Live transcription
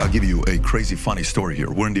give you a crazy funny story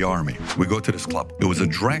here. We're in the Army. We go to this club. It was a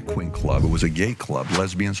drag queen club. It was a gay club,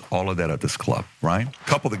 lesbians, all of that at this club, right? A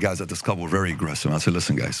couple of the guys at this club were very aggressive. I said,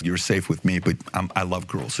 listen, guys, you're safe with me, but I love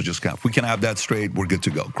girls, so just if we can have that straight, we're good to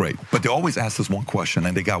go. Great. But they always ask us one question,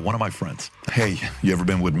 and they got one of my friends. Hey, you ever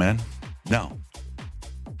been with men? No.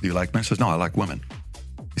 Do you like men? He says, no, I like women.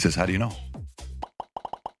 He says, how do you know?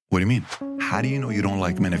 What do you mean? How do you know you don't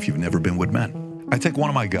like men if you've never been with men? I take one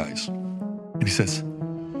of my guys, and he says,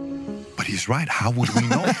 but he's right. How would we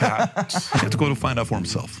know that? He had to go to find out for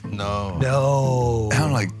himself. No. And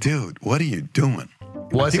I'm like, dude, what are you doing?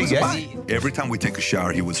 Was he gay? Every time we take a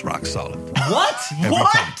shower, he was rock solid. What? Every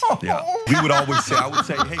time. Yeah. We would always say, I would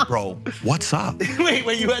say, hey, bro, what's up?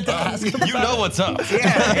 Wait, you had to ask him You know what's up.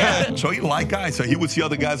 Yeah. So he liked guys. So he would see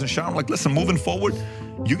other guys in the shower. I'm like, listen, moving forward,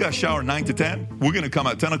 you got shower 9 to 10. We're going to come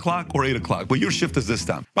at 10 o'clock or 8 o'clock. But your shift is this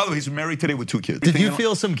time. By the way, he's married today with 2 kids. Did you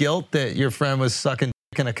feel some guilt that your friend was sucking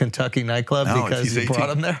dick in a Kentucky nightclub because you brought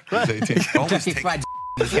him there? He's 18. Always take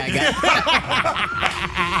This guy got.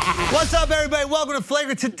 What's up, everybody? Welcome to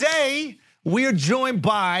Flagrant. Today, we are joined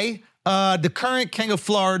by the current king of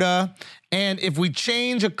Florida, and if we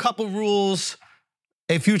change a couple rules,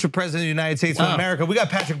 a future president of the United States of America. We got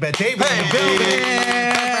Patrick Bet-David in the building.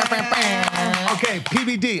 Okay,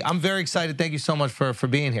 PBD, I'm very excited. Thank you so much for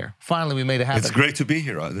being here. Finally, we made it happen. It's great to be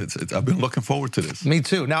here. I've been looking forward to this. Me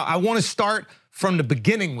too. Now, I want to start from the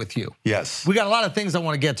beginning with you. Yes. We got a lot of things I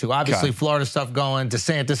want to get to. Obviously, Florida stuff going,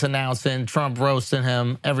 DeSantis announcing, Trump roasting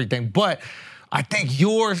him, everything. But I think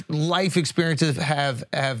your life experiences have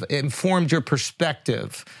informed your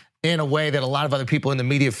perspective in a way that a lot of other people in the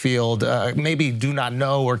media field maybe do not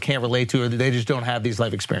know or can't relate to, or they just don't have these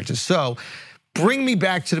life experiences. So bring me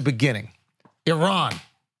back to the beginning. Iran,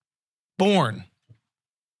 born,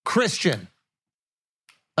 Christian,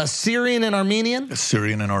 Assyrian and Armenian?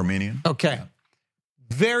 Assyrian and Armenian. Okay.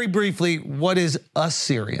 Very briefly, what is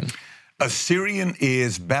Assyrian? Assyrian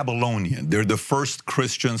is Babylonian. They're the first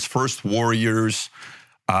Christians, first warriors.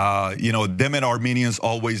 Them and Armenians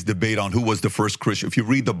always debate on who was the first Christian. If you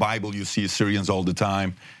read the Bible, you see Assyrians all the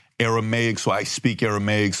time. Aramaic, so I speak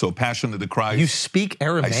Aramaic. So Passion of the Christ. You speak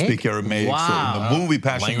Aramaic? I speak Aramaic. Wow. So in the movie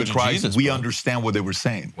Passion of the Christ, Jesus, we bro. understand what they were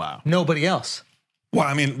saying. Wow. Nobody else? Well,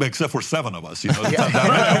 I mean, except for 7 of us, Wait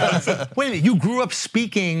a minute, you grew up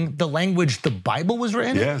speaking the language the Bible was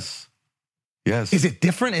written in? Yes. Yes. Is it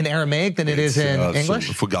different in Aramaic than it is in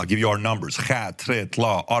English? So, I'll give you our numbers. Cha, tre,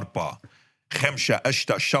 tla, arpa, chemsha,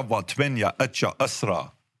 eshta, shava, tvenya, etcha,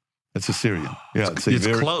 asra. That's Assyrian. Yeah, It's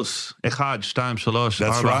close. Echad, shtaim, shalosh,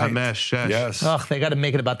 That's arba, right. hamesh, shesh. Yes. Ugh, they got to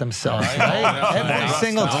make it about themselves, right? Every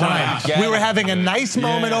single time. We were having a nice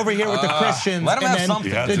moment over here with the Christians, let 'em and have then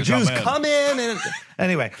something. the Jews come in. And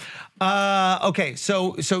anyway, okay,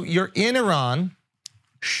 so you're in Iran.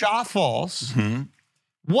 Shah falls. Mm-hmm.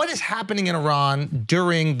 What is happening in Iran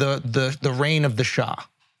during the reign of the Shah?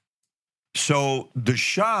 So the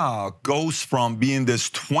Shah goes from being this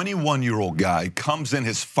 21-year-old guy, comes in,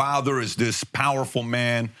 his father is this powerful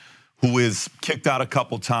man who is kicked out a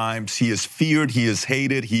couple times. He is feared, he is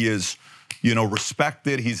hated, he is,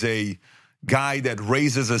 respected. He's a guy that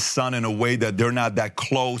raises his son in a way that they're not that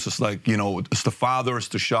close. It's like, it's the father, it's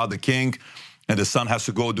the Shah, the king, and the son has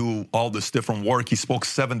to go do all this different work. He spoke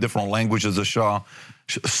 7 different languages, the Shah.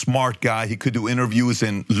 Smart guy. He could do interviews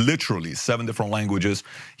in literally 7 different languages.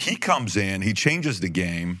 He comes in, he changes the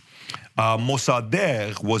game.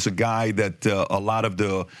 Mossadegh was a guy that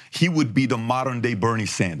he would be the modern day Bernie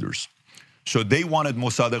Sanders. So they wanted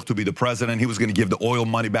Mossadegh to be the president. He was going to give the oil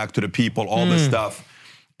money back to the people, all this stuff.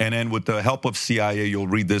 And then with the help of CIA, you'll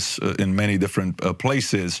read this in many different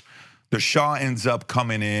places, the Shah ends up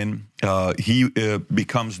coming in. He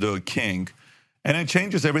becomes the king. And it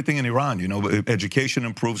changes everything in Iran. Education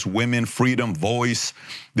improves, women, freedom, voice.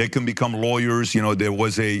 They can become lawyers. There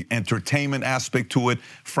was a entertainment aspect to it.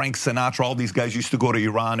 Frank Sinatra, all these guys used to go to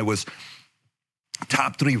Iran. It was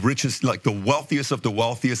top 3 richest, like the wealthiest of the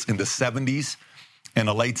wealthiest in the 70s. In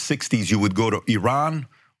the late 60s, you would go to Iran,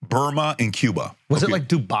 Burma, and Cuba. Was it like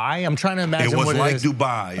Dubai? I'm trying to imagine what it is. It was like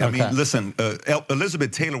Dubai. Okay. I mean, listen, Elizabeth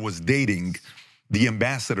Taylor was dating the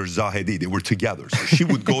ambassador Zahedi. They were together. So she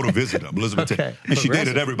would go to visit him, Elizabeth Taylor. And she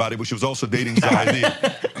dated everybody, but she was also dating Zahedi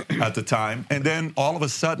at the time. And then all of a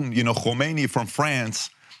sudden, Khomeini from France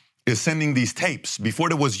is sending these tapes. Before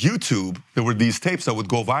there was YouTube, there were these tapes that would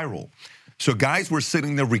go viral. So guys were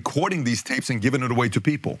sitting there recording these tapes and giving it away to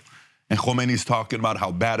people. And Khomeini's talking about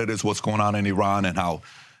how bad it is, what's going on in Iran, and how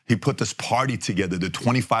he put this party together, the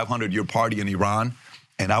 2,500-year party in Iran.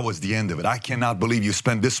 And that was the end of it. I cannot believe you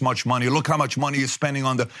spend this much money. Look how much money you're spending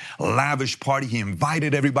on the lavish party. He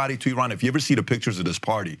invited everybody to Iran. If you ever see the pictures of this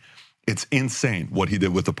party, It's insane what he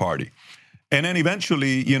did with the party. And then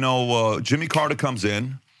eventually, Jimmy Carter comes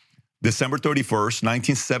in, December 31st,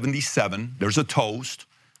 1977. There's a toast.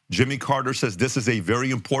 Jimmy Carter says, this is a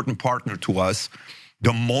very important partner to us.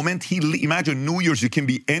 The moment imagine New Year's, you can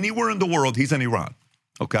be anywhere in the world, he's in Iran,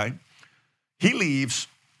 okay? He leaves.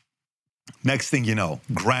 Next thing you know,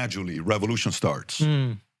 gradually, revolution starts.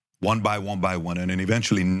 One by one. And then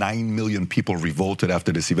eventually 9 million people revolted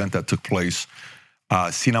after this event that took place.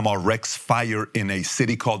 Cinema Rex fire in a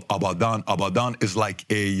city called Abadan. Abadan is like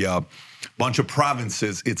a bunch of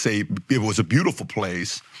provinces. It was a beautiful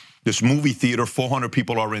place. This movie theater, 400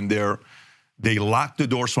 people are in there. They locked the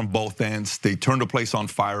doors from both ends. They turned the place on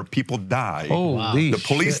fire. People died. Holy The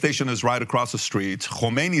police shit. station is right across the street.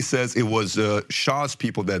 Khomeini says it was Shah's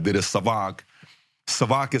people that did it, Savak.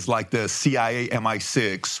 Savak is like the CIA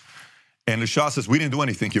MI6. And the Shah says, we didn't do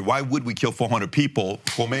anything here. Why would we kill 400 people?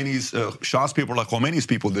 Shah's people, like Khomeini's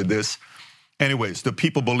people, did this. Anyways, the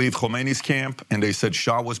people believed Khomeini's camp, and they said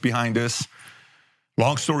Shah was behind this.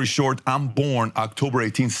 Long story short, I'm born October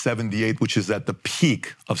 1878, which is at the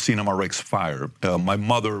peak of Cinema Rex fire. My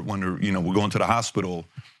mother, when we're going to the hospital,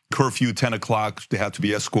 curfew, 10 o'clock, they had to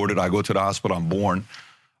be escorted. I go to the hospital, I'm born.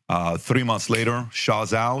 3 months later,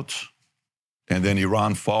 Shah's out. And then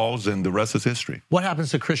Iran falls, and the rest is history. What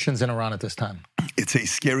happens to Christians in Iran at this time? It's a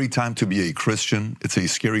scary time to be a Christian. It's a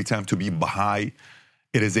scary time to be Baha'i.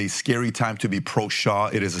 It is a scary time to be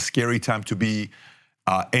pro-Shah. It is a scary time to be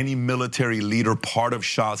any military leader part of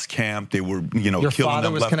Shah's camp. They were, killing them left and right. Your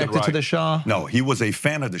father was connected to the Shah? No, he was a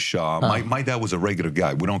fan of the Shah. My dad was a regular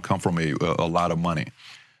guy. We don't come from a lot of money.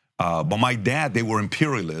 But my dad, they were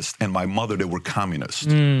imperialists, and my mother, they were communists.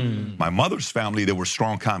 My mother's family, they were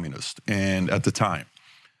strong communists, and at the time.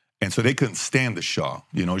 And so they couldn't stand the Shah.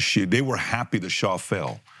 They were happy the Shah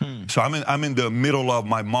fell. So I'm in the middle of,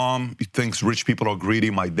 my mom thinks rich people are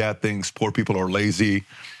greedy. My dad thinks poor people are lazy.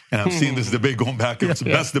 And I'm seeing this debate going back. It's the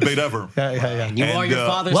best debate ever. Yeah. You are your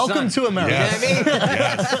father's Welcome son. to America.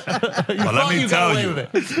 Yes. But let me tell you,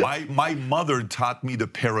 you. my mother taught me the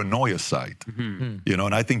paranoia side. And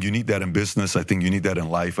I think you need that in business. I think you need that in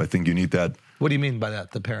life. I think you need that. What do you mean by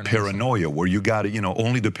that, the paranoia? Paranoia, where you got to,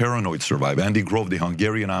 only the paranoid survive. Andy Grove, the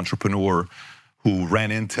Hungarian entrepreneur who ran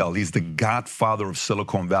Intel, he's the godfather of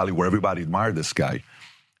Silicon Valley, where everybody admired this guy.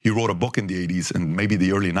 He wrote a book in the 80s and maybe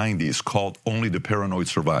the early 90s called Only the Paranoid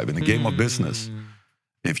Survive. In the game of business,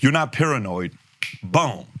 if you're not paranoid,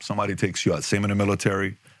 boom, somebody takes you out. Same in the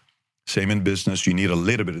military, same in business. You need a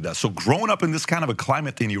little bit of that. So growing up in this kind of a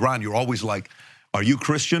climate in Iran, you're always like, are you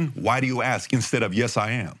Christian? Why do you ask? Instead of, yes, I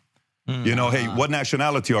am. Hey, what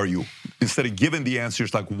nationality are you? Instead of giving the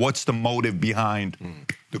answers, like, what's the motive behind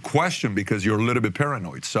the question? Because you're a little bit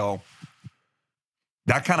paranoid. So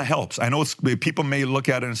that kind of helps. I know people may look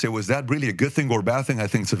at it and say, was that really a good thing or a bad thing? I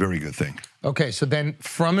think it's a very good thing. Okay, so then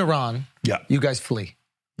from Iran, you guys flee.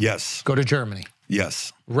 Yes. Go to Germany.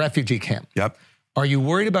 Yes. Refugee camp. Yep. Are you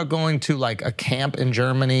worried about going to like a camp in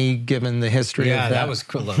Germany, given the history of that? Yeah, that was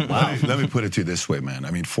cool. Wow. Let me put it to you this way, man.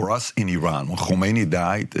 I mean, for us in Iran, when Khomeini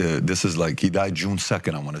died, this is like, he died June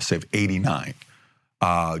 2nd, I want to say, of 89.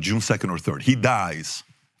 June 2nd or 3rd. He dies.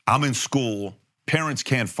 I'm in school. Parents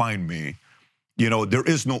can't find me. There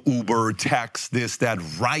is no Uber, tax, this, that,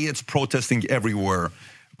 riots, protesting everywhere.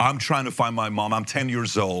 I'm trying to find my mom. I'm 10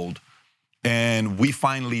 years old. And we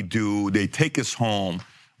finally do. They take us home.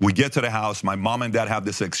 We get to the house. My mom and dad have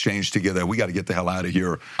this exchange together. We got to get the hell out of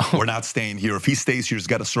here. We're not staying here. If he stays here, he's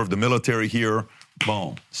got to serve the military here.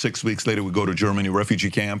 Boom. 6 weeks later, we go to Germany, refugee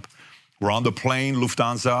camp. We're on the plane,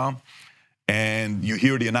 Lufthansa. And you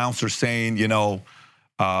hear the announcer saying,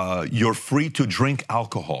 you're free to drink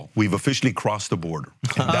alcohol. We've officially crossed the border.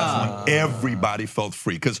 And that's when everybody felt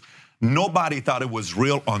free. Because nobody thought it was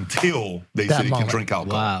real until they said you can drink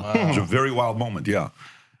alcohol. Wow. It was a very wild moment, yeah.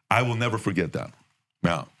 I will never forget that.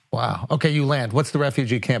 Yeah. Wow. Okay, you land. What's the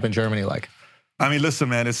refugee camp in Germany like? I mean, listen,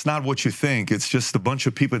 man, it's not what you think. It's just a bunch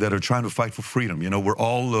of people that are trying to fight for freedom. We're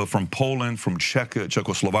all from Poland, from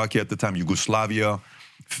Czechoslovakia at the time, Yugoslavia,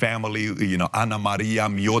 family, Anna Maria,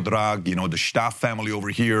 Miodrag, the Staff family over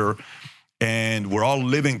here. And we're all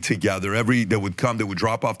living together. They would come, they would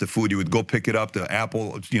drop off the food, you would go pick it up, the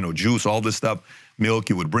apple, juice, all this stuff, milk,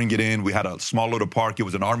 you would bring it in. We had a small little park. It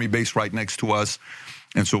was an army base right next to us.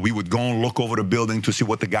 And so we would go and look over the building to see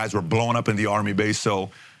what the guys were blowing up in the army base. So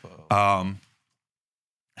that's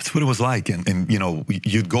what it was like. And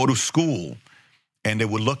you'd go to school and they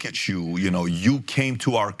would look at you, you came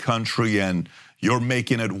to our country and you're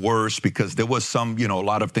making it worse because there was some, a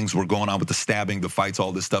lot of things were going on with the stabbing, the fights,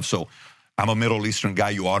 all this stuff. So I'm a Middle Eastern guy.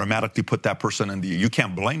 You automatically put that person you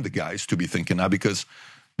can't blame the guys to be thinking that because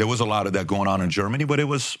There was a lot of that going on in Germany, but it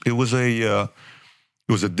was a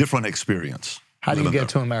different experience. How do you get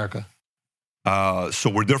to America? So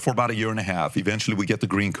we're there for about a year and a half. Eventually, we get the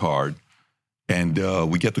green card, and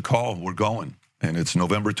we get the call. We're going, and it's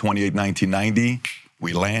November 28, 1990.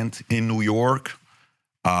 We land in New York.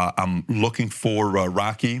 I'm looking for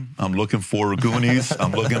Rocky. I'm looking for Goonies.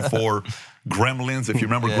 I'm looking for Gremlins. If you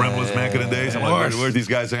remember Gremlins back in the days, I'm like, where are these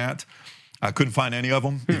guys at? I couldn't find any of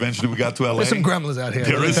them. Eventually, we got to LA. There's some Gremlins out here.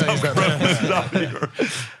 There is some Gremlins out here.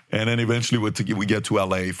 And then eventually, we get to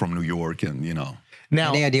LA from New York, and Now,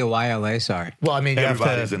 any idea why LA? Sorry. Well, I mean, you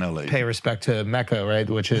everybody's have to in LA. pay respect to Mecca, right?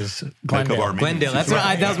 Which is Glendale. Glendale.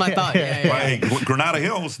 That was my thought. Yeah. Right. Granada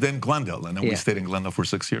Hills, then Glendale, and then we stayed in Glendale for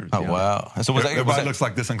 6 years. Oh wow! So everybody looks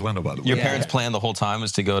like this in Glendale, by the way. Your parents' plan the whole time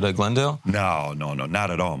was to go to Glendale? No, not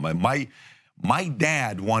at all. My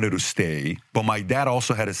dad wanted to stay, but my dad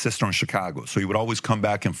also had a sister in Chicago, so he would always come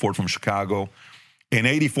back and forth from Chicago. In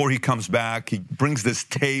 '84, he comes back. He brings this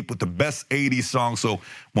tape with the best '80s songs. So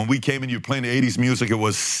when we came in, you were playing the '80s music. It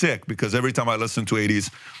was sick because every time I listen to '80s,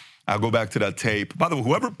 I go back to that tape. By the way,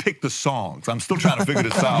 whoever picked the songs, I'm still trying to figure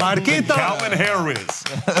this out. Marquito. Calvin Harris,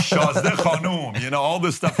 Shazde Khanum, all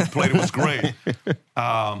this stuff he played. It was great.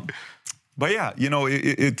 But yeah,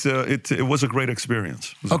 it was a great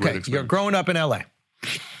experience. You're growing up in LA.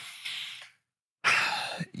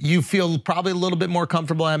 You feel probably a little bit more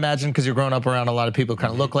comfortable, I imagine, because you're growing up around a lot of people who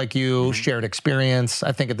kind of look like you, shared experience.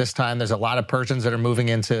 I think at this time there's a lot of Persians that are moving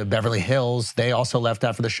into Beverly Hills. They also left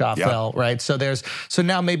after the Shah fell, right? So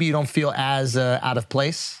now maybe you don't feel as out of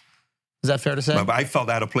place. Is that fair to say? But I felt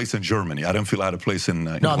out of place in Germany. I didn't feel out of place in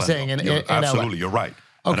No, I'm saying in absolutely, LA. You're right.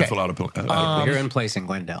 Okay. I didn't feel out of place. You're in place in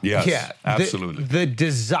Glendale. Yes, yeah, absolutely. The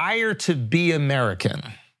desire to be American,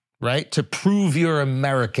 right? To prove your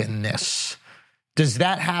Americanness. Does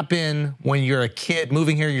that happen when you're a kid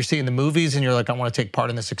moving here, you're seeing the movies and you're like, I want to take part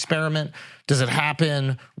in this experiment? Does it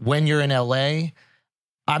happen when you're in LA?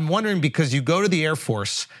 I'm wondering because you go to the Air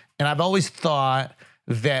Force and I've always thought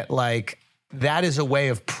that that is a way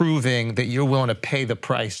of proving that you're willing to pay the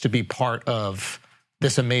price to be part of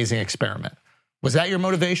this amazing experiment. Was that your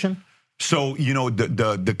motivation? So,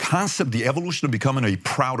 the concept, the evolution of becoming a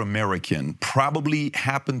proud American probably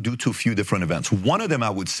happened due to a few different events. One of them,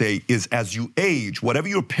 I would say, is as you age, whatever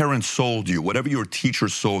your parents sold you, whatever your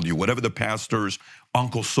teachers sold you, whatever the pastor's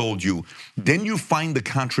uncle sold you, then you find the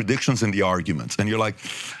contradictions in the arguments. And you're like,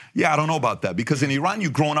 yeah, I don't know about that. Because in Iran,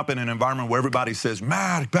 you're growing up in an environment where everybody says,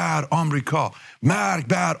 Mark bad America,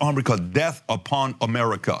 death upon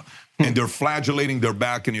America. And they're flagellating their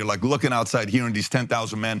back, and you're like looking outside, hearing these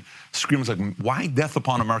 10,000 men screaming, like, why death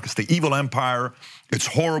upon America? It's the evil empire. It's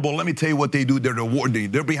horrible. Let me tell you what they do.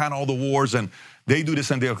 They're behind all the wars, and they do this,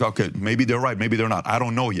 and they're like, okay, maybe they're right, maybe they're not. I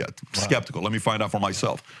don't know yet. Wow. Skeptical. Let me find out for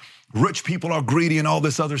myself. Rich people are greedy and all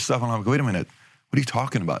this other stuff. And I'm like, wait a minute. What are you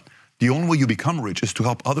talking about? The only way you become rich is to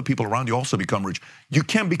help other people around you also become rich. You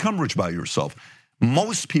can't become rich by yourself.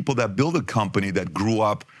 Most people that build a company that grew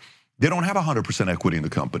up, they don't have 100% equity in the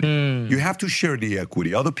company. You have to share the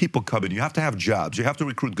equity. Other people come in. You have to have jobs. You have to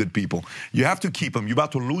recruit good people. You have to keep them. You're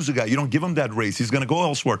about to lose a guy. You don't give him that raise. He's going to go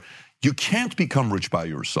elsewhere. You can't become rich by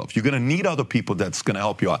yourself. You're going to need other people that's going to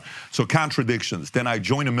help you out. So contradictions. Then I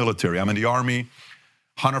joined the military. I'm in the Army,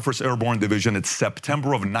 101st Airborne Division. It's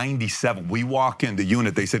September of 97. We walk in the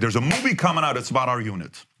unit. They say, there's a movie coming out. It's about our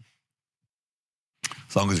unit.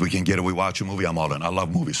 As long as we can get it, we watch a movie. I'm all in. I love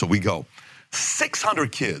movies. So we go.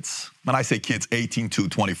 600 kids. When I say kids, 18 to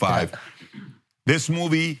 25. This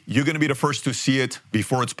movie, you're going to be the first to see it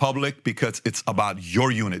before it's public because it's about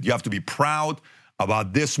your unit. You have to be proud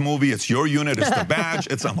about this movie. It's your unit. It's the badge.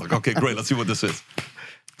 I'm like, okay, great. Let's see what this is.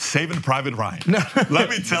 Saving Private Ryan. No. Let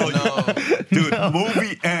me tell you, dude,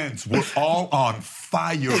 movie ends. We're all on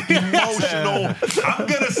fire, emotional. I'm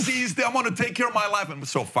going to seize them. I'm going to take care of my life. I'm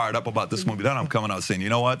so fired up about this movie. Then I'm coming out saying, you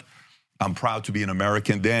know what? I'm proud to be an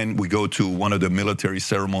American. Then we go to one of the military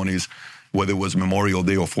ceremonies, whether it was Memorial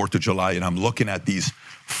Day or 4th of July, and I'm looking at these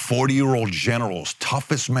 40-year-old generals,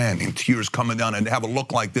 toughest men, in tears coming down, and they have a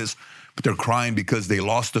look like this, but they're crying because they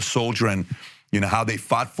lost a soldier, and how they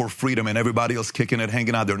fought for freedom, and everybody else kicking it,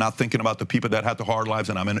 hanging out. They're not thinking about the people that had the hard lives,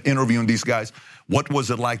 and I'm interviewing these guys. What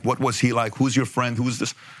was it like? What was he like? Who's your friend? Who's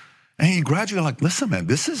this? And you gradually like, listen, man,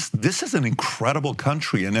 this is an incredible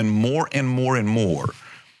country, and then more and more and more,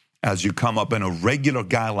 as you come up, and a regular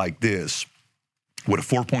guy like this with a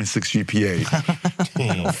 4.6 GPA,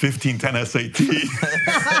 1510 SAT,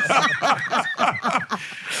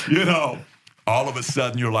 all of a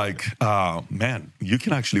sudden you're like, man, you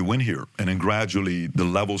can actually win here. And then gradually the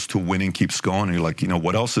levels to winning keeps going. And you're like,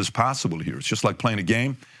 what else is possible here? It's just like playing a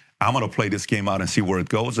game. I'm going to play this game out and see where it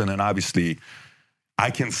goes. And then obviously I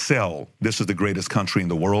can sell, this is the greatest country in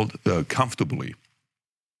the world, comfortably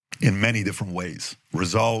in many different ways.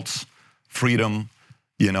 Results, freedom,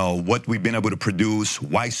 what we've been able to produce,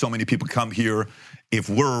 why so many people come here. If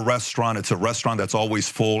we're a restaurant, it's a restaurant that's always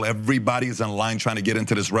full. Everybody's in line trying to get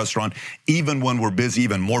into this restaurant. Even when we're busy,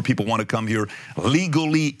 even more people want to come here.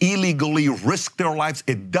 Legally, illegally, risk their lives.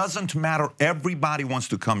 It doesn't matter. Everybody wants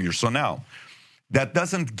to come here. So now, that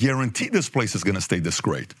doesn't guarantee this place is going to stay this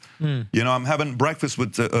great. I'm having breakfast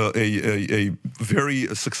with a very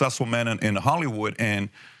successful man in Hollywood, and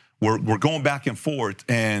we're going back and forth.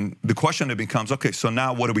 And the question that becomes, okay, so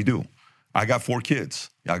now what do we do? I got 4 kids.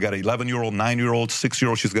 I got an 11-year-old, 9-year-old,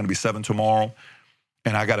 6-year-old. She's going to be 7 tomorrow.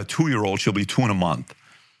 And I got a 2-year-old. She'll be 2 in a month.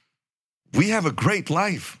 We have a great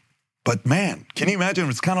life. But, man, can you imagine?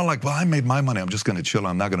 It's kind of like, well, I made my money. I'm just going to chill.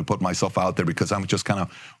 I'm not going to put myself out there because I'm just kind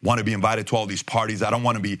of want to be invited to all these parties. I don't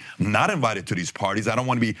want to be not invited to these parties. I don't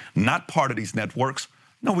want to be not part of these networks.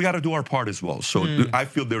 No, we got to do our part as well. So I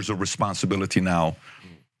feel there's a responsibility now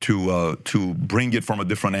to bring it from a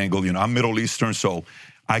different angle. I'm Middle Eastern, so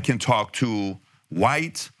I can talk to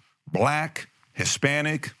white, black,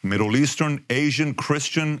 Hispanic, Middle Eastern, Asian,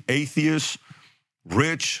 Christian, atheist,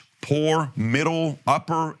 rich, poor, middle,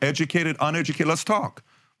 upper, educated, uneducated. Let's talk.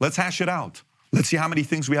 Let's hash it out. Let's see how many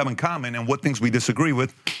things we have in common and what things we disagree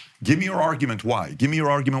with. Give me your argument why. Give me your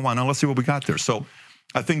argument why. Now let's see what we got there. So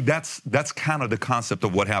I think that's kind of the concept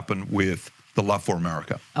of what happened with the Love for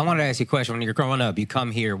America. I wanted to ask you a question. When you're growing up, you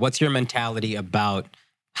come here. What's your mentality about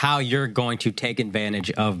how you're going to take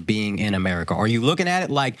advantage of being in America? Are you looking at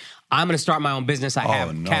it like, I'm going to start my own business, I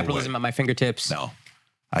have capitalism at my fingertips? No.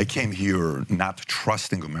 I came here not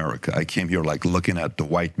trusting America. I came here like looking at the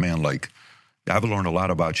white man like, I've learned a lot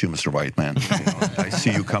about you, Mr. White Man. I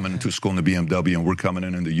see you coming to school in the BMW, and we're coming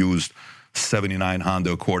in the used 79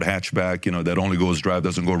 Honda Accord hatchback, that only goes drive,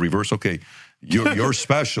 doesn't go reverse. Okay, you're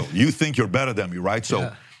special. You think you're better than me, right?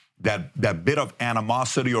 So that bit of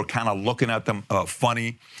animosity or kind of looking at them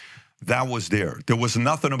funny, that was there. There was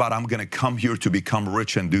nothing about I'm going to come here to become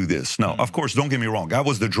rich and do this. No, of course, don't get me wrong. I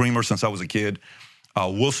was the dreamer since I was a kid.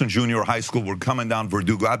 Wilson Junior High School, we're coming down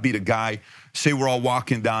Verdugo. I'd be the guy, say we're all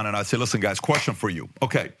walking down, and I'd say, listen, guys, question for you.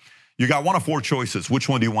 Okay, you got one of 4 choices. Which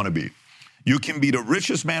one do you want to be? You can be the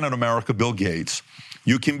richest man in America, Bill Gates.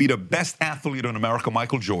 You can be the best athlete in America,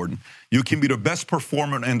 Michael Jordan. You can be the best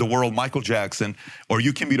performer in the world, Michael Jackson. Or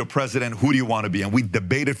you can be the president. Who do you want to be? And we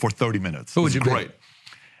debated for 30 minutes. Who would you be? Great.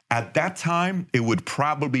 At that time, it would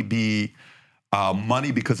probably be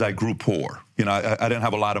money because I grew poor. I didn't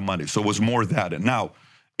have a lot of money. So it was more that. And now,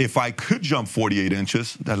 if I could jump 48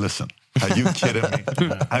 inches, then listen, are you kidding me?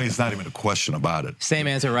 I mean, it's not even a question about it. Same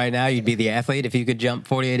answer right now. You'd be the athlete if you could jump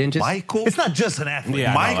 48 inches? Michael? It's not just an athlete.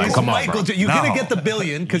 Yeah, Michael, come on, Michael, bro. you're going to get the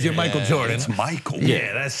billion because you're Michael Jordan. It's Michael.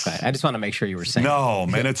 Yeah, that's... I just want to make sure you were saying. No,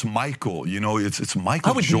 man, it's Michael. It's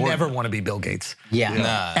Michael I would Jordan. never want to be Bill Gates. Yeah.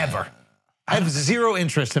 Nah. Ever. I have zero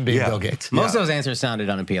interest in being Bill Gates. Most of those answers sounded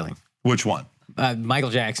unappealing. Which one? Michael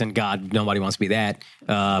Jackson, God, nobody wants to be that.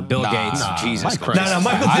 Bill Gates, Jesus Christ. No,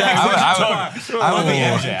 Michael Jackson. I would be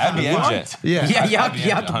MJ. I'd be MJ. Yeah, you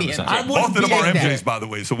have to be 100%. MJ. Both of them are be MJs, that. by the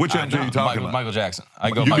way. So which MJ are you talking about? Michael Jackson.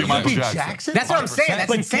 I go You be Michael Michael Jackson. Jackson. That's what I'm saying. That's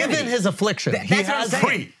But insanity. given his affliction, That's he what I'm has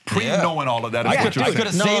saying. Knowing all of that. I is could what you're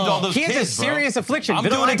have saying. saved all those He kids, has a serious affliction. I'm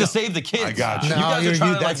doing it to vitiligo. save the kids. I got you. No, You guys are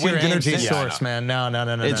trying to that's win your games energy since- source, man. No.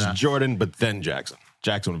 It's no. Jordan, but then Jackson.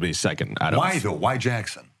 Jackson would be second. Why though? Why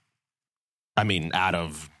Jackson? I mean, out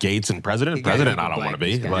of Gates and President, You gotta President, go I don't want to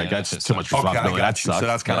black. be. Yeah, Like, that's that's too much Okay, I responsibility. got That you. sucks. So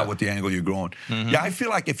that's kind of what the angle you're going. Yeah, I feel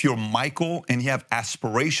like if you're Michael and you have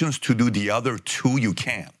aspirations to do the other two, you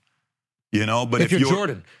can. But If you're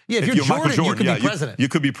Jordan. Yeah, if you're Michael Jordan, you could be president. You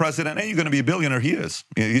could be president, and you're going to be a billionaire. He is.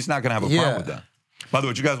 He's not going to have a problem with that. By the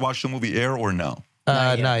way, did you guys watch the movie Air or no?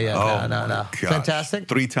 Not yet. Oh, No. my gosh. Fantastic.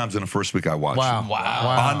 3 times in the first week I watched it.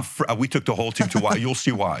 Wow. We took the whole team to watch. You'll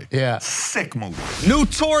see why. Yeah. Sick movie. New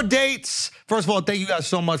tour dates. First of all, thank you guys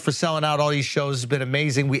so much for selling out all these shows. It's been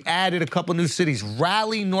amazing. We added a couple new cities.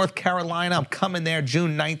 Raleigh, North Carolina. I'm coming there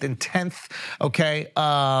June 9th and 10th. Okay.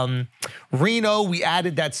 Reno, we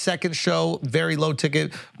added that second show. Very low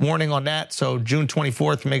ticket warning on that. So June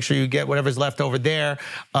 24th, make sure you get whatever's left over there.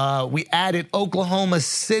 We added Oklahoma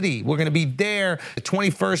City. We're going to be there the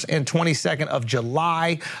 21st and 22nd of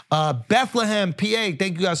July. Bethlehem, PA. Thank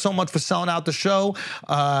you guys so much for selling out the show.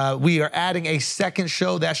 We are adding a second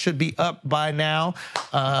show. That should be up by now.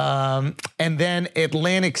 And then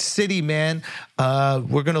Atlantic City, man.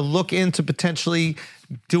 We're going to look into potentially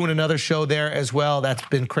doing another show there as well. That's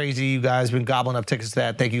been crazy. You guys have been gobbling up tickets to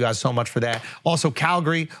that. Thank you guys so much for that. Also,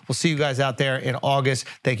 Calgary, we'll see you guys out there in August.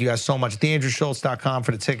 Thank you guys so much. TheAndrewSchultz.com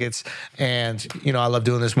for the tickets. And, I love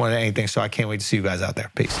doing this more than anything, so I can't wait to see you guys out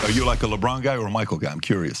there. Peace. Are you like a LeBron guy or a Michael guy? I'm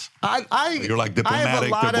curious. You're like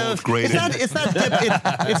diplomatic. They're both great.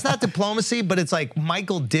 It's not diplomacy, but it's like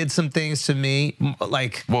Michael did some things to me,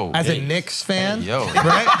 like as a Knicks fan,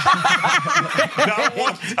 right? Not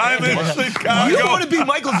one time in Chicago. You don't want to be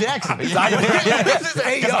Michael Jackson.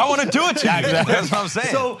 I want to do it, Jackson. That's what I'm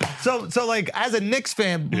saying. So like as a Knicks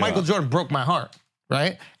fan, Michael Jordan broke my heart,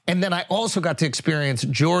 right? And then I also got to experience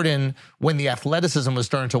Jordan when the athleticism was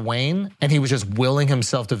starting to wane and he was just willing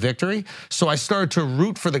himself to victory. So I started to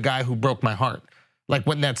root for the guy who broke my heart. Like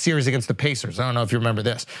when that series against the Pacers, I don't know if you remember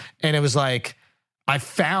this. And it was like, I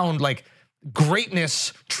found like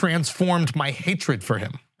greatness transformed my hatred for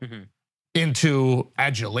him into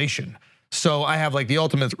adulation. So I have like the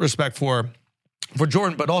ultimate respect for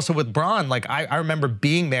Jordan, but also with Bron, like I remember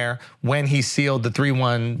being there when he sealed the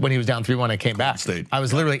 3-1, when he was down 3-1 and came back. I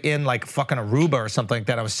was literally in like fucking Aruba or something like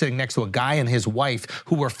that. I was sitting next to a guy and his wife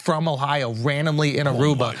who were from Ohio, randomly in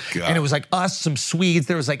Aruba. And it was like us, some Swedes.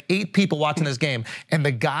 There was like 8 people watching this game. And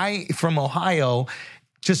the guy from Ohio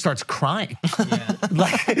just starts crying.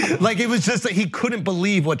 like it was just like he couldn't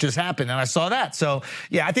believe what just happened. And I saw that. So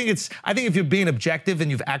yeah, I think if you're being objective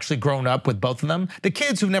and you've actually grown up with both of them, the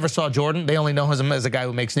kids who never saw Jordan, they only know him as a guy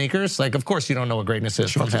who makes sneakers. Like, of course you don't know what greatness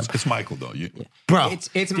is from him. It's Michael though. Bro,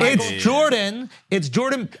 it's Michael. It's Jordan. It's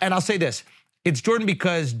Jordan. And I'll say this. It's Jordan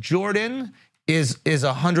because Jordan is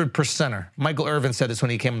 100%er. Michael Irvin said this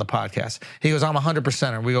when he came on the podcast. He goes, I'm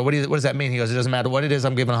 100%er. We go, what does that mean? He goes, it doesn't matter what it is,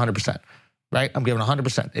 I'm giving 100%. Right? I'm giving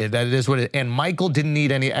 100%. That it is what it is. And Michael didn't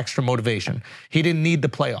need any extra motivation. He didn't need the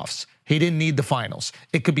playoffs. He didn't need the finals.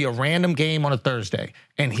 It could be a random game on a Thursday,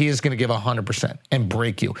 and he is going to give 100% and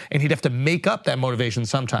break you. And he'd have to make up that motivation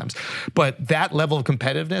sometimes. But that level of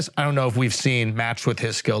competitiveness, I don't know if we've seen matched with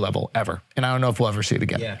his skill level ever. And I don't know if we'll ever see it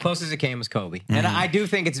again. Yeah, closest it came was Kobe. And I do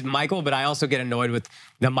think it's Michael, but I also get annoyed with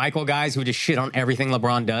the Michael guys who just shit on everything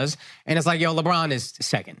LeBron does. And it's like, yo, LeBron is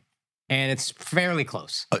second. And it's fairly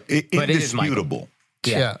close. Indisputable.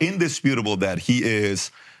 Yeah. Indisputable that he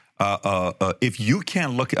is, if you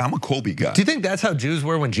can't look, I'm a Kobe guy. Do you think that's how Jews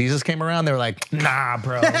were when Jesus came around? They were like, nah,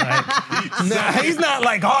 bro. Like, nah, he's not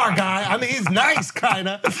like our guy. I mean, he's nice, kind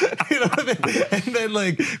of. You know what I mean? And then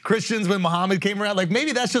like Christians when Muhammad came around, like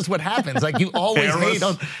maybe that's just what happens. Like you always hate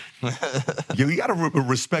on... You got to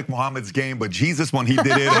respect Muhammad's game, but Jesus, when he did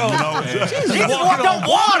it, Jesus walked on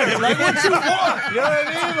water. Like, what you want? You know what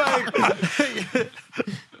I mean?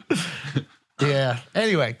 Like, yeah.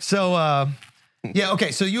 Anyway, so,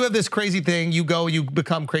 okay. So you have this crazy thing. You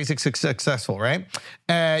become crazy successful, right?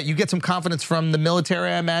 You get some confidence from the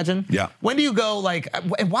military, I imagine. Yeah. When do you go, like,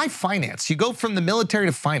 and why finance? You go from the military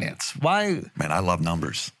to finance. Why? Man, I love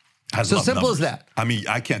numbers. So simple as that. I mean,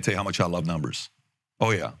 I can't tell you how much I love numbers. Oh,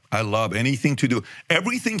 yeah. I love anything to do.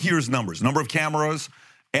 Everything here is numbers. Number of cameras,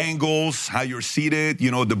 angles, how you're seated,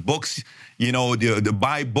 the books, the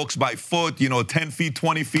buy books by foot, 10 feet,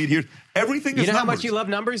 20 feet here. Everything is numbers. You know how much you love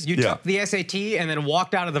numbers? You took the SAT and then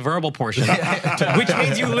walked out of the verbal portion, which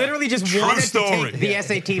means you literally just wanted to take the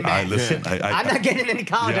SAT math. Listen, I'm not getting into any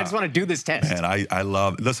college. I just want to do this test. And I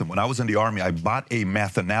love, listen, when I was in the Army, I bought a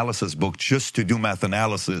math analysis book just to do math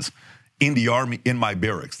analysis in the Army, in my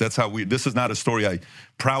barracks. That's how this is not a story I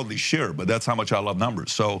proudly share, but that's how much I love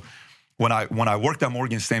numbers. So when I worked at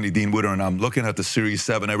Morgan Stanley Dean Witter and I'm looking at the Series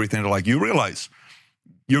 7, everything, they're like, you realize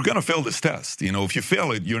you're going to fail this test. If you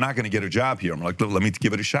fail it, you're not going to get a job here. I'm like, let me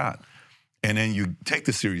give it a shot. And then you take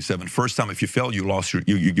the Series 7. First time, if you fail, you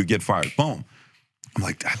get fired. Boom. I'm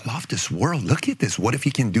like, I love this world. Look at this. What if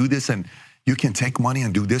you can do this and you can take money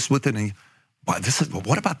and do this with it? And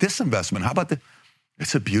what about this investment? How about the...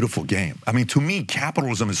 It's a beautiful game. I mean, to me,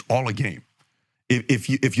 capitalism is all a game.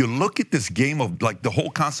 If you look at this game of like the whole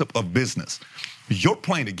concept of business, you're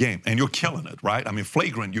playing a game and you're killing it, right? I mean,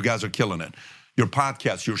 Flagrant, you guys are killing it. Your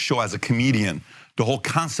podcast, your show as a comedian, the whole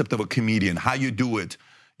concept of a comedian, how you do it.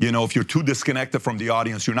 If you're too disconnected from the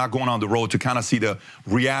audience, you're not going on the road to kind of see the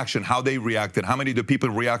reaction, how they reacted, how many of the people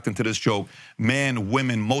reacting to this joke, men,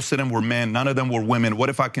 women, most of them were men, none of them were women. What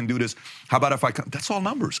if I can do this? How about if I can? That's all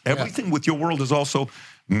numbers. Everything with your world is also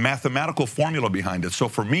mathematical formula behind it. So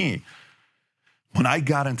for me, when I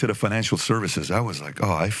got into the financial services, I was like,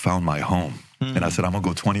 I found my home. Mm-hmm. And I said, I'm going to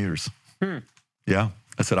go 20 years. Yeah.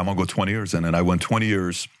 I said, I'm going to go 20 years. And then I went 20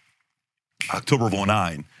 years, October of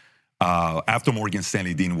 2009. After Morgan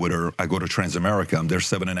Stanley Dean Witter, I go to Transamerica. I'm there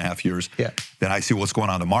 7.5 years. Yeah. Then I see what's going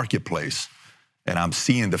on in the marketplace. And I'm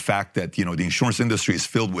seeing the fact that, the insurance industry is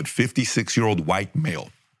filled with 56-year-old white male.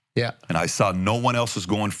 Yeah. And I saw no one else is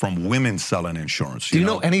going from women selling insurance. Do you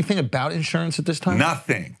know anything about insurance at this time?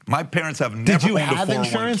 Nothing. My parents have never owned a 401k.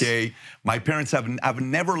 Insurance? My parents have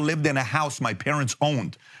never lived in a house my parents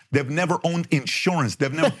owned. They've never owned insurance.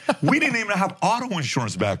 We didn't even have auto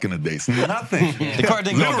insurance back in the days. Nothing. The car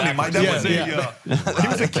didn't go Literally, my dad was he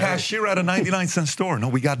was a cashier at a 99-cent store. No,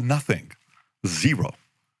 we got nothing. Zero.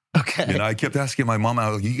 Okay. I kept asking my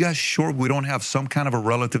mom, you guys sure we don't have some kind of a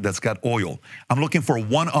relative that's got oil? I'm looking for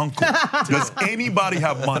one uncle. Does anybody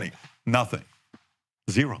have money? Nothing.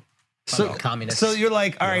 Zero. So you're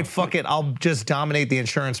like, all right, fuck it. I'll just dominate the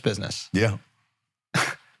insurance business. Yeah.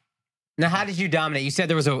 Now, how did you dominate? You said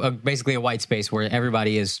there was basically a white space where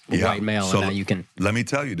everybody is white male, so and now you can. Let me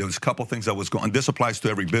tell you, there was a couple things that was going on. This applies to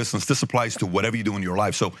every business. This applies to whatever you do in your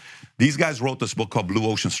life. So these guys wrote this book called Blue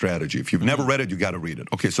Ocean Strategy. If you've never read it, you got to read it.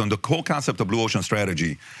 Okay, so the whole concept of Blue Ocean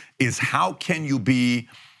Strategy is how can you be,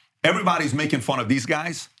 everybody's making fun of these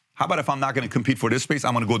guys. How about if I'm not going to compete for this space,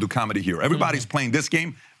 I'm going to go do comedy here. Everybody's playing this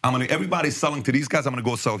game. Everybody's selling to these guys. I'm going to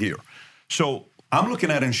go sell here. So I'm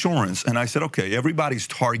looking at insurance, and I said, okay, everybody's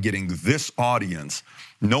targeting this audience.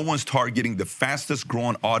 No one's targeting the fastest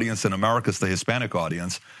growing audience in America, it's the Hispanic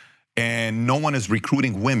audience, and no one is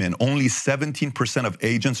recruiting women. Only 17% of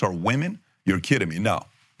agents are women? You're kidding me. No.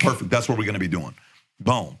 Perfect. That's what we're going to be doing.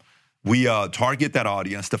 Boom. We target that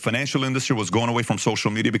audience. The financial industry was going away from social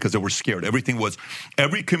media because they were scared.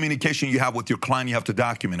 Every communication you have with your client, you have to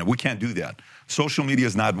document it. We can't do that. Social media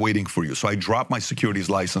is not waiting for you. So I dropped my securities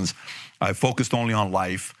license. I focused only on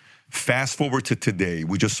life. Fast forward to today.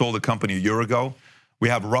 We just sold a company a year ago. We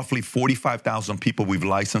have roughly 45,000 people we've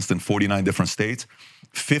licensed in 49 different states.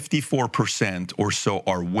 54% or so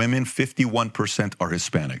are women. 51% are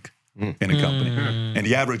Hispanic. In a company. And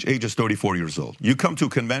the average age is 34 years old. You come to a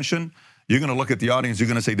convention, you're going to look at the audience, you're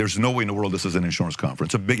going to say, there's no way in the world this is an insurance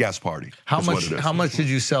conference. It's a big-ass party. How much did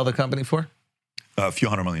you sell the company for? A few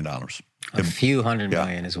 $100 million. A few $100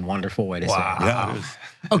 million is a wonderful way to say it. Yeah, it is.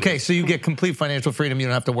 Okay, so you get complete financial freedom. You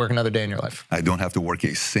don't have to work another day in your life. I don't have to work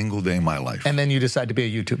a single day in my life. And then you decide to be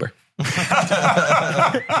a YouTuber.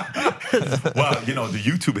 Well, the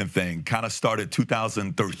YouTubing thing kind of started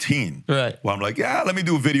 2013. Right. Well, I'm like, let me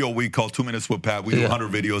do a video a week called 2 Minutes with Pat. We do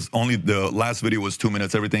 100 videos. Only the last video was 2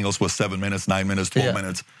 minutes. Everything else was 7 minutes, 9 minutes, 12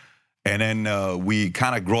 minutes. And then we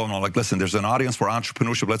kind of grow and I'm like, listen, there's an audience for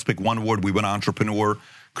entrepreneurship. Let's pick one word. We went entrepreneur,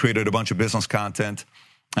 created a bunch of business content.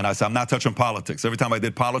 And I said, I'm not touching politics. Every time I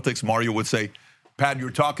did politics, Mario would say, Pat, you're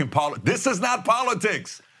talking politics. This is not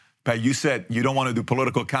politics. Pat, you said you don't want to do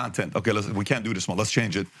political content. Okay, we can't do this one. Let's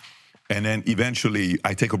change it. And then eventually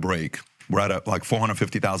I take a break. We're at like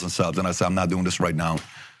 450,000 subs. And I said, I'm not doing this right now.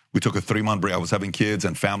 We took a 3-month break. I was having kids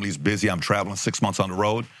and family's busy. I'm traveling 6 months on the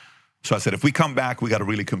road. So I said, if we come back, we got to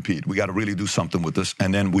really compete. We got to really do something with this.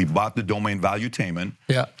 And then we bought the domain Valuetainment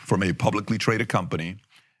from a publicly traded company.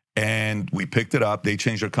 And we picked it up. They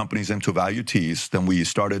changed their companies into Valuetees. Then we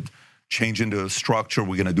started changing the structure.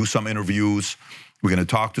 We're going to do some interviews. We're going to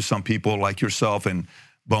talk to some people like yourself. And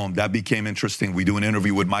boom, that became interesting. We do an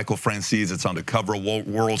interview with Michael Francis. It's on the cover of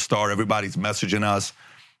World Star. Everybody's messaging us.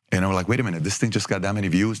 And we're like, wait a minute, this thing just got that many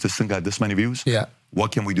views? This thing got this many views? Yeah.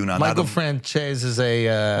 What can we do now? Michael Francis is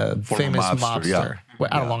a famous mobster.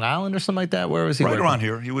 Out of Long Island or something like that? Where was he? Right around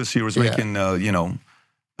here. He was making,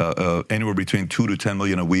 anywhere between $2 to $10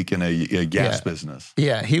 million a week in a gas business.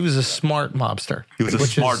 Yeah, he was a smart mobster. He was a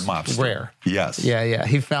smart mobster. Rare. Yes. Yeah.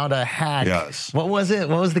 He found a hack. Yes. What was it?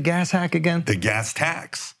 What was the gas hack again? The gas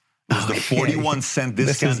tax. It was the 41 cent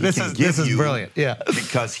discount this is brilliant. Yeah.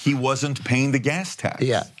 Because he wasn't paying the gas tax.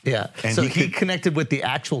 Yeah. And so he connected with the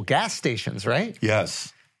actual gas stations, right?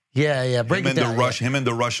 Yes. Yeah. Break it down. Him and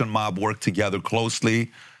the Russian mob worked together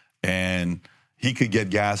closely, and he could get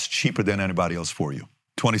gas cheaper than anybody else for you.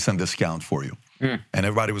 20-cent discount for you. And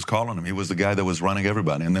everybody was calling him. He was the guy that was running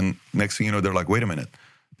everybody. And then next thing you know, they're like, wait a minute.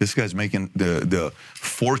 This guy's making the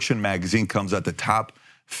Fortune magazine comes at the top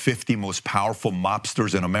 50 most powerful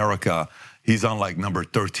mobsters in America. He's on like number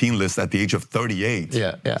 13 list at the age of 38.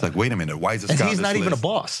 Yeah. It's like, wait a minute, why is this guy on this list? And he's not even a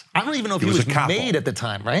boss. I don't even know if he was made at the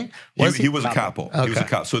time, right? He was a capo. Okay. He was a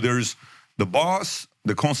capo. So there's the boss,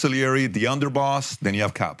 the consigliere, the underboss, then you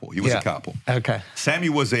have capo. He was a capo. Okay. Sammy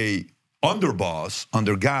was a underboss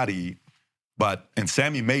under Gotti, and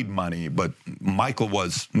Sammy made money, but Michael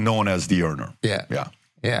was known as the earner.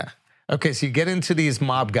 Yeah. Okay, so you get into these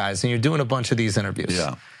mob guys, and you're doing a bunch of these interviews.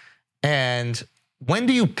 Yeah. And when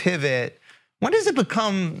do you pivot? When does it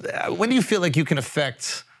become? When do you feel like you can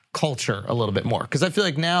affect culture a little bit more? Because I feel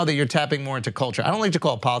like now that you're tapping more into culture, I don't like to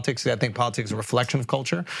call it politics. I think politics is a reflection of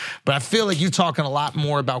culture, but I feel like you're talking a lot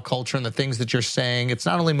more about culture and the things that you're saying. It's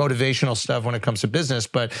not only motivational stuff when it comes to business,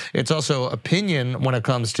 but it's also opinion when it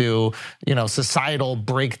comes to, societal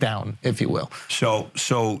breakdown, if you will. So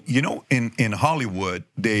in Hollywood,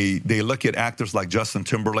 they look at actors like Justin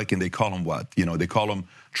Timberlake and they call him what? They call him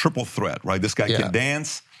triple threat, right? This guy can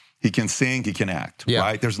dance, he can sing, he can act,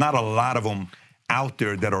 right? There's not a lot of them out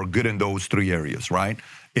there that are good in those three areas, right?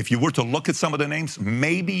 If you were to look at some of the names,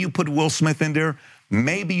 maybe you put Will Smith in there,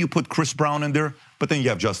 maybe you put Chris Brown in there, but then you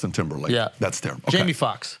have Justin Timberlake. Yeah. That's there. Okay. Jamie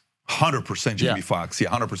Foxx. 100% Jamie Foxx. Yeah,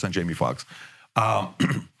 100% Jamie Foxx.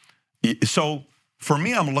 So for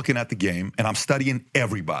me, I'm looking at the game and I'm studying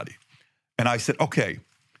everybody. And I said, okay,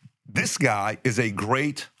 this guy is a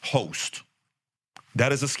great host.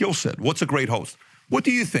 That is a skill set. What's a great host? What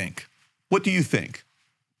do you think? What do you think?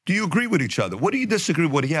 Do you agree with each other? What do you disagree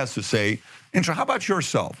with what he has to say? And how about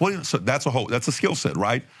yourself? So that's a host. That's a skill set,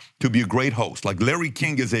 right? To be a great host. Like Larry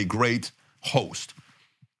King is a great host.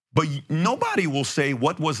 But nobody will say,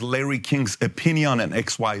 what was Larry King's opinion on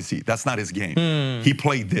XYZ? That's not his game. He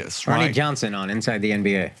played this, right? Ernie Johnson on Inside the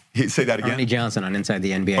NBA. Say that again? Ernie Johnson on Inside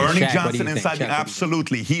the NBA. Ernie Shaq, Johnson inside the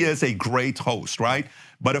absolutely. He is a great host, right?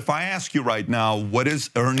 But if I ask you right now, what is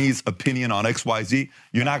Ernie's opinion on XYZ?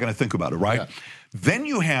 You're not going to think about it, right? Yeah. Then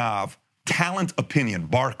you have talent opinion,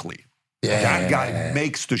 Barkley. Yeah. That guy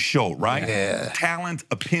makes the show, right? Yeah. Talent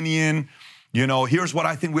opinion, here's what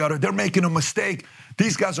I think we ought to. They're making a mistake.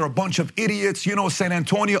 These guys are a bunch of idiots. San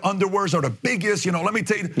Antonio underwears are the biggest. Let me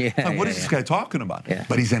tell you. What is this guy talking about? Yeah.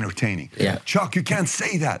 But he's entertaining. Yeah. Chuck, you can't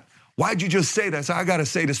say that. Why'd you just say that? I said, I got to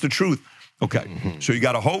say this the truth. Okay. So you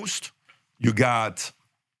got a host. You got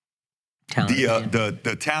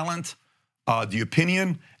the talent, the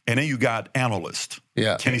opinion, and then you got analyst,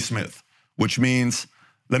 Kenny Smith, which means,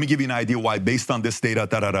 let me give you an idea why based on this data,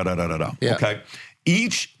 okay?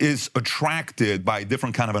 Each is attracted by a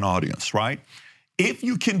different kind of an audience, right? If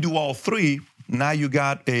you can do all three, now you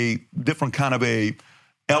got a different kind of a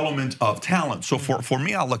element of talent. So for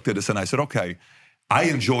me, I looked at this and I said, okay, I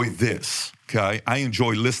enjoy this, okay? I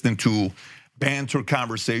enjoy listening to banter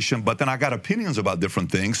conversation, but then I got opinions about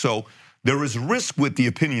different things. So there is risk with the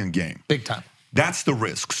opinion game. Big time. That's the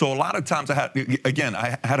risk. So a lot of times I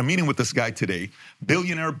had a meeting with this guy today,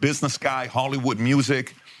 billionaire, business guy, Hollywood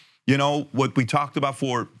music. What we talked about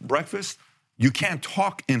for breakfast, you can't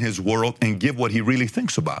talk in his world and give what he really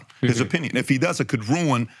thinks about, his opinion. If he does, it could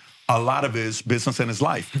ruin a lot of his business and his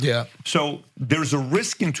life. Yeah. So there's a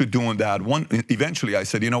risk into doing that. Eventually I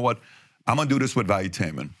said, you know what? I'm going to do this with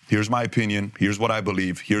valuetainment. Here's my opinion. Here's what I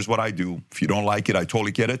believe. Here's what I do. If you don't like it, I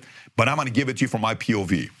totally get it. But I'm going to give it to you from my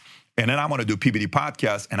POV. And then I want to do PBD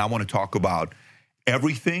podcast, and I want to talk about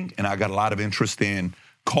everything. And I got a lot of interest in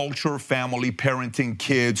culture, family, parenting,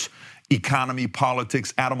 kids, economy,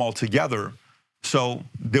 politics, add them all together. So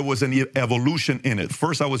there was an evolution in it.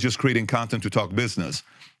 First, I was just creating content to talk business.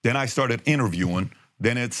 Then I started interviewing.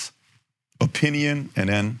 Then it's opinion. And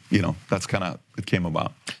then, that's kind of, it came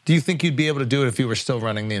about. Do you think you'd be able to do it if you were still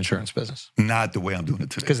running the insurance business? Not the way I'm doing it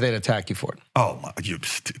today. Because they'd attack you for it. Oh,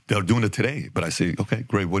 they're doing it today. But I say, okay,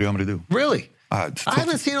 great. What do you want me to do? Really? I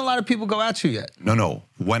haven't seen a lot of people go at you yet. No.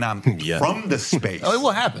 When I'm from the space. Oh, it will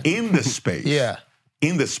happen. In the space. Yeah.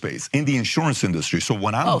 In the space, in the insurance industry. So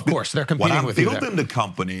when I'm, of course, they're competing with you. When I'm building the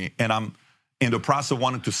company and I'm in the process of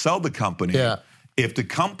wanting to sell the company, if the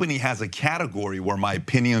company has a category where my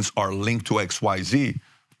opinions are linked to XYZ,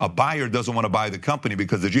 a buyer doesn't want to buy the company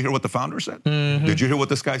because did you hear what the founder said? Mm-hmm. Did you hear what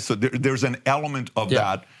this guy said? There's an element of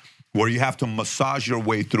that where you have to massage your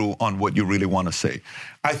way through on what you really want to say.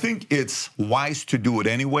 I think it's wise to do it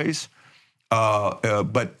anyways,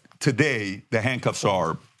 but today the handcuffs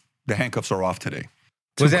are off today.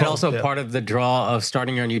 Was that also part of the draw of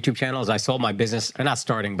starting your own YouTube channel? As I sold my business, or not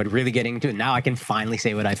starting, but really getting into it. Now I can finally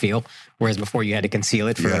say what I feel, whereas before you had to conceal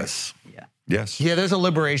it. Yes. Yeah, there's a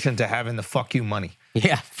liberation to having the fuck you money.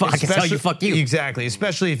 Yeah, I can tell you fuck you. Exactly,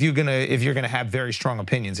 especially if you're gonna have very strong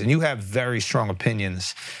opinions, and you have very strong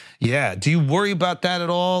opinions. Yeah, do you worry about that at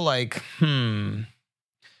all? Like,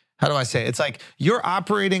 how do I say it? It's like you're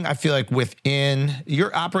operating, I feel like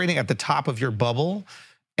you're operating at the top of your bubble.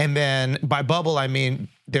 And then by bubble, I mean,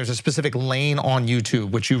 there's a specific lane on YouTube,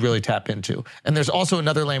 which you really tap into. And there's also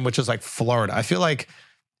another lane, which is like Florida. I feel like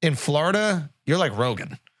in Florida, you're like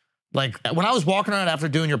Rogan. Like when I was walking around after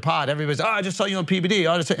doing your pod, everybody's, I just saw you on PBD.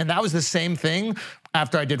 And that was the same thing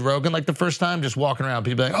after I did Rogan, like the first time, just walking around.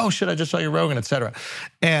 People like, oh shit, I just saw you Rogan, et cetera.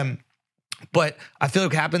 But I feel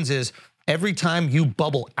like what happens is every time you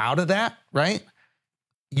bubble out of that, right,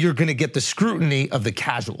 you're going to get the scrutiny of the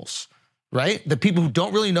casuals. right? The people who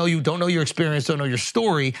don't really know you, don't know your experience, don't know your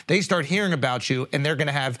story, they start hearing about you and they're going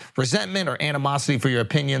to have resentment or animosity for your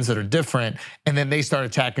opinions that are different. And then they start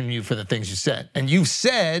attacking you for the things you said. And you've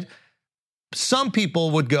said some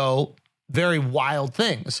people would go very wild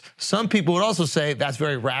things. Some people would also say that's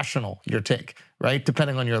very rational, your take, right?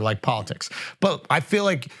 Depending on your politics. But I feel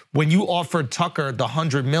like when you offered Tucker the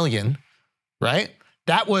 $100 million, right?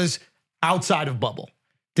 That was outside of bubble.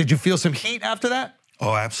 Did you feel some heat after that?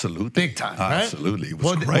 Oh, absolutely. Big time, right? Absolutely. It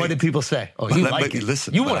was great. What did people say? Oh, you like it.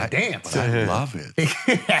 Listen, you want to dance. I love it.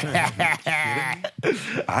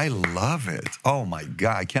 I love it. Oh, my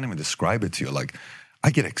God. I can't even describe it to you. I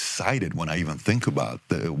get excited when I even think about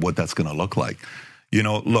what that's going to look like.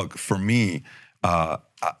 Look, for me,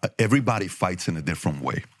 everybody fights in a different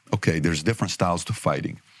way. Okay, there's different styles to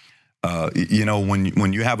fighting.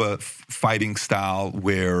 When you have a fighting style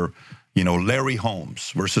where, Larry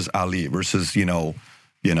Holmes versus Ali versus, all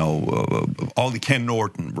the Ken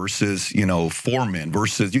Norton versus, Foreman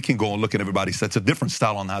versus, you can go and look at everybody. So it's a different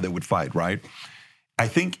style on how they would fight, right? I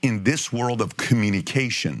think in this world of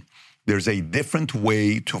communication, there's a different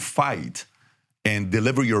way to fight and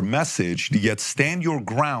deliver your message to yet stand your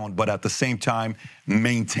ground, but at the same time,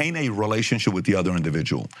 maintain a relationship with the other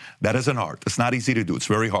individual. That is an art. It's not easy to do. It's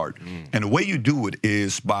very hard. And the way you do it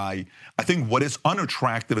is I think what is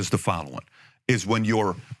unattractive is the following, is when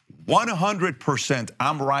you're 100%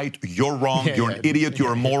 I'm right, you're wrong, you're an idiot,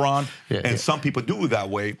 you're a moron, and some people do it that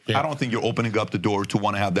way. I don't think you're opening up the door to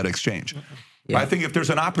want to have that exchange. I think if there's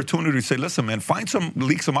an opportunity to say, listen, man,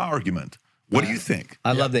 leak some argument. What do you think?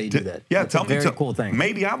 I love that you do that. Yeah, tell me. Very cool thing.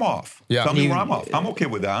 Maybe I'm off. Yeah. Tell me where I'm off. I'm okay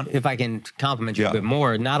with that. If I can compliment you a bit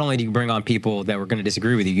more, not only do you bring on people that were going to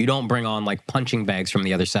disagree with you, you don't bring on punching bags from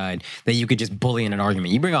the other side that you could just bully in an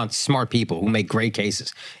argument. You bring on smart people who make great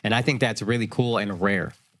cases. And I think that's really cool and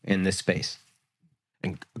rare in this space.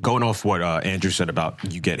 And going off what Andrew said about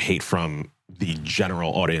you get hate from the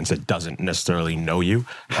general audience that doesn't necessarily know you,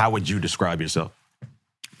 how would you describe yourself?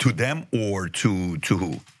 To them or to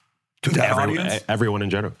who? To the audience? Everyone in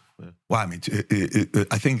general. Yeah. Well, I mean,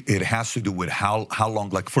 I think it has to do with how long.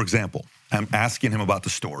 For example, I'm asking him about the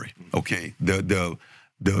story. Okay, the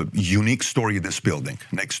unique story of this building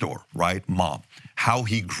next door, right? Mom, how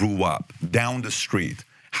he grew up down the street,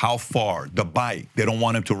 how far, the bike. They don't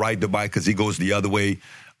want him to ride the bike because he goes the other way.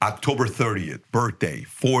 October 30th, birthday,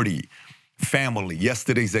 40. Family,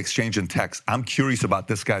 yesterday's exchange in text. I'm curious about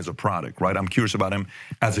this guy as a product, right? I'm curious about him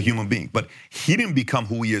as a human being. But he didn't become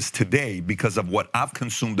who he is today because of what I've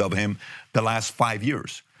consumed of him the last 5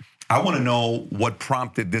 years. I want to know what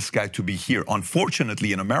prompted this guy to be here.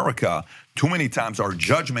 Unfortunately, in America, too many times our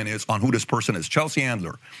judgment is on who this person is. Chelsea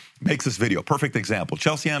Handler makes this video. Perfect example.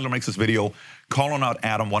 Chelsea Handler makes this video calling out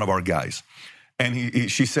Adam, one of our guys. And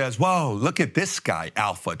she says, whoa, look at this guy,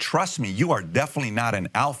 alpha. Trust me, you are definitely not an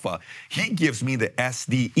alpha. He gives me the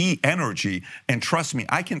SDE energy. And trust me,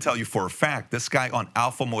 I can tell you for a fact, this guy on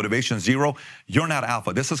Alpha Motivation Zero, you're not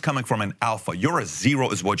alpha. This is coming from an alpha. You're a zero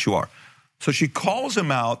is what you are. So she calls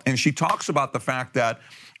him out and she talks about the fact that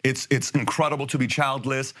it's incredible to be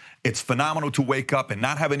childless. It's phenomenal to wake up and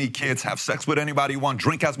not have any kids, have sex with anybody you want,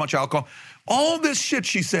 drink as much alcohol. All this shit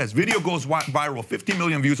she says. Video goes viral, 50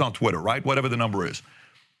 million views on Twitter, right? Whatever the number is.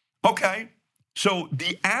 Okay, so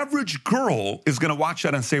the average girl is going to watch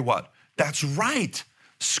that and say what? That's right.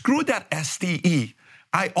 Screw that STE.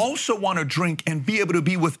 I also want to drink and be able to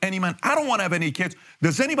be with any man. I don't want to have any kids.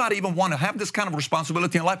 Does anybody even want to have this kind of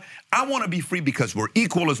responsibility in life? I want to be free because we're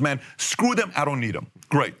equal as men. Screw them. I don't need them.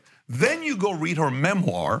 Great. Then you go read her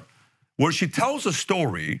memoir where she tells a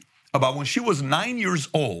story about when she was 9 years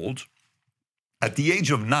old. At the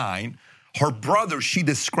age of 9, her brother, she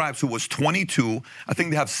describes, who was 22. I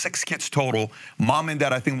think they have 6 kids total. Mom and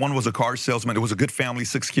dad, I think one was a car salesman. It was a good family,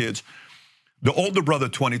 6 kids. The older brother,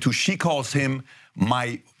 22, she calls him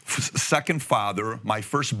my second father, my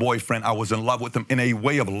first boyfriend. I was in love with him in a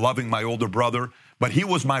way of loving my older brother, but he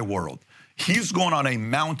was my world. He's going on a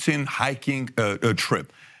mountain hiking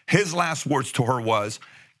trip. His last words to her was,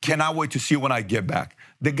 cannot wait to see you when I get back.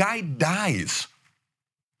 The guy dies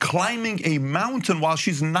climbing a mountain while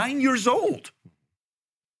she's 9 years old.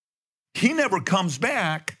 He never comes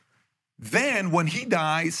back. Then when he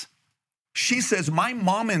dies, she says, my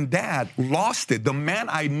mom and dad lost it. The man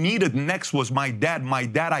I needed next was my dad. My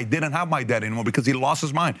dad, I didn't have my dad anymore because he lost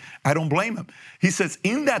his mind. I don't blame him. He says,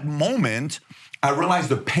 in that moment, I realized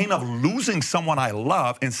the pain of losing someone I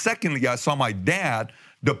love. And secondly, I saw my dad,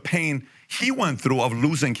 the pain he went through of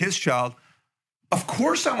losing his child. Of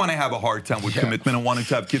course I want to have a hard time with commitment and wanting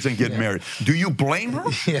to have kids and get married. Do you blame her?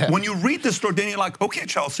 When you read this story, then you're like, okay,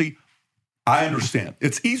 Chelsea, I understand.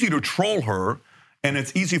 It's easy to troll her and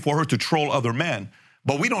it's easy for her to troll other men.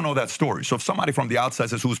 But we don't know that story. So if somebody from the outside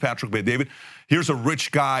says, who's Patrick Bet-David? Here's a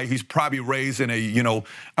rich guy. He's probably raised in a, I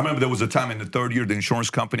remember there was a time in the third year of the insurance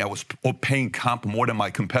company, I was paying comp more than my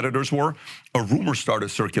competitors were. A rumor started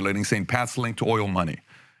circulating saying Pat's linked to oil money.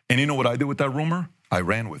 And you know what I did with that rumor? I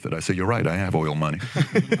ran with it. I said, you're right, I have oil money.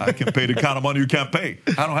 I can pay the kind of money you can't pay.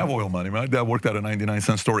 I don't have oil money. My dad worked at a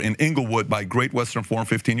 99-cent store in Inglewood by Great Western for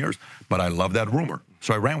 15 years. But I love that rumor.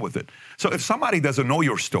 So I ran with it. So if somebody doesn't know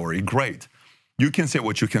your story, great. You can say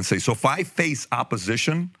what you can say. So if I face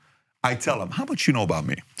opposition, I tell them, how much you know about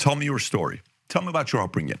me? Tell me your story. Tell me about your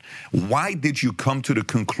upbringing. Why did you come to the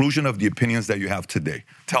conclusion of the opinions that you have today?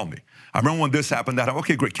 Tell me. I remember when this happened,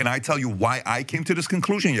 okay, great. Can I tell you why I came to this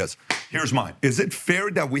conclusion? Yes. Here's mine. Is it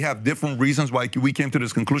fair that we have different reasons why we came to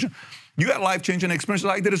this conclusion? You had life-changing experiences,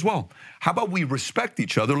 I did as well. How about we respect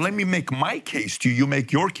each other? Let me make my case to you. You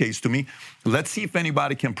make your case to me. Let's see if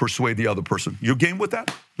anybody can persuade the other person. You game with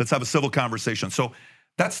that? Let's have a civil conversation. So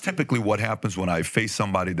that's typically what happens when I face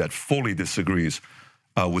somebody that fully disagrees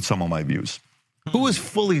with some of my views. Who has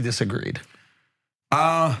fully disagreed?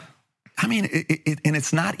 I mean, and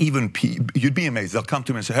it's not even, you'd be amazed. They'll come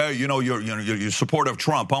to me and say, hey, you're supportive of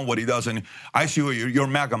Trump on what he does. And I see you're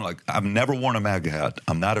MAGA. I'm like, I've never worn a MAGA hat.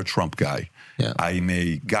 I'm not a Trump guy. Yeah. I'm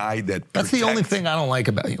a guy that That's the only thing I don't like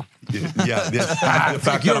about you. Yeah. The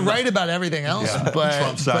fact you're right about everything else, but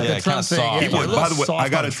Trump side. The Trump thing. By the way, I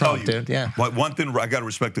got to tell you, dude. Yeah. One thing, I got to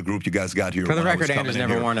respect the group you guys got here. For the record, Andrew's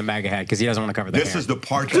never worn a MAGA hat because he doesn't want to cover that. This is the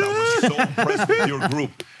part that I was so impressed with your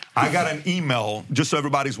group. I got an email, just so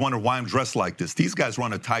everybody's wondering why I'm dressed like this. These guys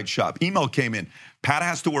run a tight shop. Email came in. Pat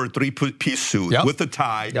has to wear a three-piece suit with a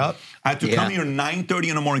tie. Yep. I had to come here 9:30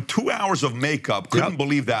 in the morning, 2 hours of makeup. Couldn't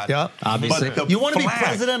believe that. Yep. Obviously. You want to be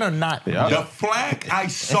president or not? The flag I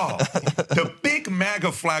saw, the big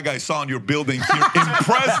MAGA flag I saw in your building here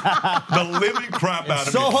impressed the living crap out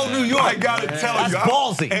of me. Soho, New York. I got to tell you. That's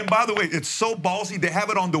ballsy. And by the way, it's so ballsy. They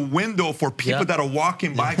have it on the window for people that are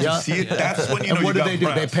walking by to see it. That's when you know you got what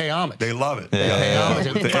do? They pay homage. They love it. They pay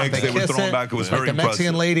homage. With the eggs they were throwing back, it was very impressive. The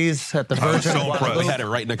Mexican ladies at the Virgin. So impressed. We had it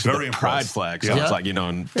right next to the Pride flag, so it's like,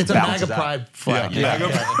 it's a MAGA Pride flag. Make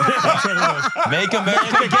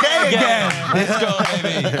America gay again. Let's go,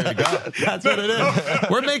 baby. Here we go. That's what it is.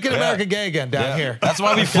 We're making America gay again down here. That's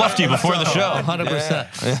why we fluffed you before the show.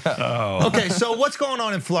 100%. Okay, so what's going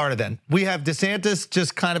on in Florida then? We have DeSantis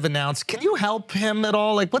just kind of announced. Can you help him at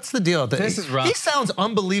all? Like, what's the deal? This is rough. He sounds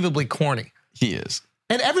unbelievably corny. He is.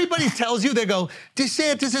 And everybody tells you, they go,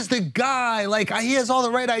 DeSantis is the guy, like he has all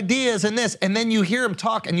the right ideas and this. And then you hear him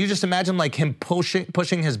talk and you just imagine like him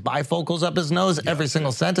pushing his bifocals up his nose every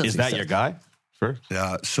single sentence. Is that your guy? First?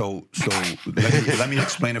 Yeah, so let me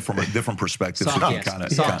explain it from a different perspective. It's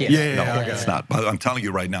not. But I'm telling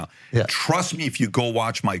you right now, trust me, if you go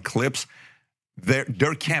watch my clips,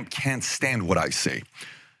 their camp can't stand what I say.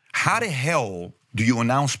 How the hell do you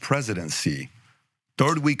announce presidency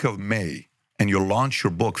third week of May and you launch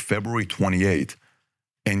your book February 28th,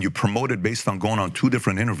 and you promote it based on going on 2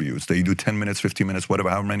 different interviews that you do 10 minutes, 15 minutes,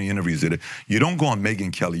 whatever, however many interviews it is. You don't go on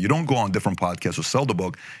Megyn Kelly. You don't go on different podcasts or sell the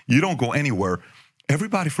book. You don't go anywhere.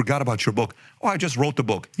 Everybody forgot about your book. Oh, I just wrote the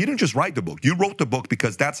book. You didn't just write the book. You wrote the book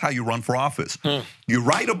because that's how you run for office. You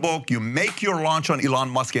write a book, you make your launch on Elon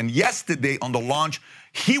Musk, and yesterday on the launch,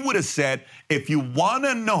 he would have said, if you want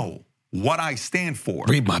to know what I stand for,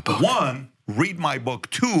 read my book. 1, read my book.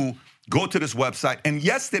 2, go to this website. And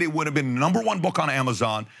yesterday would have been #1 book on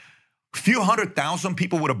Amazon. A few 100,000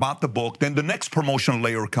 people would have bought the book. Then the next promotion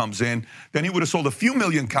layer comes in. Then he would have sold a few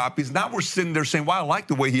million copies. Now we're sitting there saying, wow, I like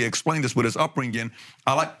the way he explained this with his upbringing.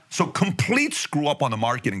 So complete screw up on the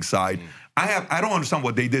marketing side. I don't understand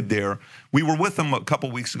what they did there. We were with them a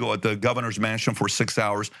couple weeks ago at the governor's mansion for 6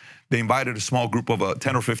 hours. They invited a small group of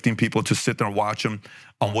 10 or 15 people to sit there and watch him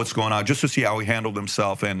on what's going on, just to see how he handled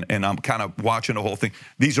himself. And I'm kind of watching the whole thing.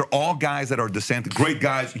 These are all guys that are DeSantis, great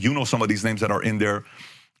guys. You know some of these names that are in there.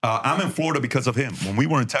 I'm in Florida because of him. When we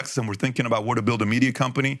were in Texas and we're thinking about where to build a media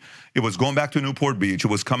company, it was going back to Newport Beach. It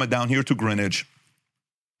was coming down here to Greenwich.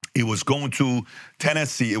 It was going to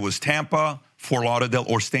Tennessee. It was Tampa, Fort Lauderdale,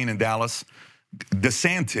 or staying in Dallas.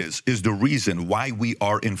 DeSantis is the reason why we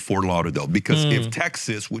are in Fort Lauderdale. Because if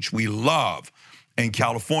Texas, which we love, and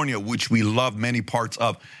California, which we love many parts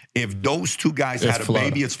of, if those 2 guys had a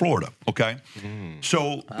baby, it's Florida, okay?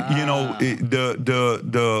 So, you know, and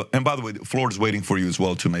by the way, Florida's waiting for you as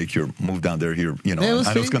well to make your move down there here. You know,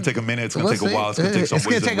 I know it's going to take a minute. It's going to take a while. It's going to take some It's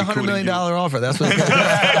going to take a $100 million offer. That's what it's going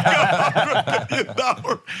to take. $100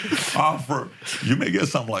 million offer. You may get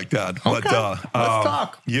something like that. Okay. But, let's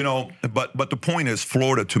talk. You know, but the point is,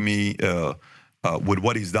 Florida, to me, with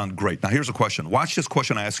what he's done, great. Now, here's a question. Watch this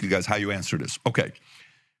question. I ask you guys how you answer this. Okay.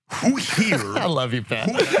 Who here? I love you, Pat.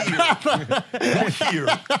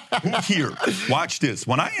 Who here? Watch this.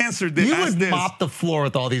 When I answered this, you would mop the floor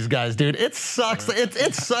with all these guys, dude. It sucks.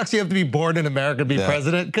 It sucks. You have to be born in America to be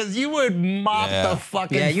president because you would mop the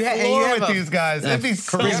fucking floor with these guys. It'd be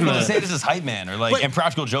so charisma. DeSantis is hype man, or like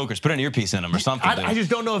impractical jokers. Put an earpiece in him or something. I just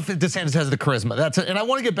don't know if DeSantis has the charisma. That's it. And I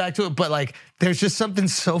want to get back to it, but like, there's just something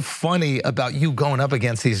so funny about you going up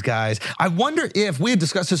against these guys. I wonder if we had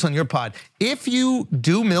discussed this on your pod. If you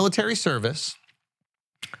do military service,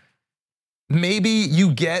 maybe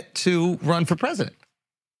you get to run for president.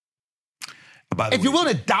 If you're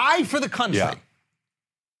willing to die for the country,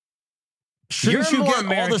 shouldn't you get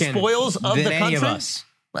all the spoils of the country? Any of us.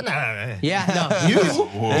 No. Yeah, no. You? You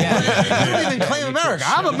don't even claim America.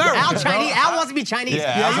 I'm American. Al wants to be Chinese.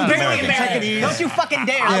 I'm barely American. Don't you fucking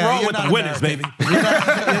dare. I roll with the winners, baby.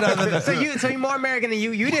 So you're more American than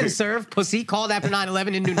you. You didn't serve. Pussy called after 9/11,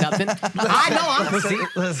 didn't do nothing. I know I'm pussy.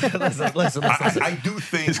 Listen. I do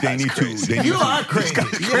think they need to. You are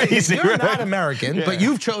crazy. You're not American, but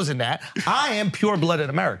you've chosen that. I am pure-blooded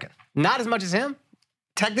American. Not as much as him?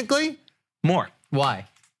 Technically, more. Why?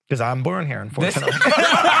 Because I'm born here, unfortunately. That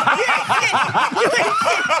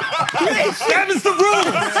is the rules.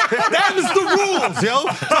 That is the rules, yo.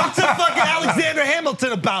 Talk to fucking Alexander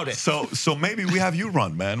Hamilton about it. So maybe we have you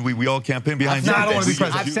run, man. We all campaign behind you. I don't want to be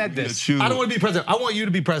president. I've said this. I don't want to be president. I want you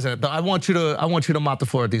to be president, though. I want you to mop the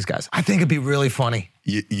floor with these guys. I think it'd be really funny.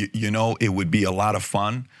 You know, it would be a lot of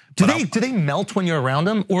fun. Do they melt when you're around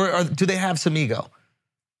them, or do they have some ego?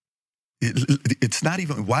 It's not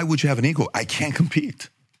even. Why would you have an ego? I can't compete.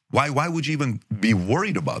 Why would you even be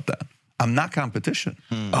worried about that? I'm not competition.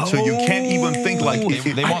 So you can't even think like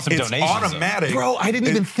they want some donations. It's automatic. Bro, I didn't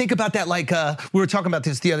even think about that. Like we were talking about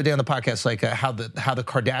this the other day on the podcast, like how the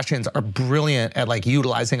Kardashians are brilliant at like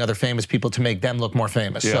utilizing other famous people to make them look more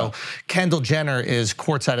famous. Yeah. So Kendall Jenner is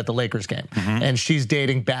courtside at the Lakers game, and she's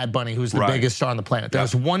dating Bad Bunny, who's the biggest star on the planet.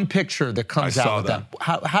 There's one picture that comes out with them.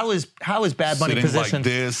 How is Bad Bunny sitting positioned?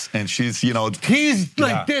 Like this, and she's he's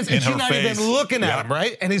like this, and she's not even looking at him,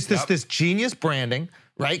 right? And it's this genius branding.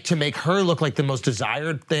 Right, to make her look like the most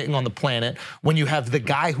desired thing on the planet when you have the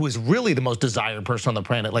guy who is really the most desired person on the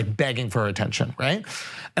planet, like begging for her attention, right?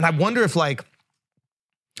 And I wonder if like,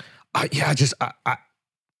 the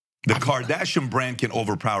Kardashian brand can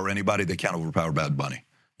overpower anybody. They can't overpower Bad Bunny.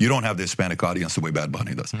 You don't have the Hispanic audience the way Bad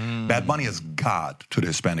Bunny does. Bad Bunny is God to the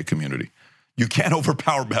Hispanic community. You can't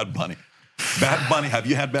overpower Bad Bunny. Bad Bunny, have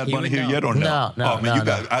you had Bad Bunny here yet or no? No, you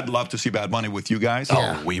guys, I'd love to see Bad Bunny with you guys.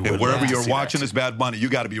 Yeah. We would. Wherever you're watching this Bad Bunny, you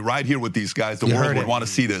got to be right here with these guys. The world would want to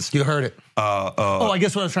see this. You heard it. I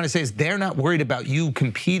guess what I was trying to say is they're not worried about you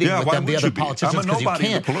competing with them, the other politicians, because you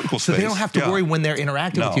can't. So they don't have to worry when they're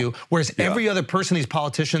interacting with you. Whereas every other person these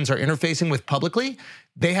politicians are interfacing with publicly,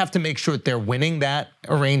 they have to make sure that they're winning that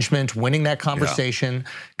arrangement, winning that conversation,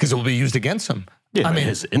 because it will be used against them. Yeah, I mean,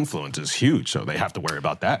 his influence is huge, so they have to worry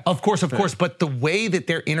about that. Of course, but the way that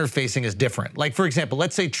they're interfacing is different. Like, for example,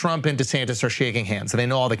 let's say Trump and DeSantis are shaking hands, and they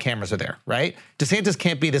know all the cameras are there, right? DeSantis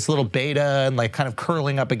can't be this little beta and like kind of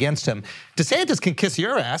curling up against him. DeSantis can kiss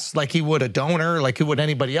your ass like he would a donor, like he would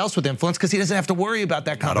anybody else with influence, because he doesn't have to worry about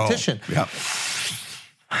that competition. Yeah.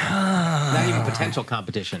 Not even potential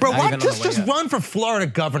competition. Bro, why just run for Florida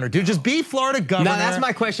governor, dude? Just be Florida governor. No, that's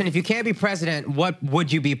my question. If you can't be president, what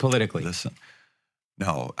would you be politically? Listen.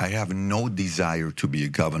 No, I have no desire to be a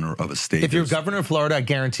governor of a state. If you're governor of Florida, I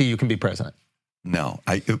guarantee you can be president. No,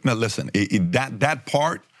 listen, that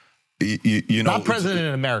part, you know. Not president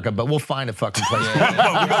in America, but we'll find a fucking place.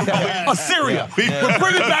 Assyria. We're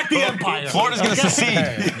bringing back the empire. Florida's going to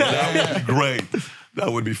secede. Great.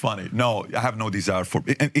 That would be funny. No, I have no desire for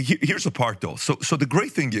it. And here's the part, though. So the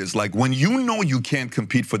great thing is, like, when you know you can't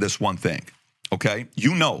compete for this one thing, okay?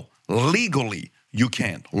 You know, legally, you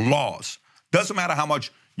can't. Laws. Doesn't matter how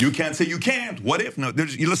much you can say you can't. What if? No,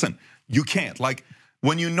 listen, you can't. Like,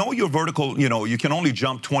 when you know your vertical, you can only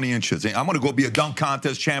jump 20 inches. I'm going to go be a dunk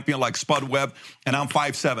contest champion like Spud Webb, and I'm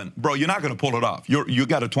 5'7". Bro, you're not going to pull it off. You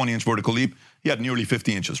got a 20-inch vertical leap. He had nearly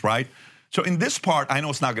 50 inches, right? So in this part, I know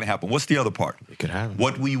it's not going to happen. What's the other part? It could happen.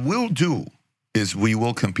 What we will do is we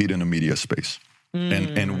will compete in a media space.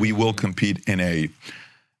 And we will compete in a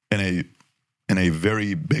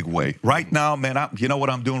very big way. Right now, man, you know what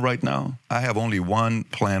I'm doing right now? I have only one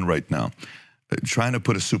plan right now. Trying to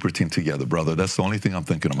put a super team together, brother. That's the only thing I'm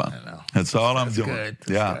thinking about. That's all I'm doing.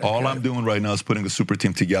 I'm doing right now is putting a super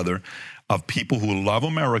team together of people who love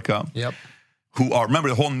America. Yep. who are, remember,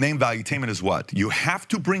 the whole name valuetainment is what? You have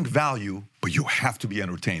to bring value, but you have to be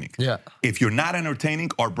entertaining. Yeah. If you're not entertaining,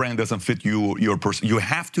 our brand doesn't fit you, your person. You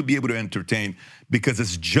have to be able to entertain because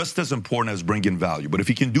it's just as important as bringing value. But if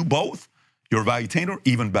you can do both, you're a valuetainer,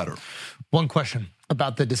 even better. One question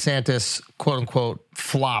about the DeSantis, quote unquote,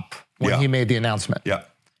 flop when he made the announcement. Yeah.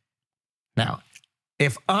 Now,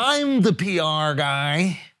 if I'm the PR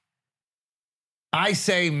guy, I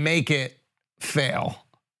say make it fail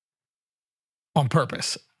on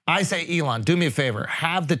purpose. I say, Elon, do me a favor.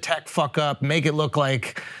 Have the tech fuck up. Make it look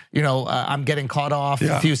like, I'm getting caught off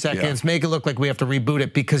a few seconds. Make it look like we have to reboot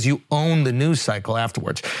it because you own the news cycle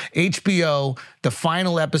afterwards. HBO, the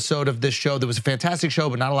final episode of this show, that was a fantastic show,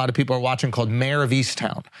 but not a lot of people are watching, called Mayor of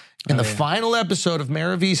Easttown. In the final episode of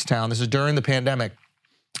Mayor of Easttown, this is during the pandemic,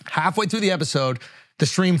 halfway through the episode, the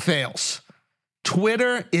stream fails.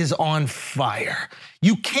 Twitter is on fire.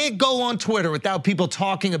 You can't go on Twitter without people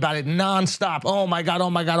talking about it nonstop. Oh my God, oh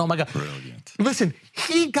my God, oh my God. Brilliant. Listen,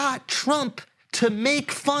 he got Trump to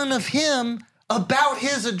make fun of him about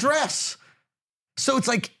his address. So it's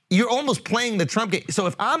like you're almost playing the Trump game. So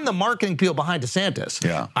if I'm the marketing people behind DeSantis,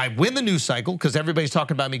 I win the news cycle because everybody's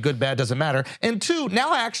talking about me, good, bad, doesn't matter. And two,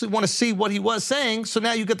 now I actually want to see what he was saying, so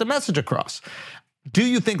now you get the message across. Do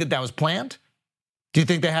you think that that was planned? Do you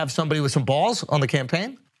think they have somebody with some balls on the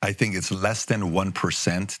campaign? I think it's less than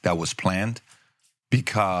 1% that was planned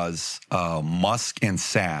because Musk and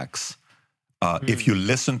Sachs, if you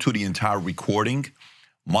listen to the entire recording,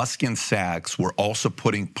 Musk and Sachs were also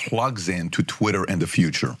putting plugs into Twitter in the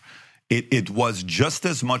future. It was just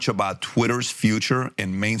as much about Twitter's future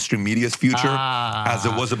and mainstream media's future as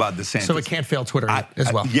it was about DeSantis. So it can't fail Twitter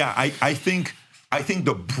as well. I think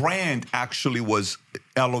the brand actually was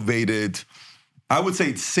elevated. I would say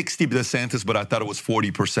it's 60 DeSantis, but I thought it was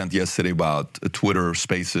 40% yesterday about Twitter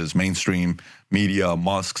Spaces, mainstream media,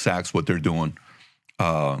 Musk, Sachs, what they're doing.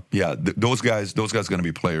 Those guys are going to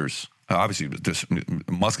be players. Obviously,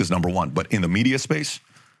 Musk is number one, but in the media space,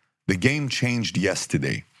 the game changed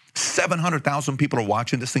yesterday. 700,000 people are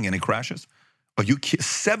watching this thing and it crashes. Are you kidding?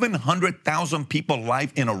 700,000 people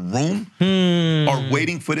live in a room are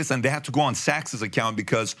waiting for this, and they had to go on Sachs's account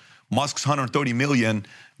because Musk's 130 million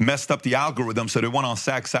messed up the algorithm, so they went on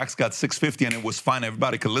Sachs. Sachs got 650, and it was fine.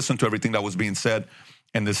 Everybody could listen to everything that was being said,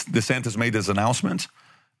 and DeSantis made this announcement.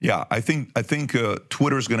 Yeah, I think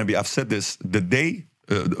Twitter's going to be. I've said this the day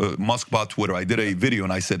Musk bought Twitter. I did a video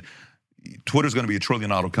and I said Twitter's going to be $1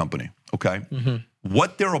 trillion company. Okay,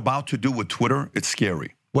 what they're about to do with Twitter, it's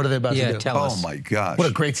scary. What are they about to do? Tell us. Oh my gosh! What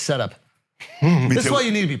a great setup. This is why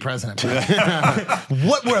you need to be president.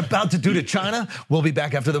 What we're about to do to China, we'll be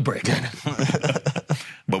back after the break.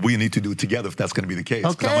 But we need to do it together if that's going to be the case.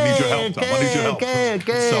 I'm going to need your help. I'm going to need your help.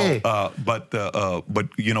 Okay. So, but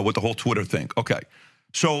with the whole Twitter thing. Okay.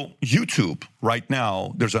 So YouTube, right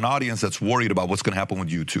now, there's an audience that's worried about what's going to happen with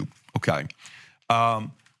YouTube. Okay.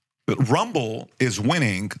 But Rumble is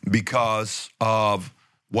winning because of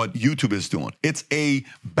what YouTube is doing. It's a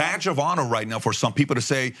badge of honor right now for some people to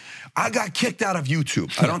say, I got kicked out of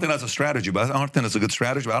YouTube. I don't think that's a strategy, but I don't think that's a good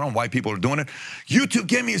strategy, but I don't know why people are doing it. YouTube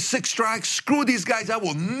gave me a 6 strikes. Screw these guys. I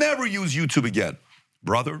will never use YouTube again.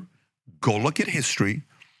 Brother, go look at history.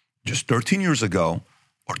 Just 13 years ago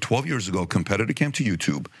or 12 years ago, a competitor came to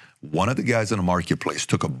YouTube. One of the guys in the marketplace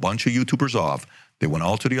took a bunch of YouTubers off. They went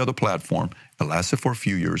all to the other platform. It lasted for a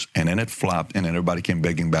few years, and then it flopped, and then everybody came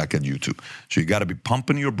begging back at YouTube. So you got to be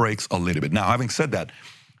pumping your brakes a little bit. Now, having said that,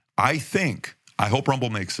 I hope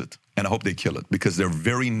Rumble makes it, and I hope they kill it, because they're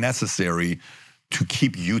very necessary to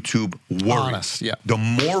keep YouTube worried. Honest, yeah. The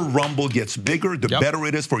more Rumble gets bigger, the better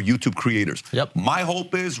it is for YouTube creators. My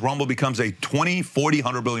hope is Rumble becomes a 20, 40,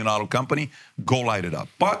 $100 billion company. Go light it up.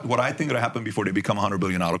 But what I think will happen before they become a $100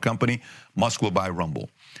 billion company, Musk will buy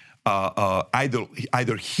Rumble.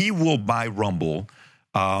 Either he will buy Rumble.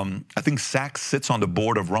 I think Sachs sits on the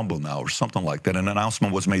board of Rumble now or something like that. An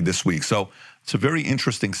announcement was made this week. So it's a very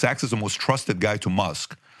interesting. Sachs is the most trusted guy to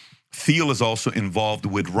Musk. Thiel is also involved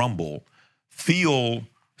with Rumble. Thiel,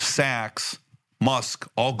 Sachs, Musk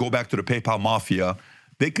all go back to the PayPal mafia.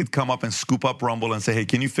 They could come up and scoop up Rumble and say, hey,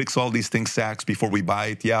 can you fix all these things, Sachs, before we buy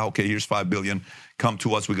it? Yeah, okay, here's $5 billion. Come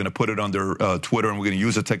to us. We're going to put it under Twitter, and we're going to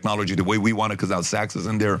use the technology the way we want it, because now Sachs is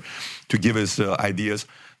in there to give us ideas.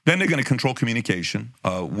 Then they're going to control communication,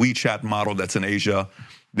 WeChat model that's in Asia.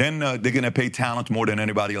 Then they're going to pay talent more than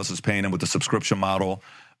anybody else is paying them with the subscription model.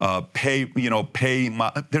 They're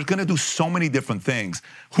going to do so many different things.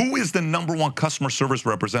 Who is the number one customer service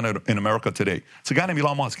representative in America today? It's a guy named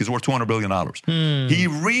Elon Musk. He's worth $200 billion. He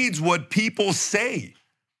reads what people say.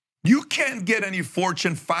 You can't get any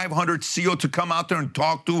Fortune 500 CEO to come out there and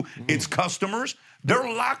talk to its customers. They're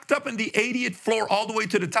locked up in the 80th floor all the way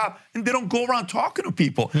to the top, and they don't go around talking to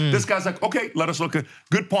people. This guy's like, okay, let us look at,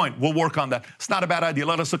 good point, we'll work on that. It's not a bad idea,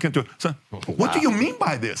 let us look into it. So, what do you mean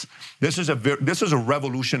by this? This is a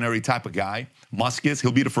revolutionary type of guy. Musk is,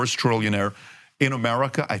 he'll be the first trillionaire in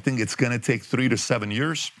America. I think it's gonna take 3 to 7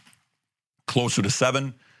 years, closer to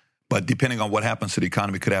 7. But depending on what happens to the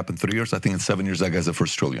economy, could happen 3 years. I think in 7 years, that guy's the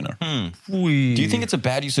first trillionaire. Do you think it's a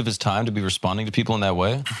bad use of his time to be responding to people in that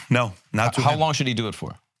way? No, not to How him. long should he do it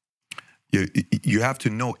for? You have to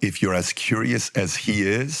know, if you're as curious as he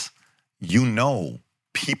is, you know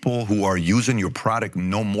people who are using your product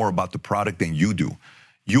know more about the product than you do.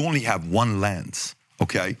 You only have one lens,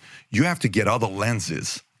 okay? You have to get other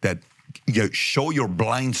lenses that show your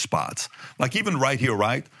blind spots. Like even right here,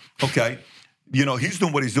 right? Okay. You know, he's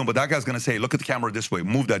doing what he's doing, but that guy's going to say, look at the camera this way,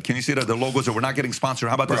 move that. Can you see that? The logos that we're not getting sponsored.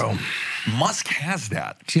 How about this? Musk has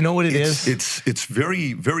that. Do you know what it is? It's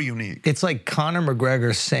very, very unique. It's like Conor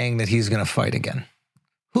McGregor saying that he's going to fight again.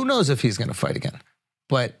 Who knows if he's going to fight again?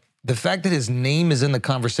 But the fact that his name is in the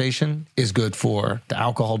conversation is good for the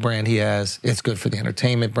alcohol brand he has. It's good for the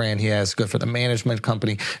entertainment brand he has. It's good for the management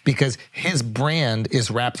company, because his brand is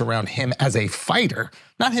wrapped around him as a fighter,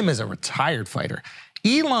 not him as a retired fighter.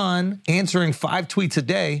 Elon answering 5 tweets a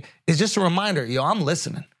day is just a reminder, I'm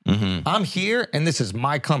listening. I'm here, and this is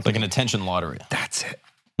my company. Like an attention lottery. That's it.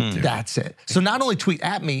 That's it. So not only tweet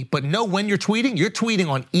at me, but know when you're tweeting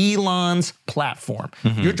on Elon's platform.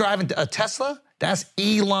 You're driving a Tesla, that's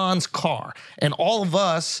Elon's car. And all of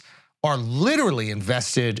us are literally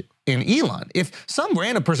invested in Elon. If some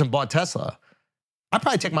random person bought Tesla, I'd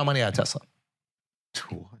probably take my money out of Tesla.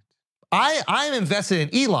 I'm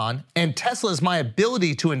invested in Elon, and Tesla is my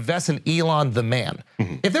ability to invest in Elon the man.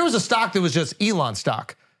 If there was a stock that was just Elon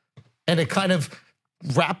stock, and it kind of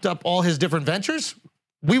wrapped up all his different ventures,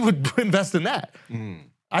 we would invest in that.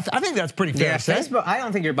 I think that's pretty fair to say. Facebook. I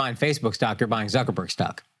don't think you're buying Facebook stock. You're buying Zuckerberg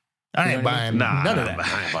stock. I ain't buying none of that.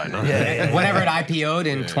 I ain't buying none of that. Whenever it IPO'd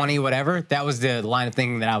in 20 whatever, that was the line of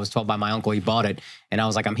thing that I was told by my uncle. He bought it, and I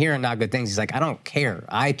was like, I'm hearing not good things. He's like, I don't care.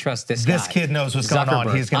 I trust this guy. This kid knows what's going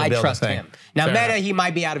on. He's going to build I trust the thing. him. Now, Fair Meta, enough. he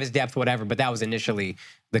might be out of his depth, whatever, but that was initially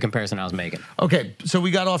the comparison I was making. Okay, so we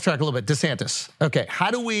got off track a little bit. DeSantis. Okay, how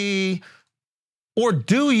do we, or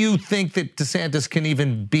do you think that DeSantis can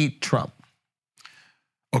even beat Trump?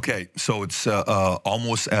 Okay, so it's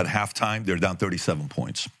almost at halftime. They're down 37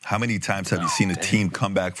 points. How many times have you seen a team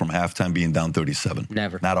come back from halftime being down 37?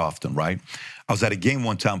 Never. Not often, right? I was at a game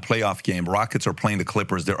one time, playoff game. Rockets are playing the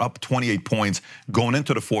Clippers. They're up 28 points going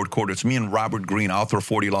into the fourth quarter. It's me and Robert Greene, author of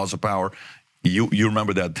 40 Laws of Power. You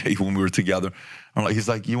remember that day when we were together. He's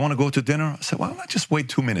like, you want to go to dinner? I said, why don't I just wait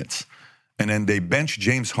 2 minutes? And then they bench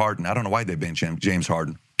James Harden. I don't know why they bench James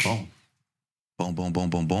Harden. Boom. Boom, boom, boom,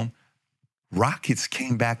 boom, boom. Rockets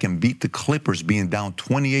came back and beat the Clippers being down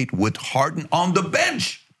 28 with Harden on the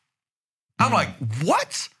bench. I'm like,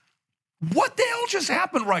 what? What the hell just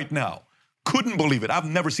happened right now? Couldn't believe it. I've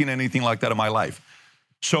never seen anything like that in my life.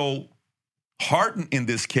 So Harden in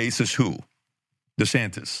this case is who?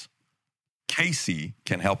 DeSantis. Casey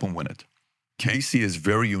can help him win it. Casey is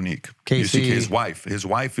very unique. Casey, his wife is.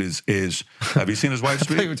 Have you seen his wife I thought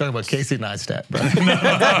speak? you were talking about Casey Neistat, bro.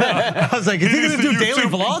 I was like, is he going to do daily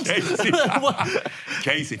vlogs?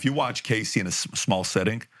 Casey, if you watch Casey in a small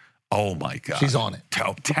setting, oh my God. She's on it.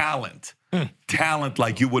 Talent. Talent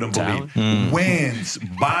like you wouldn't believe. Wins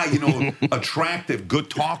by, attractive,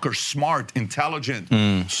 good talker, smart,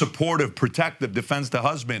 intelligent, supportive, protective, defends the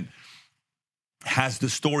husband, has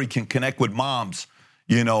the story, can connect with moms.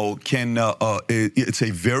 It's a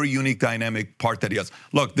very unique dynamic part that he has.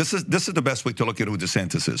 Look, this is the best way to look at who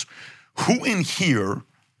DeSantis is. Who in here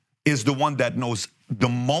is the one that knows the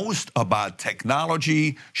most about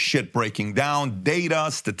technology, shit breaking down, data,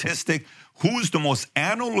 statistic? Who's the most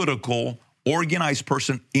analytical, organized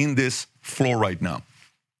person in this floor right now?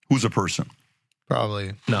 Who's a person?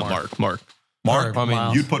 Probably. No, Mark. Mark? I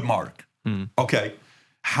mean, you'd put Mark. Okay.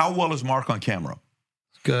 How well is Mark on camera?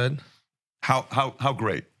 Good. How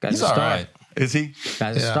great? Guy's He's a all star. right. Is he?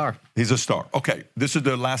 Guy's a star. He's a star. Okay. This is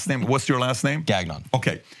the last name. What's your last name? Gagnon.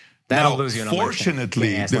 Okay. That'll now, lose you.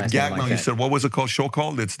 Fortunately, the Gagnon, you said, what was it called? Show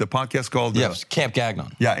called? It's the podcast called? Yes, Camp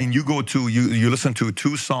Gagnon. Yeah, and you go to, you listen to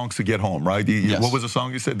 2 songs to get home, right? Yes. What was the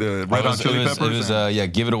song you said? The Red Hot Chili Peppers? It was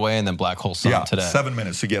Give It Away and then Black Hole Sun today. 7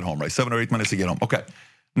 minutes to get home, right? 7 or 8 minutes to get home. Okay.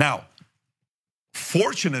 Now,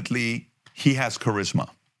 fortunately, he has charisma.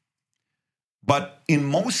 But in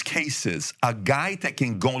most cases, a guy that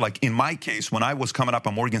can go, like in my case, when I was coming up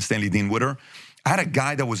at Morgan Stanley Dean Witter, I had a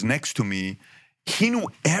guy that was next to me, He knew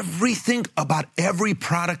everything about every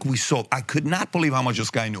product we sold. I could not believe how much this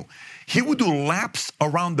guy knew. He would do laps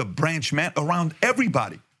around the branch, man, around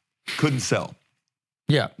everybody. Couldn't sell.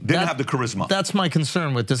 Yeah. Didn't have the charisma. That's my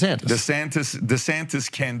concern with DeSantis.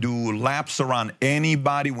 DeSantis can do laps around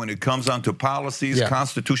anybody when it comes down to policies,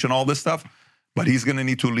 Constitution, all this stuff. But he's going to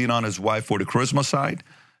need to lean on his wife for the charisma side.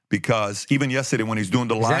 Because even yesterday when he's doing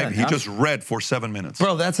the live, he just read for 7 minutes.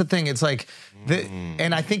 Bro, that's the thing. It's like,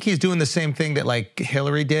 and I think he's doing the same thing that like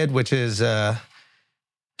Hillary did, which is,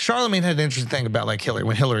 Charlemagne had an interesting thing about like Hillary,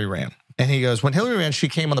 when Hillary ran. And he goes, when Hillary ran, she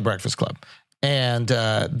came on the Breakfast Club. And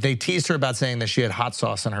they teased her about saying that she had hot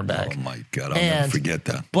sauce in her bag. Oh my God, I'll never forget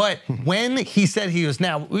that. But when he said he was,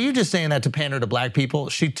 now, were you just saying that to pander to black people?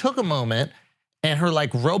 She took a moment and her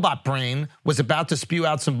like robot brain was about to spew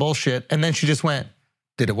out some bullshit. And then she just went,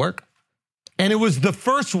 did it work? And it was the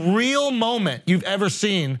first real moment you've ever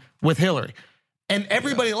seen with Hillary. And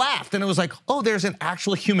everybody laughed. And it was like, oh, there's an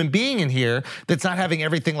actual human being in here that's not having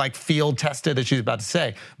everything like field tested as she's about to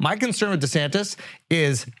say. My concern with DeSantis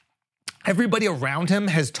is everybody around him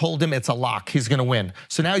has told him it's a lock. He's going to win.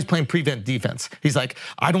 So now he's playing prevent defense. He's like,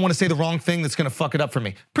 I don't want to say the wrong thing that's going to fuck it up for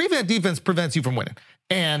me. Prevent defense prevents you from winning.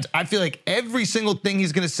 And I feel like every single thing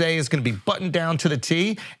he's going to say is going to be buttoned down to the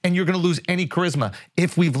T, and you're going to lose any charisma.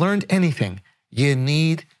 If we've learned anything, you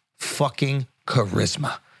need fucking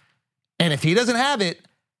charisma. And if he doesn't have it,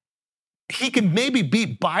 he can maybe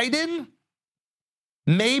beat Biden,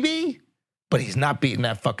 maybe, but he's not beating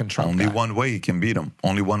that fucking Trump Only guy. one way he can beat him.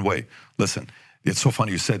 Only one way. Listen, it's so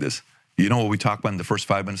funny you said this. You know what we talked about in the first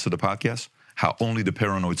 5 minutes of the podcast? How only the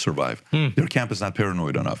paranoid survive. Their camp is not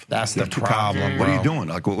paranoid enough. That's the problem, What are you doing?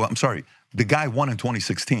 Like, well, I'm sorry. The guy won in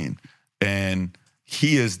 2016, and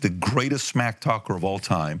he is the greatest smack talker of all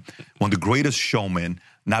time, one of the greatest showmen,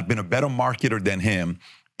 not been a better marketer than him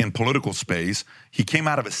in political space. He came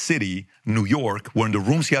out of a city, New York, where in the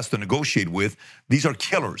rooms he has to negotiate with, these are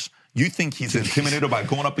killers. You think he's intimidated by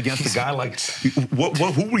going up against a guy like, who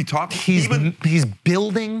are we talking? He's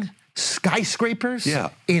building skyscrapers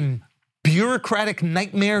in bureaucratic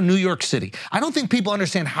nightmare New York City. I don't think people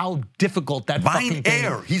understand how difficult that fucking thing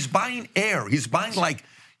is. He's buying air. He's buying like,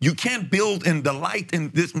 you can't build in the light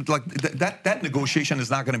and this, like that negotiation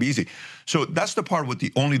is not going to be easy. So that's the part with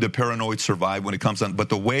only the paranoid survive when it comes on.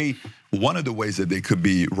 But one of the ways that they could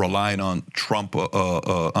be relying on Trump,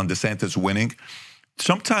 on DeSantis winning,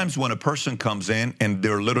 sometimes when a person comes in and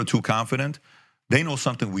they're a little too confident, they know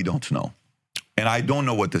something we don't know. And I don't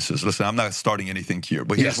know what this is. Listen, I'm not starting anything here,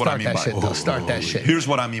 but here's what I mean by it. Start that shit. Here's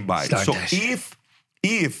what I mean by it. So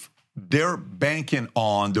if they're banking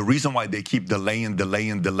on the reason why they keep delaying,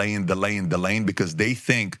 because they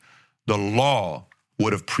think the law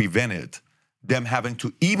would have prevented them having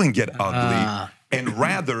to even get ugly. And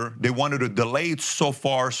rather, they wanted to delay it so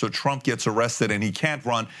far so Trump gets arrested and he can't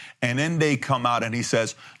run. And then they come out and he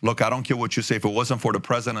says, look, I don't care what you say. If it wasn't for the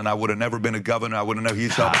president, I would have never been a governor. I would have never.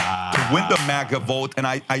 He's helped to win the MAGA vote. And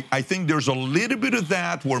I think there's a little bit of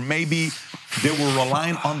that where maybe they were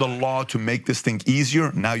relying on the law to make this thing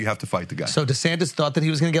easier. Now you have to fight the guy. So DeSantis thought that he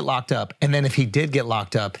was going to get locked up. And then if he did get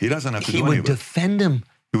locked up, he doesn't have to he would defend him.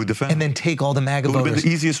 He would defend. And then take all the MAGA voters. It would have been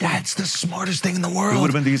the easiest one. That's the smartest thing in the world. It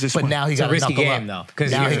would have been the easiest one. But now he got to knuckle game, up. Though,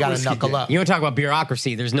 now he got to knuckle up. You want to talk about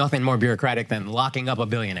bureaucracy? There's nothing more bureaucratic than locking up a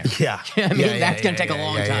billionaire. Yeah. I mean, that's going to take a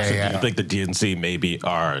long time. Do you think the DNC maybe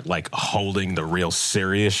are like holding the real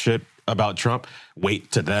serious shit about Trump? Wait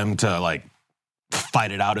to them to like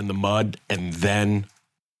fight it out in the mud and then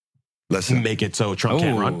make it so Trump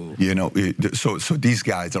can't run? You know, so these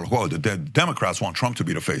guys are, well, the Democrats want Trump to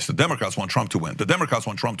be the face. The Democrats want Trump to win. The Democrats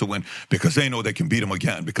want Trump to win because they know they can beat him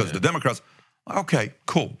again. Because the Democrats, okay,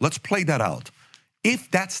 cool. Let's play that out.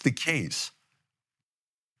 If that's the case,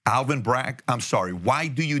 Alvin Bragg, I'm sorry, why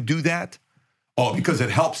do you do that? Oh, because it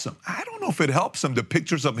helps him. I don't know if it helps him, the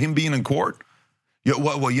pictures of him being in court. Yeah,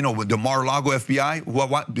 well, you know, with the Mar-a-Lago FBI,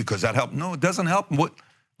 what? Because that helped. No, it doesn't help. What?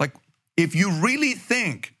 Like, if you really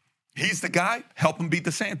think he's the guy, help him beat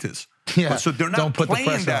DeSantis. Yeah, but so they're not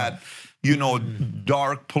playing that, you know,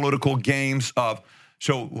 dark political games of,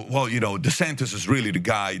 so, well, you know, DeSantis is really the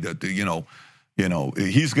guy that, you know,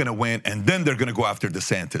 he's going to win, and then they're going to go after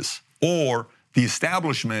DeSantis. Or the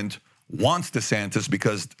establishment wants DeSantis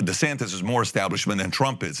because DeSantis is more establishment than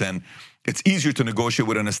Trump is. And it's easier to negotiate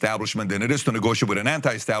with an establishment than it is to negotiate with an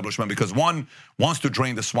anti-establishment because one wants to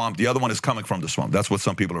drain the swamp, the other one is coming from the swamp. That's what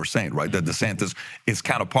some people are saying, right? That DeSantis is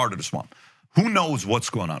kind of part of the swamp. Who knows what's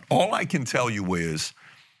going on? All I can tell you is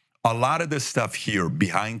a lot of this stuff here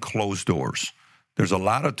behind closed doors, there's a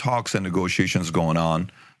lot of talks and negotiations going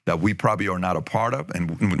on that we probably are not a part of,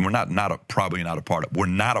 and we're probably not a part of. We're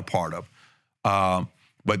not a part of.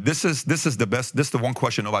 But this is the best. This is the one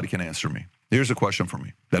question nobody can answer me. Here's a question for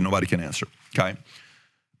me that nobody can answer. Okay,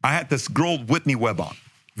 I had this girl Whitney Webb on,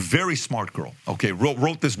 very smart girl. Okay,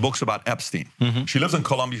 wrote this books about Epstein. She lives in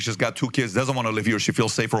Colombia. She's got 2 kids. Doesn't want to live here. She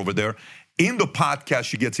feels safer over there. In the podcast,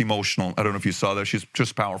 she gets emotional. I don't know if you saw that. She's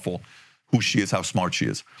just powerful. Who she is, how smart she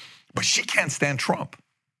is, but she can't stand Trump.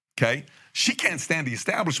 Okay, she can't stand the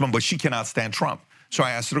establishment, but she cannot stand Trump. So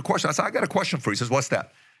I asked her a question. I said, I got a question for you. He says, what's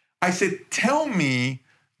that? I said, tell me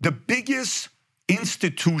the biggest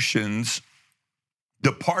institutions,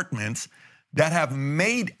 departments that have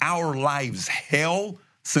made our lives hell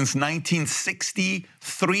since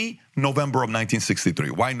 1963, November of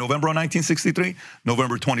 1963. Why November of 1963?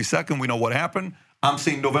 November 22nd, we know what happened. I'm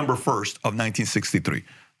saying November 1st of 1963.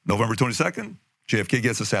 November 22nd, JFK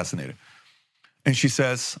gets assassinated. And she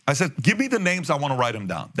says, I said, give me the names, I want to write them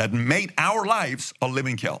down, that made our lives a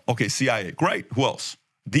living hell. Okay, CIA, great. Who else?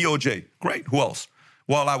 DOJ, great. Who else?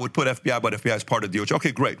 Well, I would put FBI, but FBI is part of DOJ.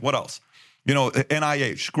 Okay, great. What else? You know,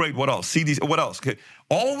 NIH, great. What else? CDC, what else? Okay,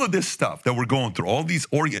 all of this stuff that we're going through, all these,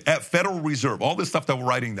 Federal Reserve, all this stuff that we're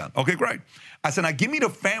writing down. Okay, great. I said, now give me the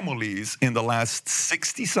families in the last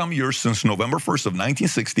 60-some years since November 1st of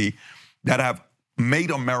 1960 that have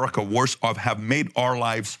made America worse, or have made our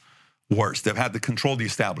lives worse. They've had to control the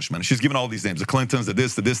establishment. She's given all these names, the Clintons, the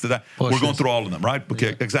this, the this, the that. We're going through all of them, right?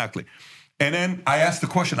 Okay, exactly. And then I asked the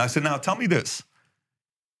question, I said, now tell me this.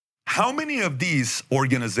 How many of these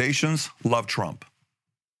organizations love Trump?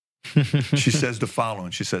 She says the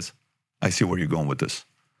following. She says, I see where you're going with this.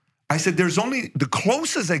 I said, there's only, the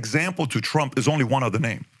closest example to Trump is only one other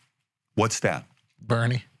name. What's that?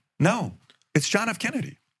 Bernie. No, it's John F.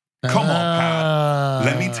 Kennedy. Come on, Pat.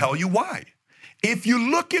 Let me tell you why. If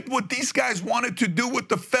you look at what these guys wanted to do with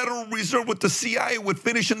the Federal Reserve, with the CIA, with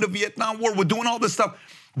finishing the Vietnam War, with doing all this stuff,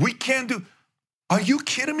 we can't do. Are you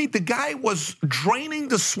kidding me? The guy was draining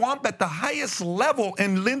the swamp at the highest level,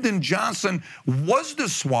 and Lyndon Johnson was the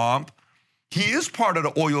swamp. He is part of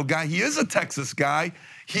the oil guy. He is a Texas guy.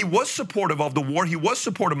 He was supportive of the war. He was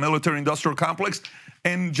supportive of military-industrial complex.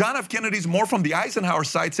 And John F. Kennedy's more from the Eisenhower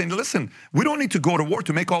side saying, listen, we don't need to go to war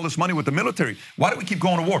to make all this money with the military. Why do we keep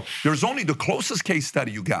going to war? There's only the closest case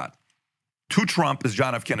study you got to Trump is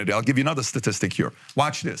John F. Kennedy. I'll give you another statistic here.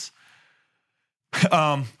 Watch this.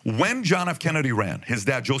 When John F. Kennedy ran, his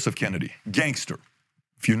dad, Joseph Kennedy, gangster.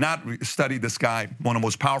 If you not studied this guy, one of the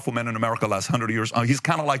most powerful men in America last 100 years, he's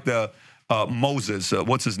kind of like the Moses,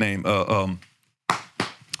 what's his name?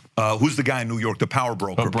 Who's the guy in New York, the power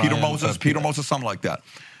broker? Peter Moses, something like that.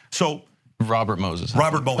 So Robert Moses.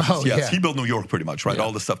 Yes. Yeah. He built New York pretty much, right? Yeah.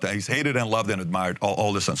 All the stuff that he's hated and loved and admired,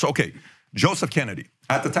 all this stuff. So, okay, Joseph Kennedy,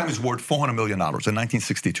 at the time, he's worth $400 million in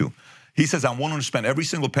 1962. He says, I'm willing to spend every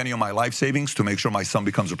single penny of my life savings to make sure my son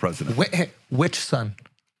becomes a president. Which son?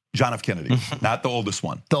 John F. Kennedy, not the oldest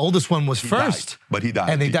one. The oldest one was first. But he died.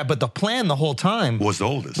 And they died. But the plan the whole time was the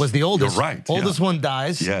oldest. You're right. Oldest one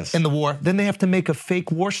dies in the war. Then they have to make a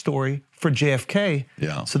fake war story for JFK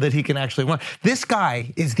so that he can actually run. This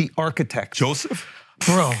guy is the architect. Joseph?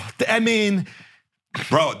 Bro, I mean...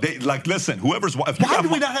 Bro, listen, whoever's... Why do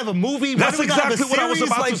we not have a movie? That's exactly what I was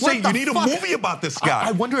about to say. You need a movie about this guy.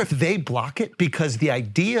 I wonder if they block it, because the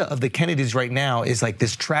idea of the Kennedys right now is like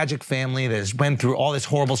this tragic family that has went through all this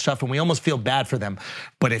horrible stuff, and we almost feel bad for them.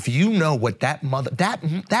 But if you know what that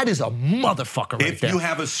is a motherfucker right there. If you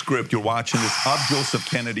have a script, you're watching this, of Joseph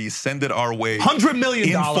Kennedy, send it our way. $100 million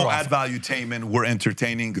Info at Valuetainment. We're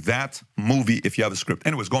entertaining that movie if you have a script.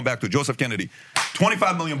 Anyways, going back to Joseph Kennedy,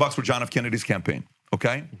 $25 million for John F. Kennedy's campaign.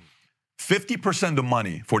 Okay, 50% of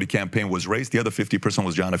money for the campaign was raised. The other 50%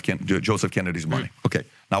 was Joseph Kennedy's money. Okay,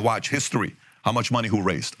 now watch history. How much money who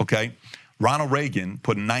raised? Okay, Ronald Reagan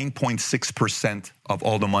put 9.6% of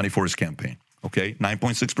all the money for his campaign. Okay,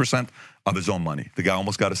 9.6% of his own money. The guy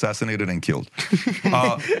almost got assassinated and killed.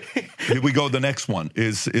 Here we go. The next one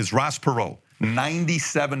is Ross Perot.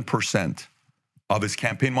 97% of his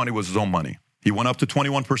campaign money was his own money. He went up to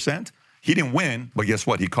 21%. He didn't win, but guess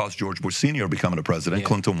what? He caused George Bush Sr. becoming the president. Yeah.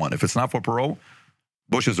 Clinton won. If it's not for Perot,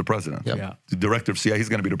 Bush is the president. Yep. Yeah. The director of CIA, he's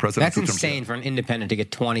going to be the president. That's insane for an independent to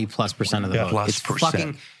get 20+% of the vote. It's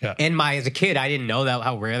fucking. And as a kid, I didn't know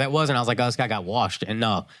how rare that was, and I was like, oh, this guy got washed. And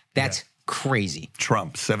no, that's crazy.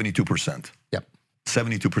 Trump, 72%. Yep.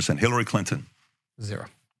 72%. Hillary Clinton. 0.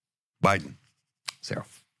 Biden. 0.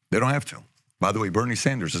 They don't have to. By the way, Bernie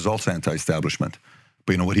Sanders is also anti-establishment.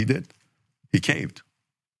 But you know what he did? He caved.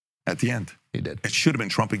 At the end. He did. It should have been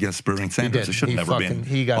Trump against Bernie Sanders. It should have never been.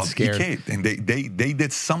 He got scared. He caved. And they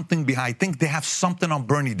did something behind. I think they have something on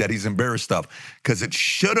Bernie that he's embarrassed of. Because it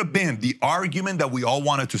should have been the argument that we all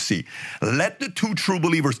wanted to see. Let the two true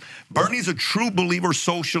believers. Bernie's a true believer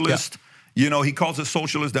socialist. You know, he calls us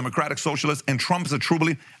socialist, democratic socialist, and Trump's a true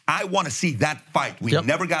believer. I want to see that fight. We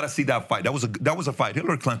never got to see that fight. That was a fight.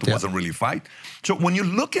 Hillary Clinton wasn't really a fight. So when you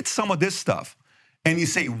look at some of this stuff and you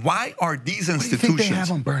say, why are these institutions... What do you think they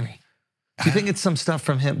have on Bernie? Do you think it's some stuff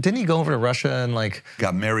from him? Didn't he go over to Russia and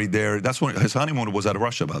got married there? That's when his honeymoon was out of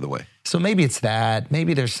Russia, by the way. So maybe it's that.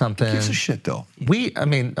 Maybe there's something. Who gives a shit, though?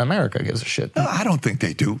 America gives a shit. No, I don't think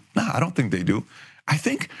they do. No, I don't think they do. I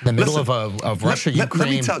think the middle of Russia,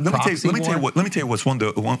 Ukraine. Let me tell you what's one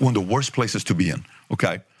of the worst places to be in.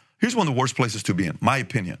 Okay, here's one of the worst places to be in. My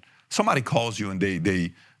opinion. Somebody calls you and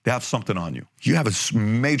they have something on you. You have a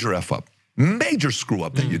major f up, major screw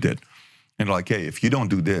up that you did, and they're like, hey, if you don't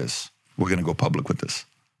do this, we're going to go public with this.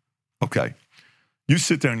 Okay, you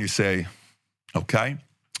sit there and you say, okay,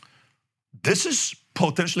 this is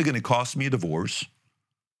potentially going to cost me a divorce.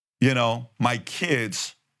 You know, my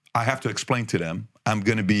kids, I have to explain to them.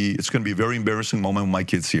 It's going to be a very embarrassing moment when my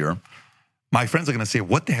kids here. My friends are going to say,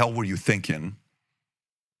 what the hell were you thinking?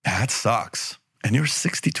 That sucks. And you're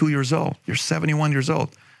 62 years old. You're 71 years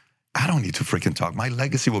old. I don't need to freaking talk. My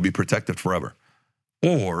legacy will be protected forever.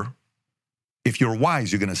 Or if you're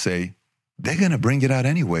wise, you're going to say, they're going to bring it out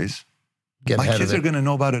anyways. My kids are going to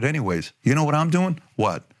know about it anyways. You know what I'm doing?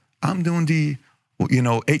 What? I'm doing the,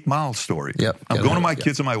 8 Mile story. Yep. I'm going to my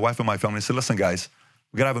kids and my wife and my family and say, listen, guys,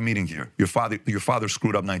 we got to have a meeting here. Your father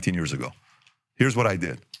screwed up 19 years ago. Here's what I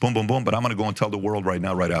did. Boom, boom, boom. But I'm going to go and tell the world right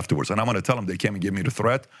now, right afterwards. And I'm going to tell them they came and give me the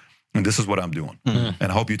threat. And this is what I'm doing. And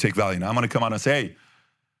I hope you take value. Now I'm going to come out and say, hey,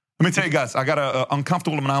 let me tell you guys, I got an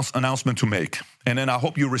uncomfortable announcement to make. And then I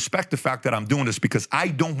hope you respect the fact that I'm doing this because I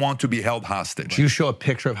don't want to be held hostage. You show a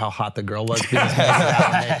picture of how hot the girl was.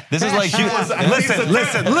 This is like,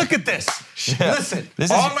 listen, look at this. Listen,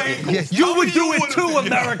 you would do it too,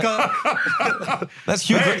 America. That's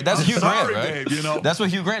Hugh Grant, right? Babe, That's what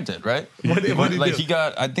Hugh Grant did, right? What did he do?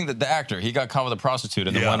 I think that the actor, he got caught with a prostitute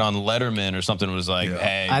and then went on Letterman or something and was like,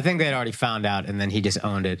 hey. I think they'd already found out and then he just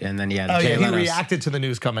owned it and then he had he reacted to the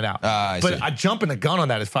news coming out. But jumping the gun on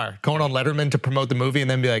that is fire. Going on Letterman to promote the movie and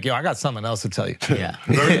then be like, yo, I got something else to tell you. Yeah.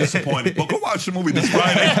 Very disappointed. But go watch the movie this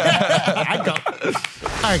Friday. I go.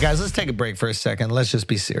 All right, guys, let's take a break for a second. Let's just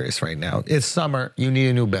be serious right now. It's summer. You need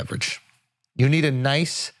a new beverage. You need a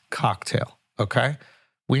nice cocktail, okay?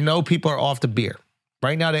 We know people are off the beer.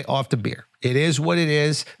 Right now, they're off the beer. It is what it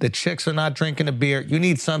is. The chicks are not drinking a beer. You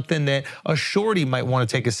need something that a shorty might want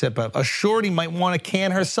to take a sip of. A shorty might want to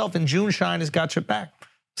can herself, and June Shine has got your back.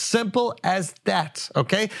 Simple as that,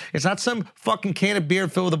 okay? It's not some fucking can of beer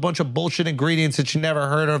filled with a bunch of bullshit ingredients that you never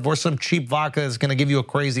heard of or some cheap vodka that's going to give you a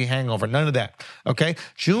crazy hangover. None of that, okay?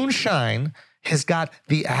 June Shine has got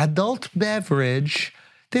the adult beverage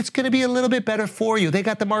that's going to be a little bit better for you. They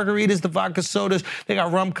got the margaritas, the vodka sodas. They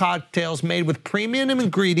got rum cocktails made with premium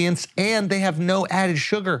ingredients, and they have no added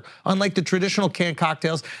sugar. Unlike the traditional canned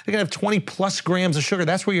cocktails, they're going to have 20 plus grams of sugar.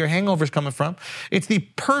 That's where your hangover's coming from. It's the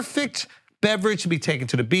perfect beverage to be taken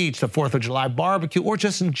to the beach, the 4th of July barbecue, or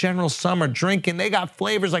just in general summer drinking. They got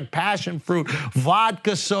flavors like passion fruit,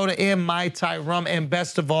 vodka soda, and Mai Tai rum. And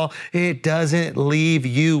best of all, it doesn't leave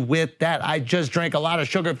you with that I just drank a lot of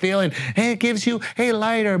sugar feeling. And it gives you a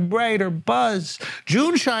lighter, brighter buzz.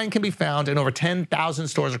 June Shine can be found in over 10,000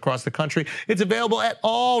 stores across the country. It's available at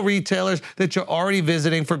all retailers that you're already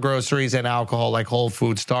visiting for groceries and alcohol like Whole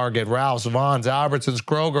Foods, Target, Ralph's, Vons, Albertsons,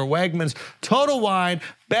 Kroger, Wegmans, Total Wine,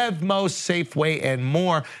 Bevmo, Safeway, and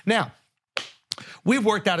more. Now, we've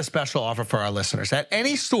worked out a special offer for our listeners. At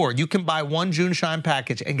any store, you can buy one June Shine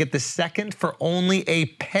package and get the second for only a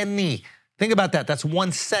penny. Think about that. That's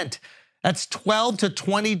 1 cent. That's $12 to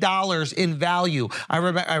 $20 in value.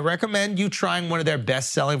 I recommend you trying one of their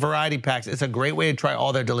best-selling variety packs. It's a great way to try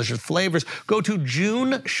all their delicious flavors. Go to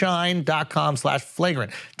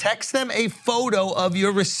juneshine.com/flagrant. Text them a photo of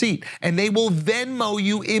your receipt, and they will Venmo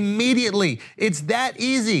you immediately. It's that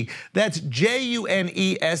easy. That's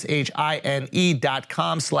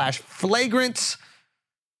JUNESHINE.com/flagrant.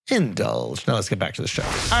 Indulge. Now let's get back to the show.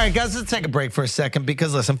 All right, guys, let's take a break for a second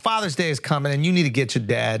because, listen, Father's Day is coming and you need to get your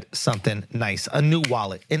dad something nice, a new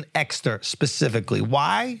wallet, an Extra specifically.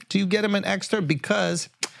 Why do you get him an Extra? Because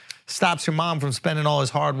it stops your mom from spending all his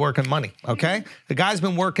hard work and money, okay? The guy's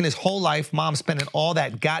been working his whole life. Mom's spending all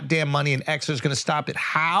that goddamn money and Extra's going to stop it.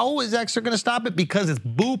 How is Extra going to stop it? Because it's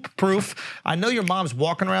boop-proof. I know your mom's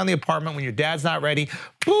walking around the apartment when your dad's not ready.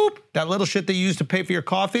 Boop. That little shit they use to pay for your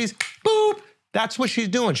coffees. Boop. That's what she's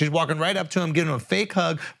doing. She's walking right up to him, giving him a fake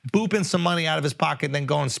hug, booping some money out of his pocket, and then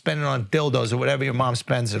going and spending it on dildos or whatever your mom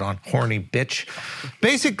spends it on, horny bitch.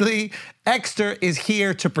 Basically, Extra is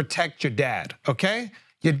here to protect your dad, okay?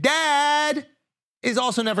 Your dad is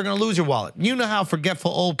also never going to lose your wallet. You know how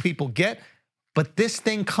forgetful old people get, but this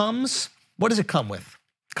thing comes What does it come with?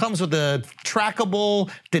 It comes with a trackable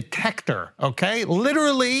detector, okay?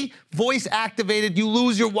 Literally, voice activated. You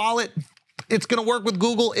lose your wallet, it's going to work with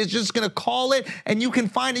Google. It's just going to call it, and you can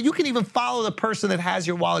find it. You can even follow the person that has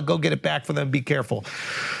your wallet. Go get it back for them. Be careful.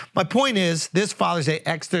 My point is, this Father's Day,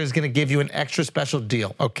 Extra is going to give you an extra special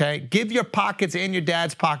deal, okay? Give your pockets and your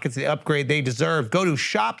dad's pockets the upgrade they deserve. Go to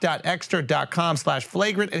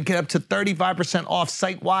shop.extra.com/flagrant and get up to 35% off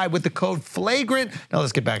site-wide with the code FLAGRANT. Now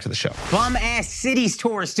let's get back to the show. Bum Ass Cities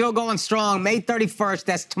Tour still going strong. May 31st,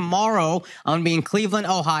 that's tomorrow. I'm going to be in Cleveland,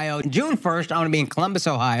 Ohio. June 1st, I'm going to be in Columbus,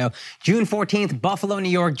 Ohio. June 14th, Buffalo, New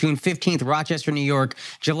York. June 15th, Rochester, New York.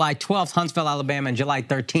 July 12th, Huntsville, Alabama. And July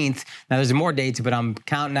 13th, now there's more dates, but I'm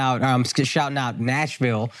shouting out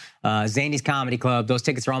Nashville, Zany's Comedy Club. Those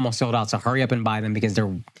tickets are almost sold out, so hurry up and buy them because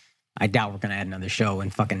I doubt we're going to add another show in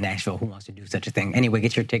fucking Nashville. Who wants to do such a thing? Anyway,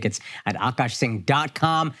 get your tickets at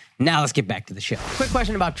akashsingh.com. Now let's get back to the show. Quick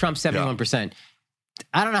question about Trump, 71%. Yeah.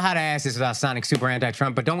 I don't know how to ask this without sounding super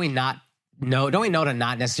anti-Trump, but don't we know to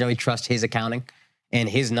not necessarily trust his accounting and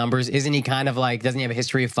his numbers? Isn't he kind of like, doesn't he have a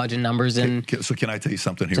history of fudging numbers? So can I tell you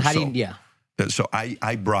something here? So how do you, yeah. So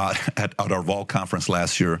I brought at our Vol conference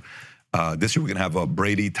last year, this year we're going to have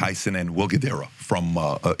Brady, Tyson, and Will Guidara from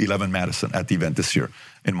 11 Madison at the event this year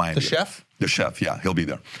in Miami. The chef? The chef, yeah, he'll be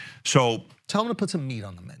there. So tell him to put some meat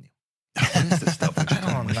on the menu. What is this stuff? I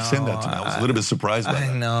don't know. Send that to me. I was a little bit surprised by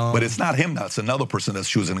that. I know. But it's not him now. It's another person that's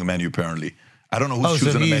choosing the menu, apparently. I don't know who's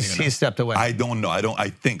choosing the menu now. He stepped away. I don't know. I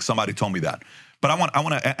think somebody told me that. But I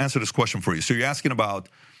want to answer this question for you. So you're asking about,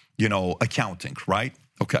 accounting, right?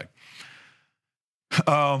 Okay.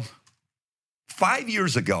 5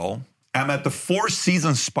 years ago, I'm at the Four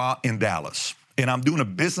Seasons Spa in Dallas, and I'm doing a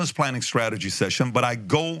business planning strategy session, but I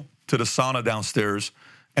go to the sauna downstairs,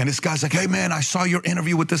 and this guy's like, hey, man, I saw your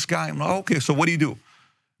interview with this guy. I'm like, okay, so what do you do?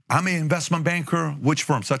 I'm an investment banker. Which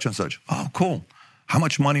firm? Such and such. Oh, cool. How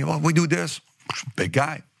much money? Oh, we do this. Big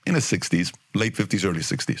guy in his 60s, late 50s, early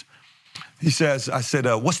 60s. I said,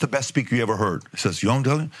 what's the best speaker you ever heard? He says, you don't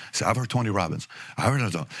tell him? I said, I've heard Tony Robbins. I heard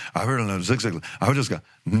Zig Ziglar. I heard this guy.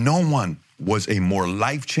 No one was a more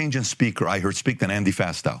life-changing speaker I heard speak than Andy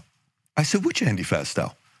Fastow. I said, which Andy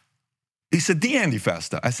Fastow? He said, the Andy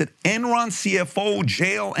Fastow. I said, Enron, CFO,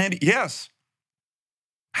 jail, Andy. Yes.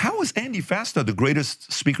 How is Andy Fastow the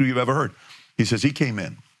greatest speaker you've ever heard? He says, he came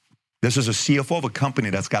in. This is a CFO of a company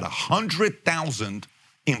that's got 100,000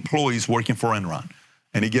 employees working for Enron.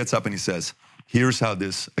 And he gets up and he says, here's how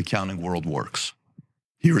this accounting world works.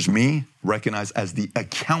 Here's me recognized as the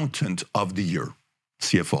accountant of the year,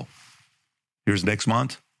 CFO. Here's next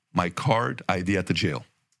month, my card ID at the jail.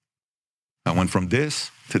 I went from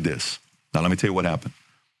this to this. Now, let me tell you what happened.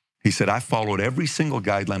 He said, I followed every single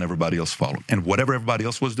guideline everybody else followed. And whatever everybody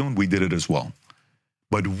else was doing, we did it as well.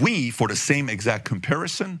 But we, for the same exact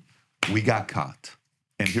comparison, we got caught.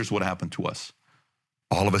 And here's what happened to us.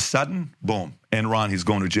 All of a sudden, boom, Enron, he's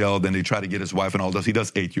going to jail. Then they try to get his wife and all this. He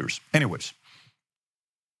does 8 years. Anyways,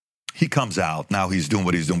 he comes out. Now he's doing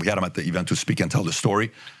what he's doing. We had him at the event to speak and tell the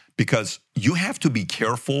story because you have to be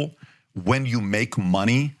careful when you make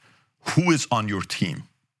money, who is on your team.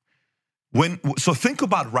 So think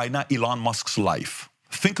about right now Elon Musk's life.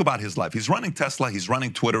 Think about his life. He's running Tesla. He's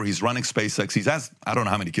running Twitter. He's running SpaceX. He has, I don't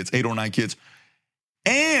know how many kids, 8 or 9 kids.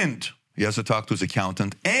 And he has to talk to his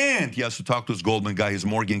accountant, and he has to talk to his Goldman guy, his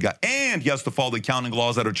Morgan guy, and he has to follow the accounting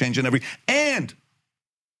laws that are changing and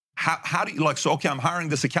how do you, so, okay, I'm hiring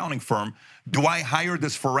this accounting firm. Do I hire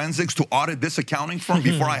this forensics to audit this accounting firm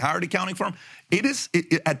before I hire the accounting firm?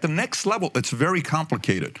 At the next level, it's very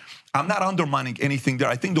complicated. I'm not undermining anything there.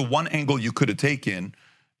 I think the one angle you could have taken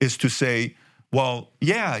is to say, well,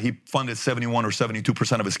 yeah, he funded 71 or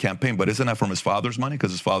 72% of his campaign, but isn't that from his father's money?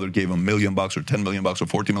 Because his father gave him $1 million or $10 million or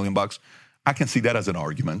 $40 million. I can see that as an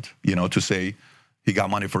argument, to say he got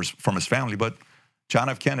money from his family. But John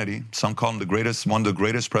F. Kennedy, some call him one of the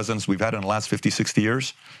greatest presidents we've had in the last 50, 60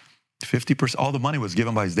 years. 50%, all the money was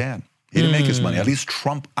given by his dad. He didn't make his money. At least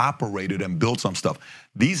Trump operated and built some stuff.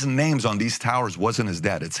 These names on these towers wasn't his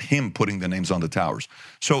dad. It's him putting the names on the towers.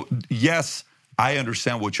 So, yes, I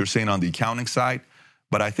understand what you're saying on the accounting side,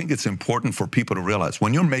 but I think it's important for people to realize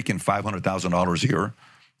when you're making $500,000 a year,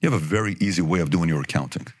 you have a very easy way of doing your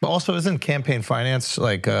accounting. But also, isn't campaign finance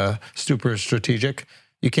super strategic?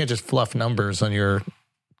 You can't just fluff numbers on your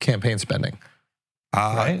campaign spending.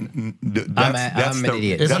 Right? I'm an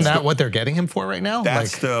idiot. Isn't that what they're getting him for right now?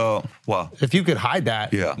 If you could hide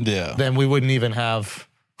that, then we wouldn't even have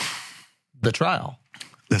the trial.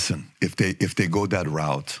 Listen, if they go that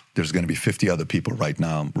route, there's going to be 50 other people right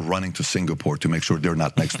now running to Singapore to make sure they're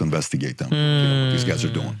not next to investigate them. What these guys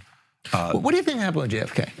are doing. What do you think happened with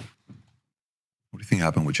JFK? What do you think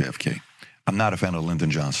happened with JFK? I'm not a fan of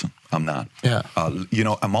Lyndon Johnson. I'm not. Yeah.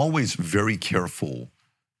 I'm always very careful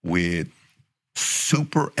with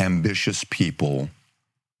super ambitious people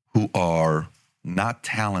who are not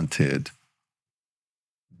talented,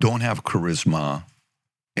 don't have charisma,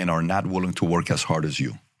 and are not willing to work as hard as you.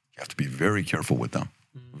 You have to be very careful with them.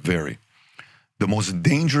 Very. The most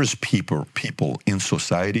dangerous people in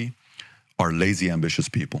society are lazy, ambitious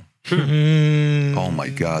people. Oh my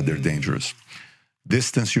God, they're dangerous.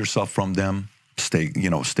 Distance yourself from them.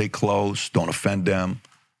 Stay close. Don't offend them.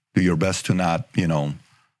 Do your best to not,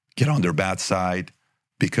 get on their bad side,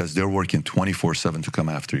 because they're working 24/7 to come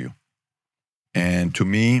after you. And to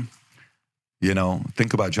me,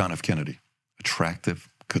 think about John F. Kennedy. Attractive,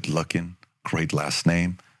 good-looking, great last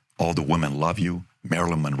name. All the women love you.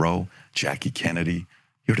 Marilyn Monroe, Jackie Kennedy.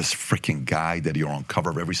 You're this freaking guy that you're on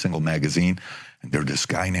cover of every single magazine. And there's this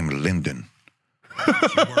guy named Lyndon.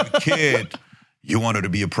 You were a kid. You wanted to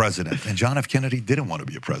be a president. And John F. Kennedy didn't want to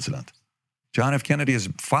be a president. John F. Kennedy, his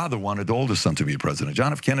father wanted the oldest son to be a president.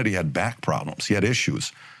 John F. Kennedy had back problems. He had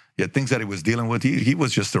issues. He had things that he was dealing with. He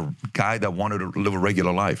was just a guy that wanted to live a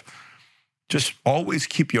regular life. Just always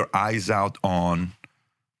keep your eyes out on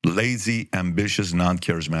lazy, ambitious,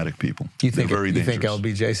 non-charismatic people. You think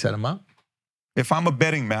LBJ set him up? If I'm a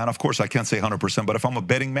betting man, of course I can't say 100%, but if I'm a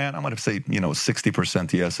betting man, I'm going to say,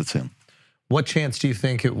 60% yes, it's him. What chance do you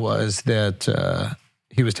think it was that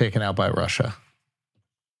he was taken out by Russia?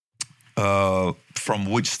 From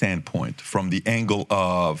which standpoint? From the angle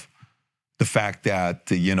of the fact that,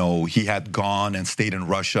 he had gone and stayed in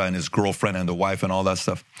Russia and his girlfriend and the wife and all that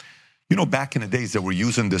stuff. Back in the days, they were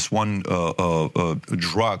using this one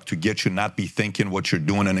drug to get you not be thinking what you're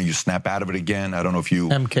doing, and then you snap out of it again. I don't know if you...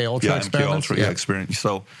 MK Ultra experiments? MK Ultra experience.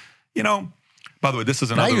 So, by the way, this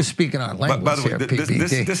is another... Now you're speaking on language by the way,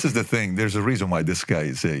 here, this is the thing. There's a reason why this guy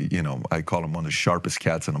is I call him one of the sharpest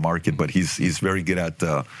cats in the market, but he's very good at,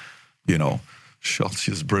 Schultz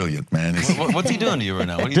is brilliant, man. What's he doing to you right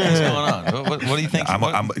now? What do you think's going on? What do you think?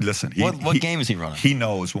 Listen, what game is he running? He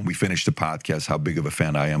knows when we finish the podcast how big of a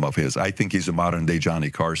fan I am of his. I think he's a modern-day Johnny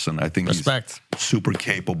Carson. I think he's super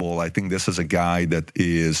capable. I think this is a guy that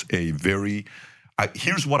is a very...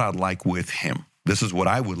 here's what I'd like with him. This is what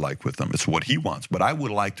I would like with him. It's what he wants. But I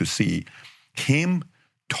would like to see him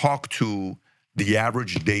talk to the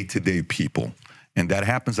average day-to-day people. And that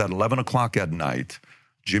happens at 11 o'clock at night.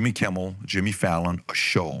 Jimmy Kimmel, Jimmy Fallon, a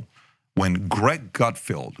show. When Greg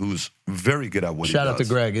Gutfeld, who's very good at what he does. Shout out to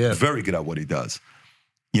Greg, yeah. Very good at what he does.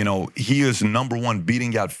 He is number one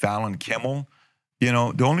beating out Fallon, Kimmel.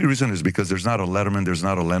 The only reason is because there's not a Letterman, there's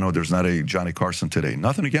not a Leno, there's not a Johnny Carson today.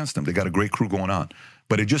 Nothing against them. They got a great crew going on.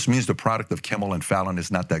 But it just means the product of Kimmel and Fallon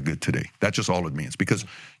is not that good today. That's just all it means. Because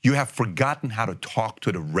you have forgotten how to talk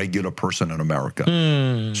to the regular person in America.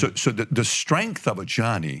 So the strength of a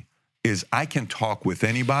Johnny is I can talk with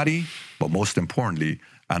anybody, but most importantly,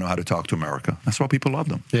 I know how to talk to America. That's why people love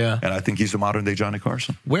them. Yeah. And I think he's the modern-day Johnny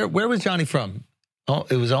Carson. Where was Johnny from? Oh,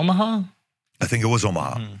 it was Omaha? I think it was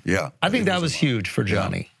Omaha. Yeah. I think that was huge for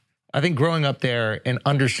Johnny. Yeah. I think growing up there and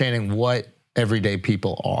understanding what everyday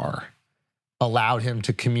people are allowed him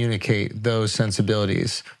to communicate those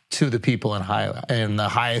sensibilities to the people in the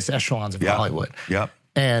highest echelons of Hollywood. Yep.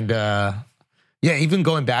 And even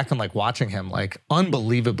going back and watching him,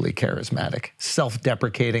 unbelievably charismatic,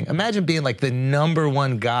 self-deprecating. Imagine being the number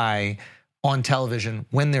one guy on television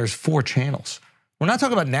when there's 4 channels. We're not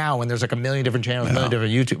talking about now when there's a million different channels, a million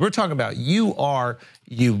different YouTube. We're talking about you are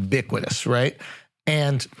ubiquitous, right?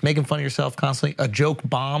 And making fun of yourself constantly. A joke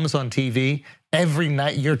bombs on TV. Every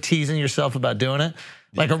night you're teasing yourself about doing it.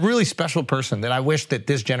 A really special person that I wish that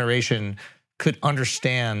this generation could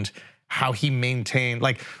understand how he maintained,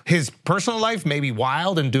 his personal life may be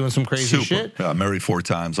wild and doing some crazy shit. Married 4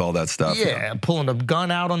 times, all that stuff. Yeah, pulling a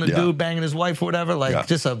gun out on the dude, banging his wife or whatever.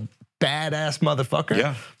 Just a badass motherfucker.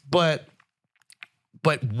 Yeah. But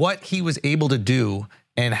what he was able to do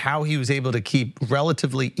and how he was able to keep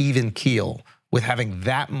relatively even keel with having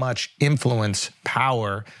that much influence,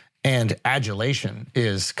 power, and adulation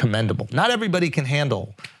is commendable. Not everybody can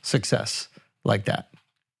handle success like that.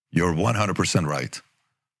 You're 100% right.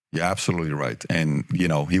 You're absolutely right. And,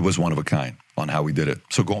 he was one of a kind on how he did it.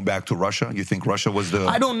 So going back to Russia, you think Russia was the...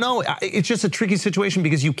 I don't know. It's just a tricky situation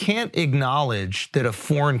because you can't acknowledge that a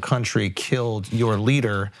foreign country killed your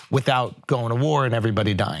leader without going to war and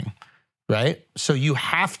everybody dying, right? So you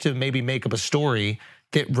have to maybe make up a story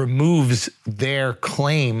that removes their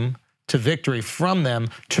claim to victory from them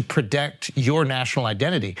to protect your national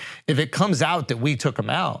identity. If it comes out that we took them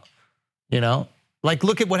out,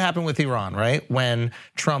 look at what happened with Iran, right? When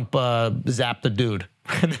Trump zapped the dude,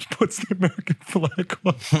 and then puts the American flag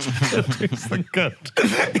on. He's the goat.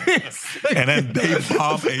 And then they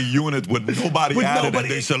bomb a unit with nobody at it. And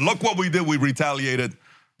they said, look what we did. We retaliated.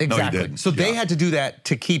 Exactly. No, you didn't. So they had to do that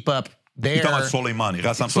to keep up their... You're talking about Soleimani.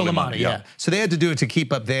 Soleimani, yeah. So they had to do it to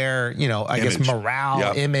keep up their, I guess,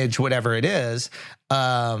 morale, image, whatever it is.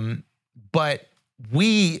 But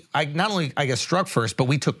I not only, I guess, struck first, but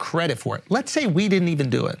we took credit for it. Let's say we didn't even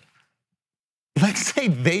do it. Let's say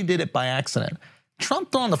they did it by accident.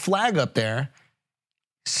 Trump throwing the flag up there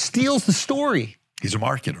steals the story. He's a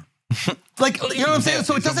marketer. Like, you know what I'm saying?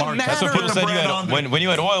 So it doesn't matter. That's what people said. When you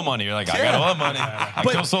had oil money, you're like, I got oil money. I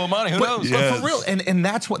kill Soleimani. Who knows? But for real, and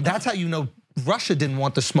that's how you know Russia didn't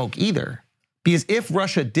want the smoke either. Because if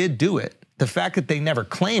Russia did do it, the fact that they never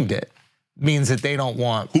claimed it means that they don't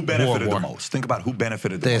want who benefited the most. Think about who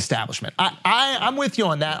benefited the most. Establishment. I'm with you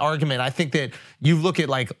on that argument. I think that you look at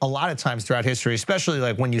like a lot of times throughout history, especially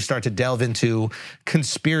like when you start to delve into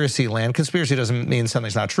conspiracy land. Conspiracy doesn't mean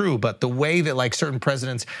something's not true, but the way that like certain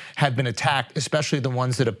presidents have been attacked, especially the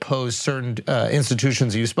ones that oppose certain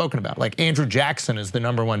institutions that you've spoken about. Like Andrew Jackson is the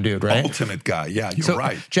 #1 dude, right? Ultimate guy. Yeah, you're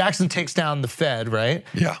right. Jackson takes down the Fed, right?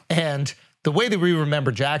 Yeah. And the way that we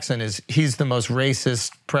remember Jackson is he's the most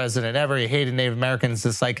racist president ever. He hated Native Americans.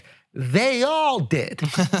 It's like, they all did.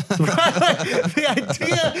 The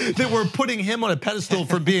idea that we're putting him on a pedestal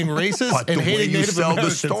for being racist and hating Native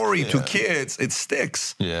Americans. But the way you sell the story to kids, it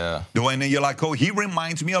sticks. Yeah. And then you're like, oh, he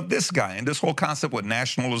reminds me of this guy. And this whole concept with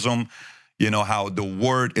nationalism, how the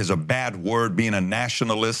word is a bad word, being a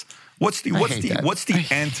nationalist. What's the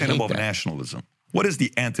antonym of nationalism? What is the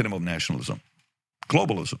antonym of nationalism?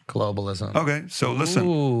 Globalism. Okay, so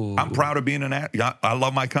listen, I'm proud of being I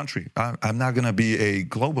love my country. I'm not going to be a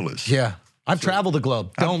globalist. Yeah. I've traveled the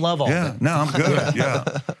globe. Don't love all of it. No, I'm good.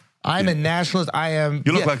 Yeah. I'm a nationalist. I am.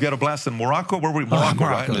 You look like you had a blast in Morocco. Where were we? Morocco,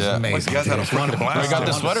 right? Morocco's amazing. You guys had a fucking blast. We got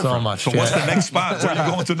the sweater so much. So what's the next spot? Where are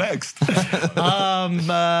you going to next?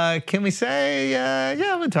 Can we say?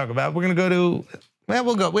 We'll talk about it. We're going to go to. We're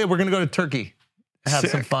going to go to Turkey. Have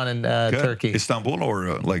some fun in Turkey. Istanbul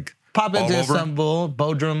or like. Pop into Istanbul,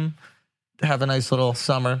 Bodrum, have a nice little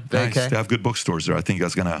summer vacay. Nice. They have good bookstores there. I think you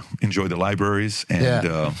guys are going to enjoy the libraries and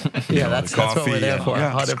that's what we're there for.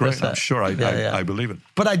 Yeah, 100%. It's great. I'm sure. I believe it.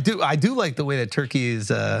 But I do like the way that Turkey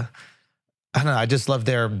is. I don't know. I just love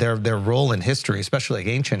their role in history, especially like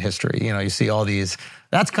ancient history. You see all these.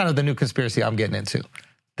 That's kind of the new conspiracy I'm getting into.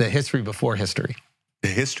 The history before history. The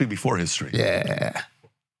history before history. Yeah.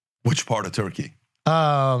 Which part of Turkey?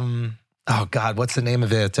 Oh God, what's the name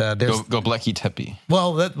of it? Göbekli Tepe.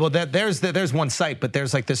 There's one site, but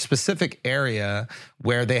there's like this specific area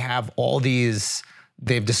where they have all these.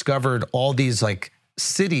 They've discovered all these like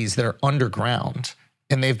cities that are underground,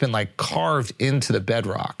 and they've been like carved into the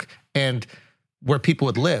bedrock, and where people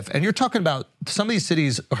would live. And you're talking about some of these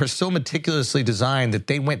cities are so meticulously designed that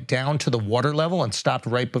they went down to the water level and stopped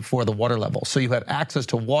right before the water level. So you have access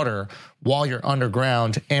to water while you're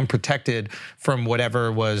underground and protected from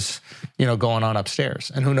whatever was, going on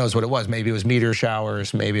upstairs. And who knows what it was. Maybe it was meteor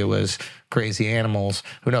showers. Maybe it was crazy animals.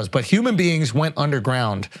 Who knows? But human beings went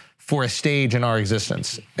underground for a stage in our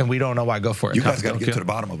existence, and we don't know why. Go for it. You guys got to get to the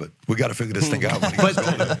bottom of it. We got to figure this thing out.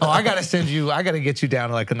 I got to get you down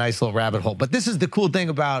to like a nice little rabbit hole. But this is the cool thing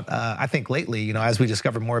about, I think lately, as we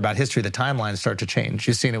discover more about history, the timelines start to change.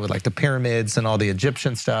 You've seen it with like the pyramids and all the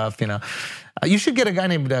Egyptian stuff, You should get a guy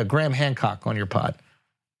named Graham Hancock on your pod.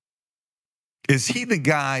 Is he the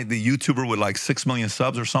guy, the YouTuber with like 6 million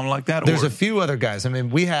subs or something like that? There's a few other guys. I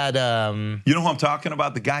mean, we had... You know who I'm talking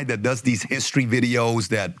about? The guy that does these history videos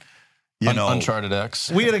that... Uncharted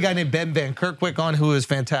X. We had a guy named Ben Van Kerkwyk on who is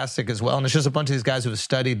fantastic as well. And it's just a bunch of these guys who have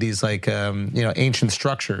studied these like, ancient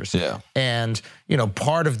structures. Yeah. And,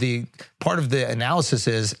 part of the analysis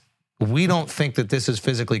is we don't think that this is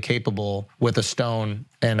physically capable with a stone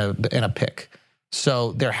and a pick.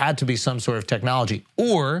 So there had to be some sort of technology,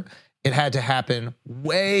 or it had to happen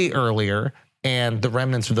way earlier and the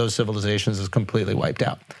remnants of those civilizations is completely wiped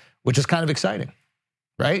out, which is kind of exciting.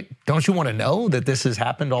 Right? Don't you want to know that this has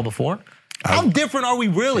happened all before? How different are we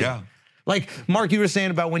really? Yeah. Like, Mark, you were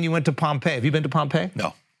saying about when you went to Pompeii. Have you been to Pompeii?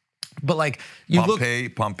 No. But like,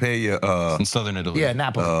 Pompeii. In southern Italy. Yeah,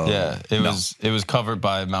 Napoli. It was covered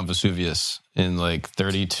by Mount Vesuvius in like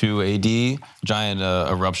 32 AD, giant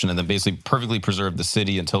eruption, and then basically perfectly preserved the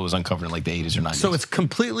city until it was uncovered in like the 80s or 90s. So it's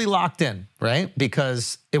completely locked in, right?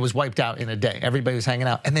 Because it was wiped out in a day. Everybody was hanging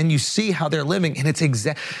out. And then you see how they're living, and it's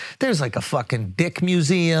there's like a fucking dick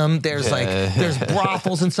museum. There's there's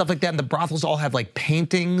brothels and stuff like that. And the brothels all have like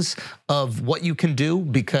paintings of what you can do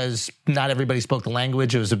because not everybody spoke the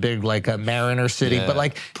language. It was a big like a mariner city, but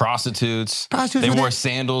like prostitutes. They wore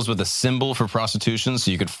sandals with a symbol for prostitution,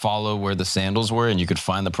 so you could follow where the sandals were and you could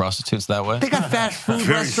find the prostitutes that way. They got fast food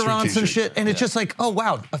restaurants and shit, and it's just like, oh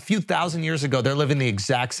wow, a few thousand years ago they're living the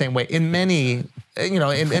exact same way in many,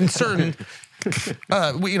 in certain,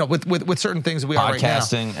 with certain things that we are right now.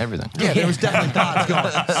 Podcasting, everything. Yeah, there was definitely pods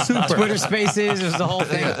going. Super. Twitter Spaces, there's the whole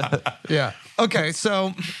thing. Yeah. Okay,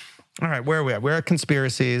 so, all right, where are we at? We're at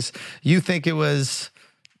conspiracies. You think it was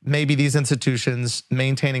maybe these institutions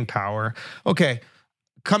maintaining power. Okay,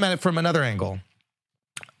 come at it from another angle.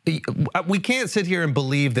 We can't sit here and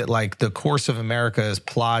believe that like the course of America is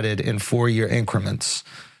plotted in 4-year increments,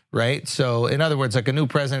 right? So in other words, like a new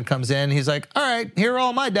president comes in, he's like, all right, here are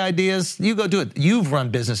all my ideas. You go do it. You've run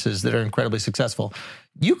businesses that are incredibly successful.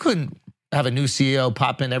 You couldn't have a new CEO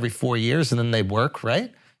pop in every 4 years and then they work,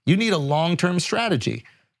 right? You need a long-term strategy,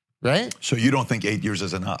 right? So you don't think 8 years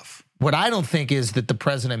is enough? What I don't think is that the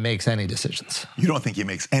president makes any decisions. You don't think he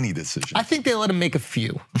makes any decisions? I think they let him make a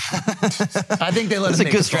few. I think they let That's him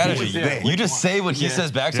make a good few. strategy. You just say what he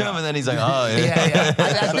says back to him, and then he's like, oh, yeah.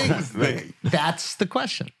 I think that's the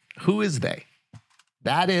question. Who is they?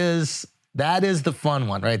 That is the fun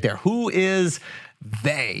one right there. Who is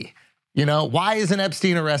they? Why isn't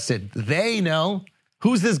Epstein arrested? They know.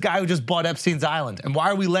 Who's this guy who just bought Epstein's island? And why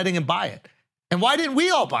are we letting him buy it? And why didn't we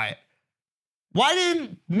all buy it? Why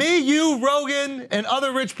didn't me, you, Rogan, and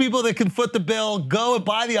other rich people that can foot the bill go and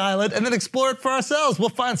buy the island and then explore it for ourselves? We'll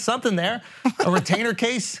find something there. A retainer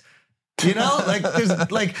case,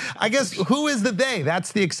 I guess, who is the they?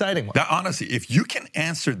 That's the exciting one. Honestly, if you can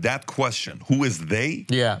answer that question, who is they?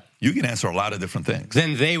 Yeah. You can answer a lot of different things.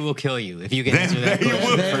 Then they will kill you if you can answer that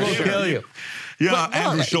question. They will kill you. Yeah,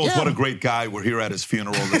 Andrew Schultz, what a great guy. We're here at his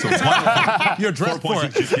funeral. You're dressed for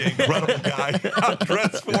it. Incredible guy. I'm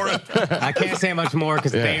dressed for it. I can't say much more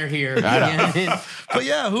because they're here. But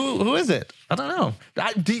yeah, who is it? I don't know.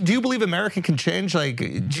 Do you believe America can change? Like,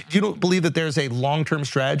 do you don't believe that there's a long-term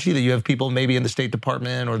strategy, that you have people maybe in the State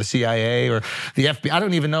Department or the CIA or the FBI? I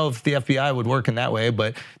don't even know if the FBI would work in that way,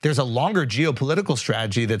 but there's a longer geopolitical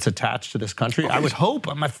strategy that's attached to this country. Okay. I would hope.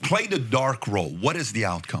 Play the dark role. What is the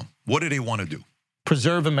outcome? What do they want to do?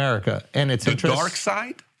 Preserve America and its interests. The dark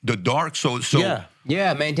side? The dark, so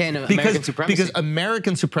yeah, maintain American supremacy. Because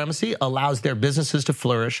American supremacy allows their businesses to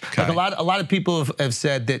flourish. Okay. Like a lot of people have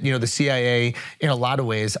said that the CIA in a lot of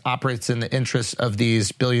ways operates in the interests of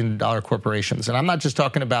these billion-dollar corporations. And I'm not just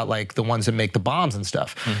talking about like the ones that make the bombs and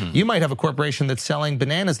stuff. Mm-hmm. You might have a corporation that's selling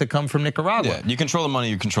bananas that come from Nicaragua. Yeah, you control the money,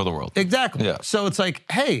 you control the world. Exactly. Yeah. So it's like,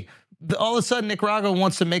 hey, all of a sudden Nicaragua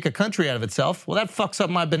wants to make a country out of itself. Well, that fucks up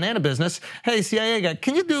my banana business. Hey, CIA guy,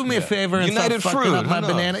 can you do me a favor and stop fucking up my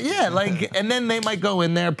banana? Yeah, and then they might go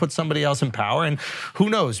in there, put somebody else in power, and who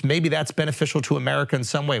knows? Maybe that's beneficial to America in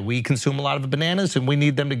some way. We consume a lot of bananas, and we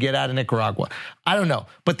need them to get out of Nicaragua. I don't know,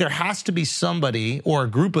 but there has to be somebody or a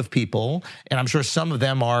group of people, and I'm sure some of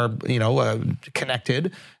them are,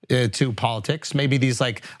 connected to politics. Maybe these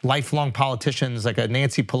like lifelong politicians, like a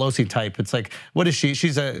Nancy Pelosi type. It's like, what is she?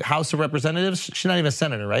 She's a House of Representatives. She's not even a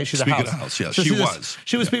senator, right? She's Speaker a of the House. Yeah, so she was.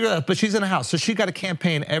 She was Speaker of the House, but she's in a House. So she got a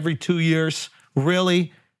campaign every 2 years.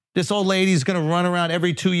 Really? This old lady's going to run around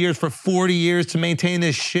every 2 years for 40 years to maintain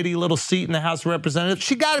this shitty little seat in the House of Representatives?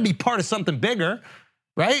 She got to be part of something bigger,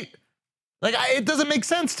 right? Like, it doesn't make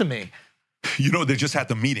sense to me. They just had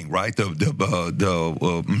the meeting, right?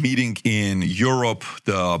 The meeting in Europe,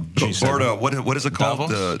 the Berta, what is it called?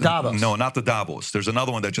 Davos. No, not the Davos. There's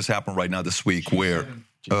another one that just happened right now this week where,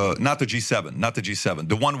 not the G7,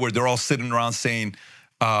 the one where they're all sitting around saying,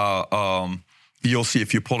 you'll see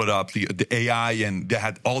if you pull it up, the AI, and they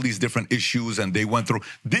had all these different issues, and they went through.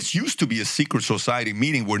 This used to be a secret society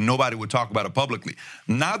meeting where nobody would talk about it publicly.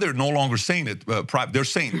 Now they're no longer saying it. They're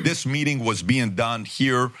saying this meeting was being done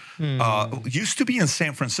here. Used to be in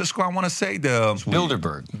San Francisco, I want to say.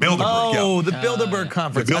 Bilderberg. Oh, the Bilderberg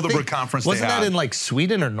conference. The Bilderberg conference. Wasn't that in like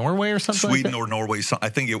Sweden or Norway or something? Sweden or Norway. I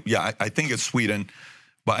think it's Sweden.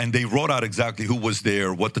 And they wrote out exactly who was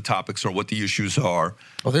there, what the topics are, what the issues are.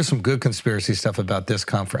 Well, there's some good conspiracy stuff about this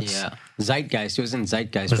conference. Yeah. Zeitgeist. It was in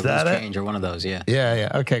Zeitgeist. Was that Change or one of those, yeah.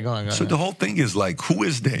 Yeah. Okay, go on. So the whole thing is like, who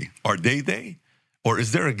is they? Are they? Or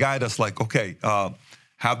is there a guy that's like, okay,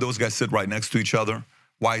 have those guys sit right next to each other,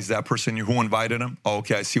 Why is that person here? Who invited him? Oh,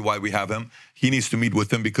 okay, I see why we have him. He needs to meet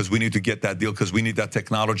with him because we need to get that deal because we need that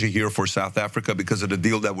technology here for South Africa because of the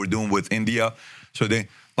deal that we're doing with India. So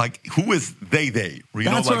who is they?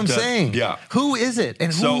 That's what I'm saying. Yeah. Who is it?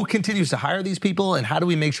 And who continues to hire these people? And how do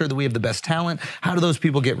we make sure that we have the best talent? How do those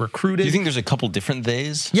people get recruited? Do you think there's a couple different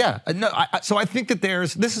theys? Yeah. No. So I think that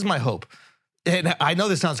this is my hope. And I know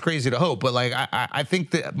this sounds crazy to hope, but like I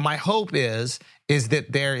think that my hope is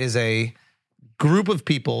that there is a group of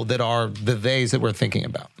people that are the theys that we're thinking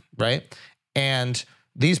about, right? And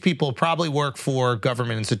these people probably work for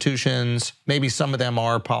government institutions. Maybe some of them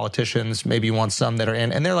are politicians. Maybe you want some that are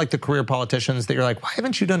in, and they're like the career politicians that you're like, why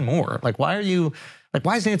haven't you done more? Like, why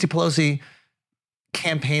is Nancy Pelosi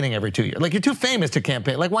campaigning every 2 years? Like, you're too famous to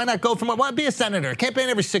campaign. Like, why not why be a senator? Campaign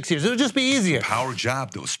every 6 years. It would just be easier. Power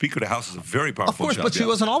job, though. Speaker of the House is a very powerful job. Of course, but she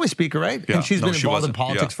wasn't always speaker, right? Yeah. And she's been involved in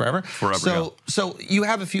politics forever. So you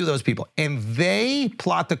have a few of those people, and they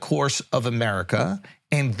plot the course of America,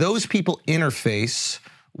 and those people interface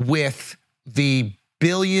with the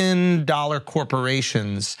billion-dollar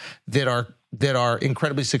corporations that are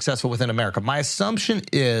incredibly successful within America. My assumption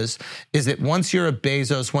is that once you're a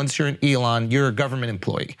Bezos, once you're an Elon, you're a government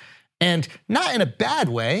employee. And not in a bad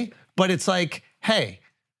way, but it's like, hey,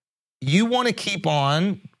 you want to keep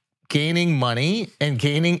on gaining money and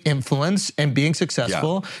gaining influence and being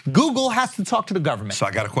successful. Yeah. Google has to talk to the government. So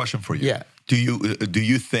I got a question for you. Yeah. Do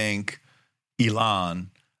you think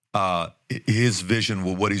Elon, his vision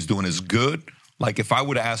with what he's doing is good? Like, if I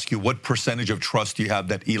were to ask you what percentage of trust do you have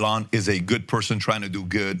that Elon is a good person trying to do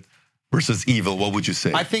good versus evil, what would you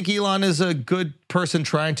say? I think Elon is a good person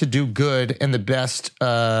trying to do good and the best.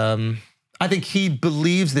 I think he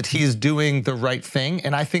believes that he is doing the right thing.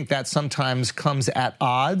 And I think that sometimes comes at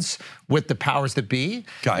odds with the powers that be.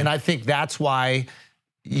 And I think that's why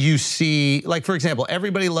you see, like, for example,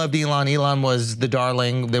 everybody loved Elon. Elon was the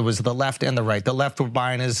darling. There was the left and the right. The left were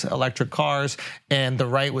buying his electric cars, and the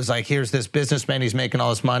right was like, here's this businessman. He's making all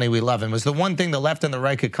this money. We love him. It was the one thing the left and the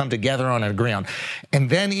right could come together on and agree on.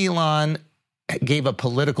 And then Elon gave a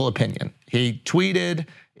political opinion. He tweeted,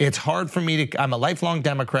 it's hard for me I'm a lifelong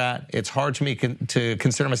Democrat. It's hard for me to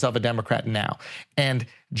consider myself a Democrat now. And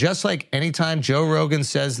just like anytime Joe Rogan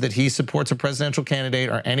says that he supports a presidential candidate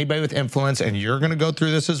or anybody with influence, and you're going to go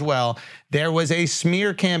through this as well, there was a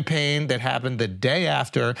smear campaign that happened the day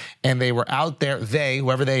after, and they were out there,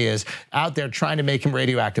 whoever they is, out there trying to make him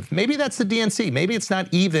radioactive. Maybe that's the DNC. Maybe it's not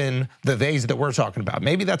even the theys that we're talking about.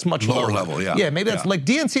 Maybe that's much lower level. Yeah. Yeah, maybe that's like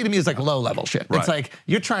DNC to me is like low level shit. Right. It's like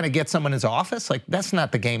you're trying to get someone into office. Like, that's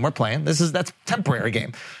not the game we're playing. That's temporary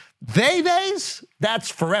game. Theys,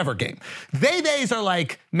 that's forever game. Theys are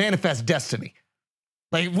like manifest destiny.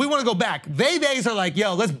 Like, if we want to go back, theys are like,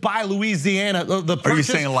 yo, let's buy Louisiana. Are you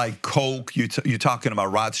saying like Koch? You're talking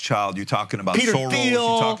about Rothschild. You're talking about Peter Soros. Thiel.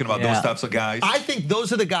 You're talking about those types of guys. I think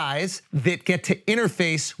those are the guys that get to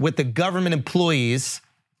interface with the government employees,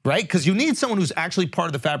 right? Because you need someone who's actually part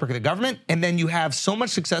of the fabric of the government, and then you have so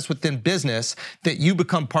much success within business that you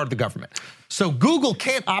become part of the government. So Google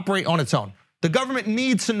can't operate on its own. The government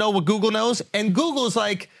needs to know what Google knows, and Google's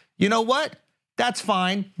like, you know what? That's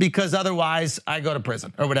fine, because otherwise I go to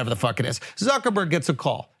prison or whatever the fuck it is. Zuckerberg gets a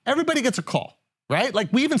call. Everybody gets a call, right?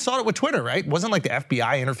 Like, we even saw it with Twitter, right? Wasn't like the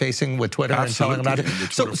FBI interfacing with Twitter and telling them about it.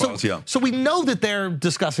 So we know that they're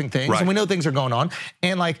discussing things, and we know things are going on.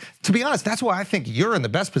 And like, to be honest, that's why I think you're in the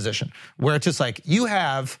best position, where it's just like you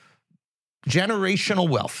have generational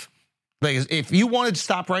wealth. Like, if you wanted to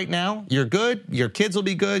stop right now, you're good. Your kids will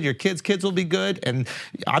be good. Your kids' kids will be good. And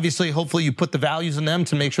obviously, hopefully, you put the values in them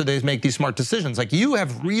to make sure they make these smart decisions. Like, you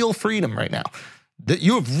have real freedom right now.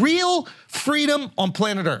 You have real freedom on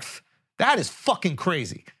planet Earth. That is fucking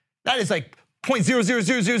crazy. That is like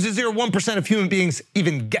 0.0000001% of human beings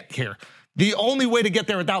even get here. The only way to get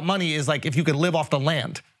there without money is like if you could live off the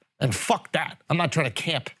land. And fuck that. I'm not trying to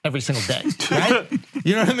camp every single day, right?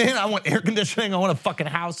 You know what I mean? I want air conditioning. I want a fucking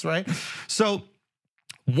house, right? So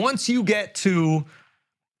once you get to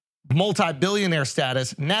multi-billionaire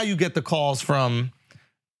status, now you get the calls from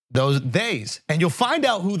those theys. And you'll find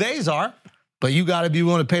out who theys are, but you got to be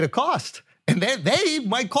willing to pay the cost. And they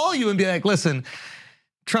might call you and be like, listen,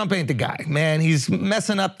 Trump ain't the guy, man. He's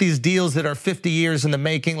messing up these deals that are 50 years in the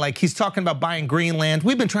making. Like, he's talking about buying Greenland.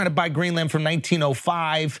 We've been trying to buy Greenland from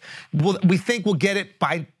 1905. We think we'll get it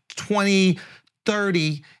by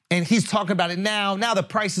 2030. And he's talking about it now. Now the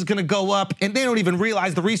price is going to go up. And they don't even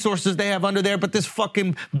realize the resources they have under there. But this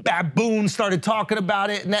fucking baboon started talking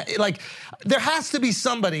about it. And like, there has to be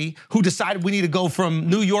somebody who decided we need to go from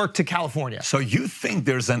New York to California. So you think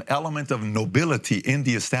there's an element of nobility in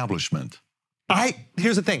the establishment?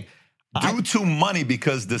 Here's the thing. due to money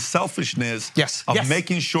because the selfishness of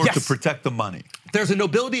making sure to protect the money. There's a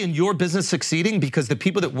nobility in your business succeeding because the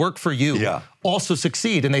people that work for you also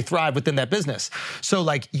succeed and they thrive within that business. So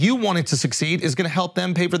like you wanting to succeed is going to help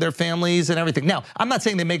them pay for their families and everything. Now, I'm not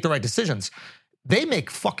saying they make the right decisions. They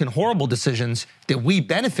make fucking horrible decisions that we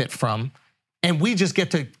benefit from, and we just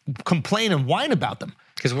get to complain and whine about them.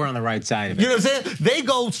 Because we're on the right side of it. You know what I'm saying? They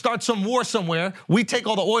go start some war somewhere. We take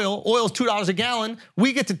all the oil. Oil's $2 a gallon.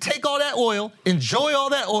 We get to take all that oil, enjoy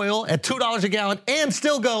all that oil at $2 a gallon, and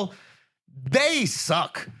still go, they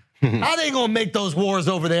suck. How they gonna make those wars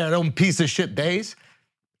over there, them piece of shit days?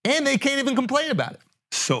 And they can't even complain about it.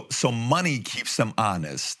 So money keeps them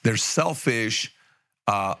honest. Their selfish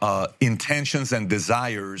intentions and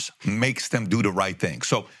desires makes them do the right thing.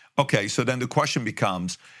 So, okay, so then the question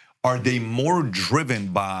becomes, are they more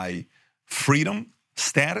driven by freedom,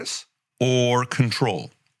 status, or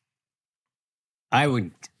control? I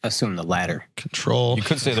would assume the latter. Control. You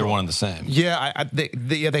could say they're one and the same. Yeah,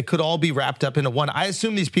 they could all be wrapped up into one. I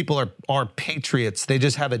assume these people are patriots. They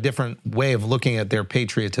just have a different way of looking at their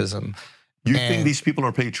patriotism. You think these people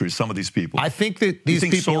are patriots, some of these people? I think that these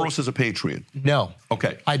people... You think Soros is a patriot? No.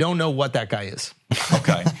 Okay. I don't know what that guy is.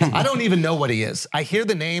 Okay. I don't even know what he is. I hear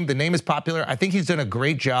the name. The name is popular. I think he's done a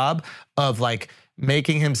great job of like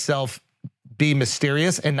making himself be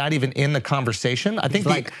mysterious and not even in the conversation. I think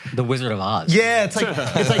like the Wizard of Oz. Yeah,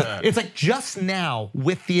 it's like just now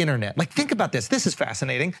with the internet. Like think about this. This is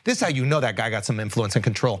fascinating. This is how you know that guy got some influence and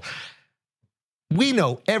control. We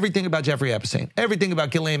know everything about Jeffrey Epstein, everything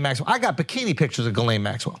about Ghislaine Maxwell. I got bikini pictures of Ghislaine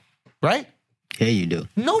Maxwell, right? Yeah, you do.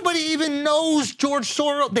 Nobody even knows George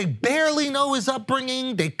Soros. They barely know his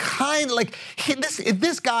upbringing. They kind of like, if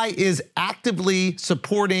this guy is actively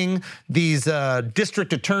supporting these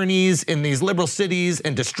district attorneys in these liberal cities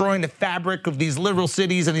and destroying the fabric of these liberal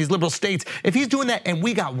cities and these liberal states, if he's doing that and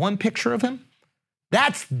we got one picture of him,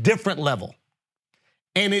 that's different level.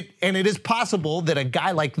 And it is possible that a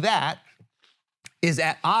guy like that is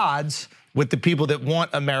at odds with the people that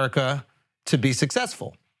want America to be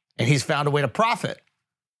successful. And he's found a way to profit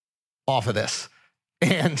off of this.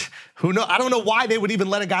 And who knows? I don't know why they would even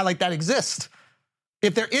let a guy like that exist.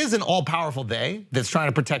 If there is an all-powerful they that's trying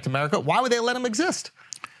to protect America, why would they let him exist?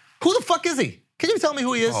 Who the fuck is he? Can you tell me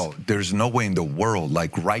who he is? Oh, there's no way in the world.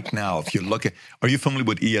 Like right now, if you look at, are you familiar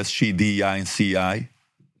with ESG, DEI, and CI?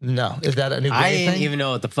 No. Is that a new I gay didn't thing? even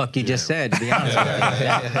know what the fuck you just said, to be honest with you.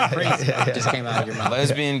 That crazy just came out of your mouth.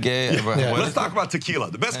 Lesbian, gay. Let's talk about tequila.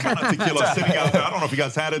 The best kind of tequila sitting out there. I don't know if you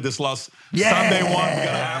guys had it this last Sunday one. We're going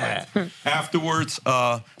to have it afterwards.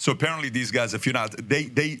 So apparently these guys, if you're not,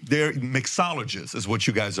 they're mixologists is what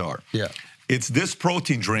you guys are. Yeah. It's this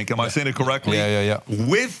protein drink. Am I saying it correctly? Yeah.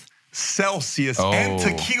 With Celsius and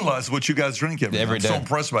tequila is what you guys drink every day. I'm so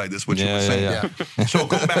impressed by this, what you were saying. Yeah. So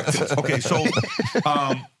go back to this. Okay, so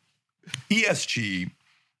ESG,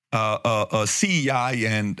 CEI,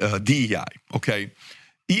 and DEI, okay?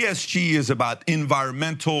 ESG is about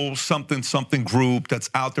environmental something group that's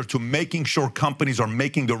out there to making sure companies are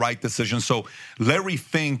making the right decisions. So Larry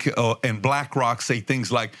Fink and BlackRock say things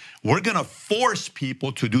like, we're going to force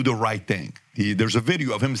people to do the right thing. There's a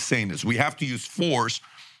video of him saying this. We have to use force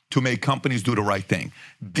to make companies do the right thing.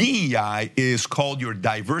 DEI is called your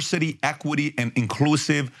diversity, equity, and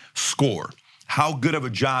inclusive score. How good of a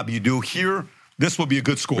job you do here, this will be a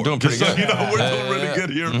good score. We're doing pretty good. So, we're doing really good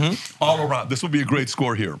here all around. This will be a great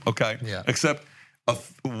score here, okay? Yeah. Except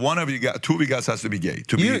one of you guys, two of you guys has to be gay.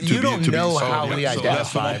 You don't know how we identify. So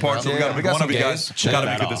that's the one part. So we got to make one of you guys got to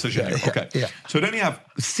make a decision here. Okay. Yeah. So then you have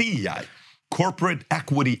CEI, Corporate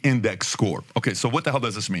Equity Index score. Okay, so what the hell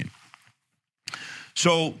does this mean?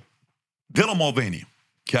 So Dylan Mulvaney,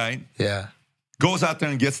 okay? Yeah. Goes out there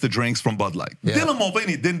and gets the drinks from Bud Light. Yeah. Dylan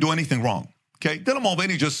Mulvaney didn't do anything wrong, okay? Dylan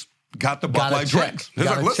Mulvaney just got the Bud Light drinks. He's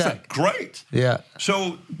like, listen, great. Yeah.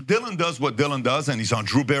 So Dylan does what Dylan does, and he's on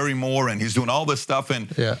Drew Barrymore, and he's doing all this stuff, and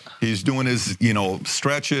he's doing his,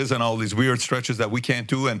 stretches and all these weird stretches that we can't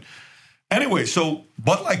do. And anyway, so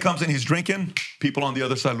Bud Light comes in, he's drinking. People on the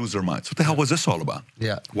other side lose their minds. What the hell was this all about?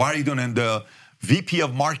 Yeah. Why are you doing it? And the VP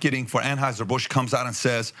of marketing for Anheuser-Busch comes out and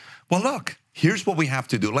says, well, look, here's what we have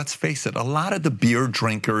to do. Let's face it. A lot of the beer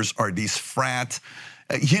drinkers are these frat,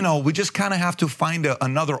 we just kind of have to find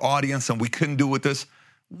another audience, and we couldn't do with this.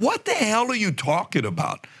 What the hell are you talking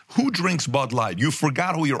about? Who drinks Bud Light? You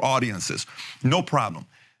forgot who your audience is. No problem.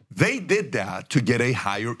 They did that to get a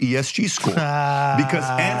higher ESG score because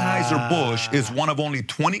Anheuser-Busch is one of only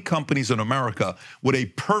 20 companies in America with a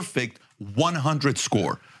perfect 100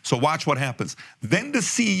 score. So watch what happens. Then the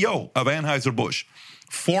CEO of Anheuser-Busch,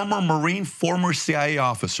 former Marine, former CIA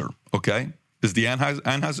officer, okay? is the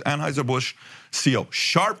Anheuser-Busch CEO.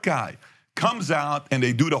 Sharp guy. Comes out and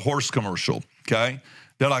they do the horse commercial, okay?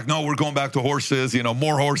 They're like, no, we're going back to horses,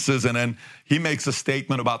 more horses. And then he makes a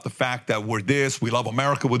statement about the fact that we're this, we love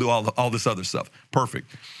America, we'll do all this other stuff.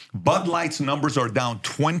 Perfect. Bud Light's numbers are down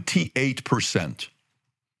 28%.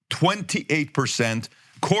 28%.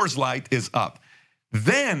 Coors Light is up.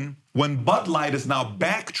 Then when Bud Light is now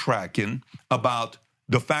backtracking about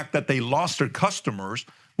the fact that they lost their customers,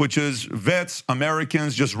 which is vets,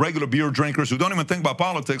 Americans, just regular beer drinkers who don't even think about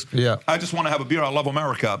politics. Yeah. I just want to have a beer. I love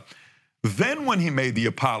America. Then when he made the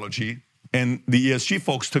apology and the ESG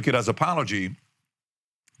folks took it as apology,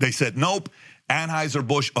 they said, nope,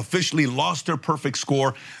 Anheuser-Busch officially lost their perfect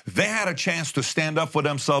score. They had a chance to stand up for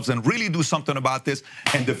themselves and really do something about this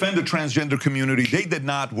and defend the transgender community. They did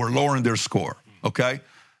not. We're lowering their score, okay?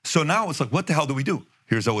 So now it's like, what the hell do we do?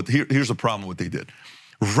 Here's a problem what they did.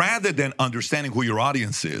 Rather than understanding who your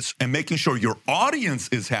audience is and making sure your audience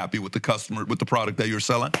is happy with the customer, with the product that you're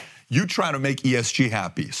selling, you try to make ESG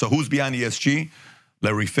happy. So who's behind ESG?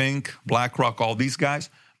 Larry Fink, BlackRock, all these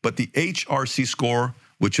guys. But the HRC score,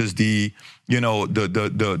 which is the DEI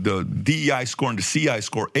score and the CI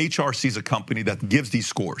score, HRC is a company that gives these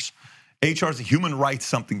scores. HRC, human rights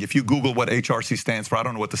something. If you Google what HRC stands for, I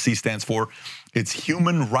don't know what the C stands for. It's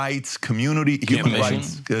Human Rights Community. Human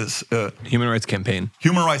Rights Campaign.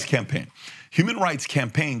 Human Rights Campaign. Human Rights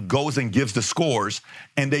Campaign goes and gives the scores,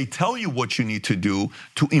 and they tell you what you need to do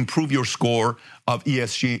to improve your score of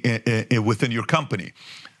ESG within your company.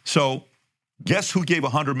 So guess who gave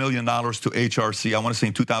 $100 million to HRC? I want to say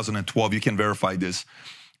in 2012. You can verify this.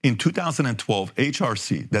 In 2012,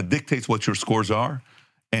 HRC, that dictates what your scores are,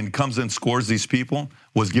 and comes and scores these people,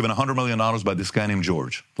 was given $100 million by this guy named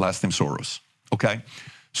George, last name Soros, okay?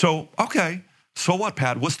 So what,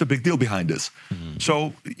 Pat? What's the big deal behind this? Mm-hmm.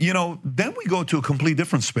 So, then we go to a complete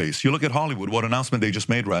different space. You look at Hollywood, what announcement they just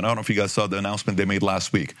made, right? I don't know if you guys saw the announcement they made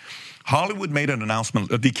last week. Hollywood made an announcement,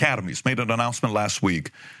 the Academies made an announcement last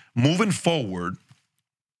week. Moving forward,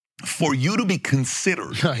 for you to be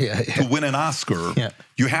considered to win an Oscar,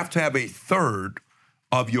 you have to have a third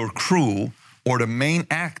of your crew or the main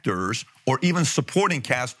actors or even supporting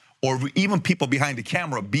cast or even people behind the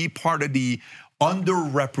camera be part of the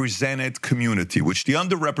underrepresented community, which the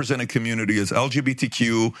underrepresented community is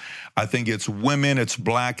LGBTQ, I think it's women, it's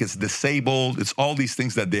black, it's disabled, it's all these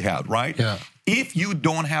things that they have, right? Yeah. If you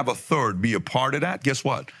don't have a third be a part of that, guess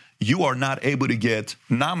what? You are not able to get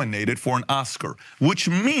nominated for an Oscar, which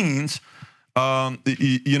means,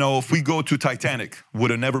 if we go to Titanic,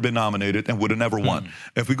 would have never been nominated and would have never won.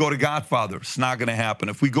 If we go to Godfather, it's not going to happen.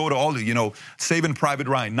 If we go to all the, Saving Private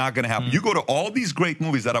Ryan, not going to happen. You go to all these great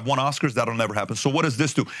movies that have won Oscars, that'll never happen. So what does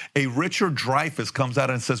this do? A Richard Dreyfuss comes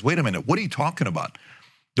out and says, wait a minute, what are you talking about?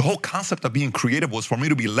 The whole concept of being creative was for me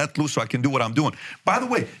to be let loose so I can do what I'm doing. By the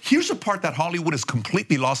way, here's a part that Hollywood has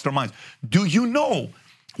completely lost their minds. Do you know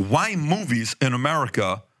why movies in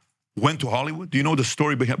America went to Hollywood? Do you know the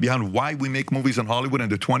story behind why we make movies in Hollywood in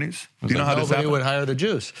the 20s? Do you know how this happened? Nobody would hire the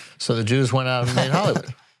Jews. So the Jews went out and made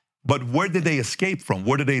Hollywood. But where did they escape from?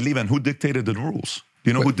 Where did they leave? And who dictated the rules?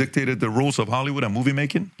 Do you know who dictated the rules of Hollywood and movie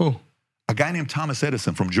making? Who? A guy named Thomas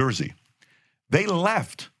Edison from Jersey. They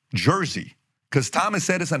left Jersey because Thomas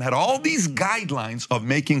Edison had all these guidelines of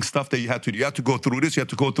making stuff that you had to do. You had to go through this, you had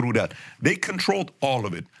to go through that. They controlled all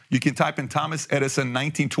of it. You can type in Thomas Edison,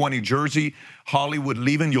 1920 Jersey, Hollywood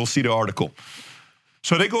leaving, you'll see the article.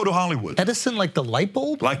 So they go to Hollywood. Edison, like the light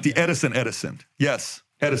bulb? Like the Edison. Yes,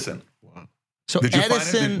 Edison. Wow. So did you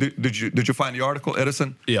Edison, find it? Did you find the article,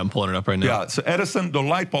 Edison? Yeah, I'm pulling it up right now. Yeah, so Edison, the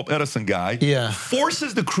light bulb Edison guy,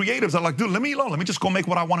 forces the creatives. Are like, dude, let me alone. Let me just go make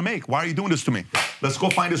what I want to make. Why are you doing this to me? Let's go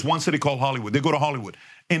find this one city called Hollywood. They go to Hollywood.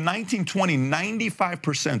 In 1920,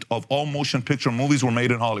 95% of all motion picture movies were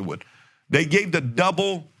made in Hollywood. They gave the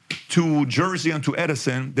double to Jersey and to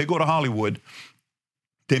Edison. They go to Hollywood.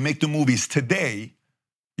 They make the movies today.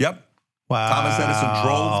 Yep. Wow. Thomas Edison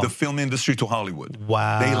drove the film industry to Hollywood.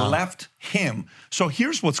 Wow. They left him. So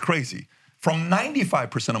here's what's crazy. From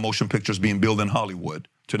 95% of motion pictures being built in Hollywood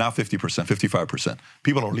to now 50%, 55%.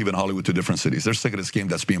 People are leaving Hollywood to different cities. They're sick of this game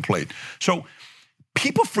that's being played. So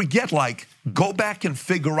people forget, go back and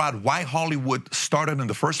figure out why Hollywood started in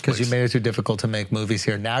the first place. Because you made it too difficult to make movies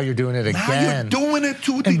here. Now you're doing it again. Now you're doing it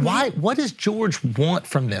too. And why? What does George want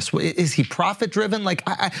from this? Is he profit-driven?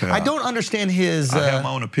 I don't understand his... I have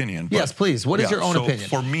my own opinion. Yes, please. What is your own opinion?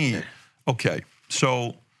 For me, okay,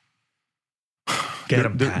 so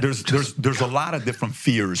there's a lot of different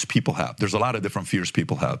fears people have. There's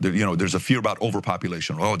a fear about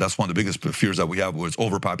overpopulation. Oh, that's one of the biggest fears that we have was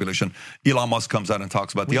overpopulation. Elon Musk comes out and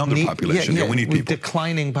talks about the underpopulation. We need people.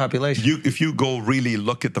 Declining population. If you go really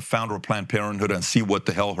look at the founder of Planned Parenthood and see what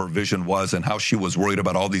the hell her vision was and how she was worried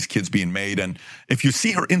about all these kids being made, and if you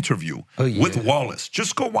see her interview with Wallace,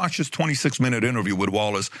 just go watch this 26-minute interview with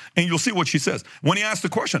Wallace, and you'll see what she says. When he asked the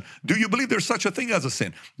question, do you believe there's such a thing as a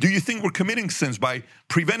sin? Do you think we're committing sins by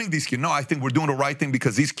preventing these kids? No, I think we're doing the right thing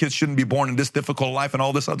because these kids shouldn't be born in this difficult life and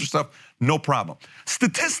all this other stuff. No problem.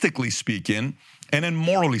 Statistically speaking, and then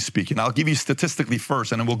morally speaking, I'll give you statistically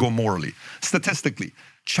first, and then we'll go morally. Statistically,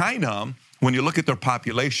 China, when you look at their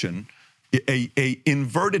population, a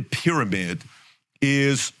inverted pyramid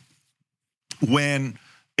is when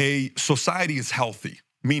a society is healthy.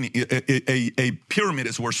 Meaning, a pyramid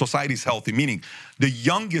is where society is healthy, meaning the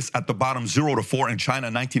youngest at the bottom, 0 to 4 in China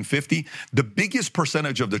in 1950, the biggest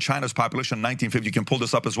percentage of the China's population in 1950, you can pull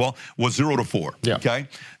this up as well, was 0 to 4, okay?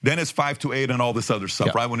 Then it's 5 to 8 and all this other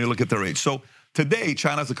stuff, right, when you look at their age. So today,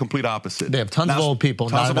 China's the complete opposite. They have tons of old people,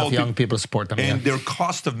 not enough young people to support them. And their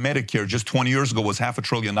cost of Medicare just 20 years ago was $500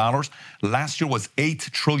 billion. Last year was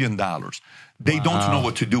 $8 trillion. They don't know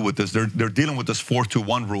what to do with this. They're dealing with this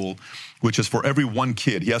 4-to-1 rule, which is for every one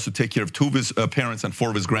kid, he has to take care of 2 of his parents and 4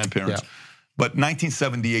 of his grandparents. But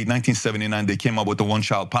 1978, 1979, they came up with the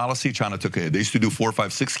one-child policy. China took it. They used to do 4,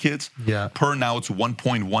 5, 6 kids per. Now it's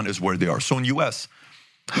 1.1 is where they are. So in U.S.,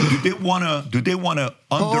 do they want to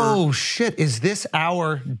Oh, shit. Is this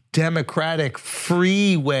our democratic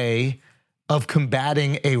free way of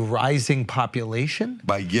combating a rising population?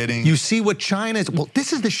 By getting... You see what China is... Well,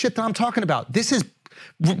 this is the shit that I'm talking about. This is...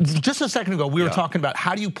 Just a second ago, we were talking about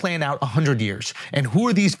how do you plan out 100 years? And who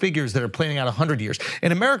are these figures that are planning out 100 years?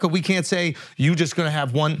 In America, we can't say you're just going to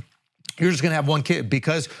have one kid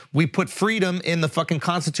because we put freedom in the fucking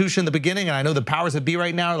Constitution in the beginning. And I know the powers that be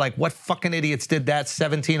right now are like, what fucking idiots did that?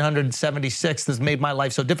 1776 has made my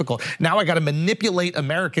life so difficult. Now I got to manipulate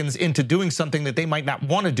Americans into doing something that they might not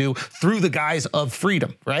want to do through the guise of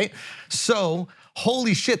freedom, right? So...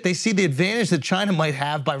 holy shit, they see the advantage that China might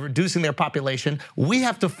have by reducing their population. We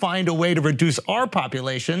have to find a way to reduce our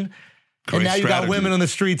population. And now you got women on the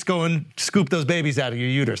streets going, scoop those babies out of your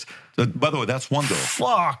uterus. By the way, that's one though.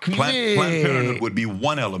 Fuck me. Planned Parenthood would be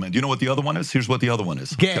one element. You know what the other one is? Here's what the other one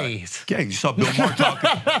is. Gays. Okay. You saw Bill Maher talking.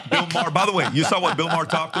 Bill Maher, by the way, you saw what Bill Maher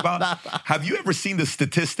talked about? Have you ever seen the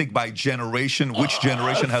statistic by generation? Which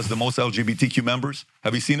generation has the most LGBTQ members?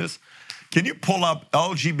 Have you seen this? Can you pull up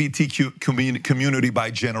LGBTQ community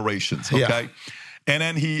by generations, okay? And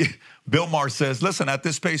then Bill Maher says, listen, at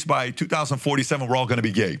this pace, by 2047, we're all going to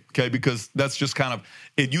be gay, okay? Because that's just kind of,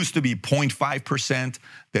 it used to be 0.5%,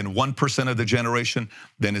 then 1% of the generation,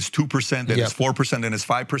 then it's 2%, then it's 4%, then it's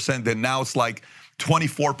 5%, then now it's like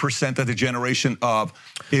 24% of the generation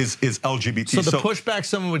is LGBT. So the pushback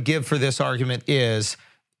someone would give for this argument is,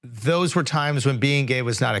 those were times when being gay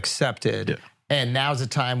was not accepted. And now's the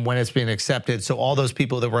time when it's being accepted. So all those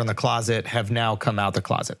people that were in the closet have now come out the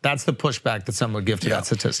closet. That's the pushback that someone would give to that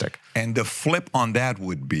statistic. And the flip on that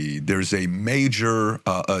would be there's a major,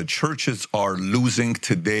 churches are losing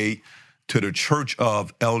today to the church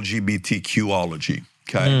of LGBTQology,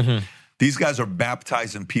 okay? These guys are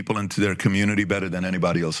baptizing people into their community better than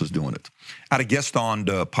anybody else is doing it. I had a guest on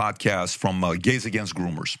the podcast from Gays Against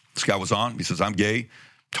Groomers. This guy was on. He says, I'm gay.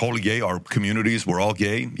 Totally gay. Our communities, we're all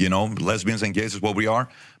gay. You know, lesbians and gays is what we are.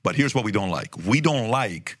 But here's what we don't like. We don't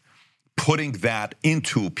like putting that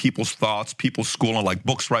into people's thoughts, people's schooling, like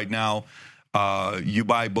books right now. You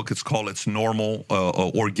buy a book, it's called It's Normal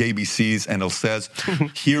or Gay BCs, and it says,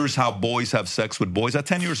 here's how boys have sex with boys at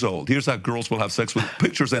 10 years old. Here's how girls will have sex with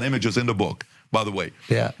pictures and images in the book, by the way.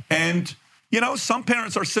 And, you know, some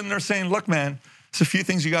parents are sitting there saying, look, man, there's a few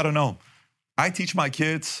things you got to know. I teach my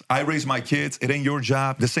kids. I raise my kids. It ain't your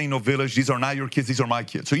job. This ain't no village. These are not your kids. These are my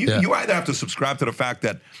kids. So you either have to subscribe to the fact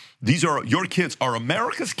that these are your kids are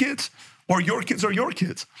America's kids or your kids are your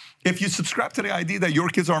kids. If you subscribe to the idea that your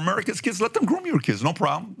kids are America's kids, let them groom your kids. No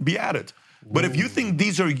problem. Be at it. But if you think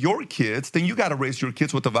these are your kids, then you got to raise your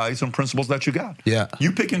kids with the values and principles that you got.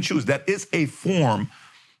 You pick and choose. That is a form,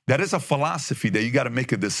 that is a philosophy that you got to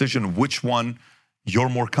make a decision which one you're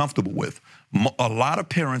more comfortable with. A lot of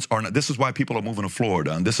parents are not. This is why people are moving to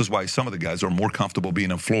Florida, and this is why some of the guys are more comfortable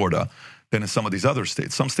being in Florida than in some of these other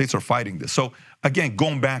states. Some states are fighting this. So again,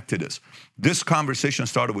 going back to this conversation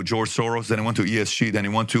started with George Soros, then it went to ESG, then it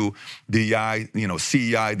went to DEI,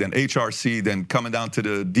 CEI, then HRC, then coming down to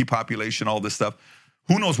the depopulation, all this stuff.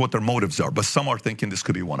 Who knows what their motives are, but some are thinking this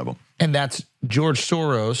could be one of them. And that's George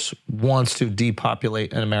Soros wants to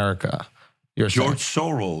depopulate in America. George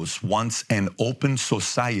Soros wants an open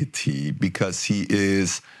society because he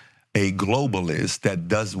is a globalist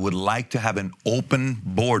that would like to have an open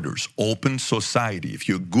borders, open society. If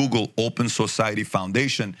you Google Open Society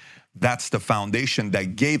Foundation, that's the foundation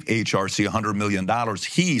that gave HRC $100 million.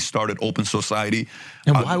 He started Open Society.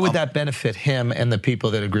 And why would that benefit him and the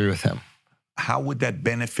people that agree with him? How would that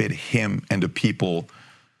benefit him and the people?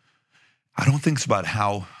 I don't think it's about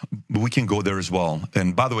how. We can go there as well.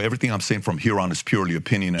 And by the way, everything I'm saying from here on is purely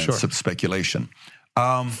opinion and speculation.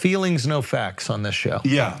 Feelings, no facts on this show.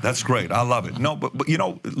 Yeah, that's great. I love it. No, but you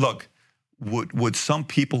know, look, would some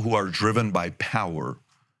people who are driven by power,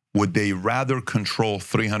 would they rather control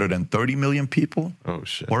 330 million people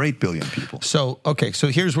or 8 billion people? So, okay, so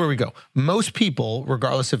here's where we go. Most people,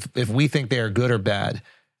 regardless if we think they are good or bad,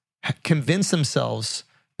 convince themselves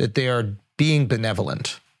that they are being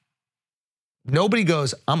benevolent. Nobody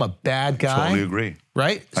goes, I'm a bad guy. Totally agree.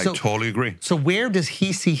 Right? I totally agree. So where does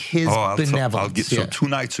he see his benevolence? So 2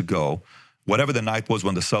 nights ago, whatever the night was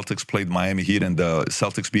when the Celtics played Miami Heat and the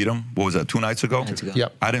Celtics beat them, what was that, 2 nights ago?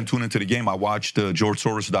 Yep. I didn't tune into the game. I watched the George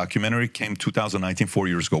Soros documentary, came 2019, 4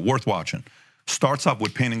 years ago. Worth watching. Starts off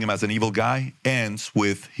with painting him as an evil guy, ends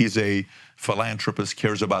with he's a philanthropist,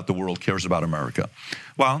 cares about the world, cares about America.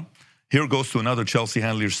 Well, here goes to another Chelsea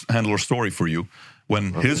handler story for you.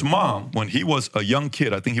 When his mom, when he was a young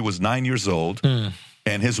kid, I think he was 9 years old,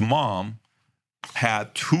 and his mom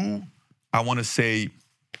had 2, I want to say,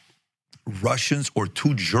 Russians or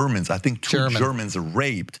 2 Germans, I think 2 Germans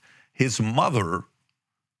raped his mother,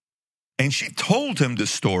 and she told him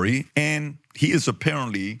this story, and he is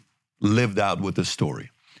apparently lived out with the story.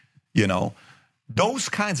 You know, those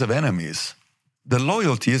kinds of enemies, the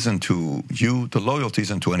loyalty isn't to you, the loyalty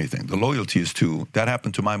isn't to anything. The loyalty is to, that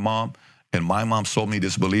happened to my mom, and my mom sold me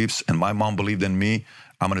these beliefs, and my mom believed in me.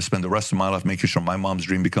 I'm going to spend the rest of my life making sure my mom's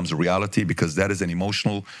dream becomes a reality, because that is an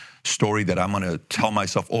emotional story that I'm going to tell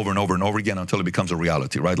myself over and over and over again until it becomes a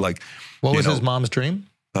reality, right? Like, what was his mom's dream?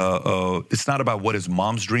 It's not about what his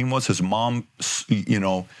mom's dream was. His mom, you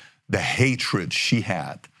know, the hatred she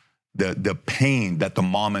had, the pain that the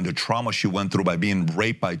mom and the trauma she went through by being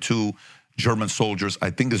raped by 2 German soldiers. I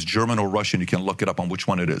think it's German or Russian. You can look it up on which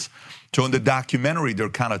one it is. So in the documentary, they're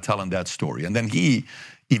kind of telling that story. And then he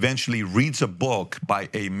eventually reads a book by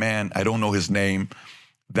a man, I don't know his name,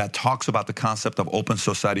 that talks about the concept of open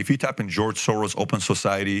society. If you type in George Soros Open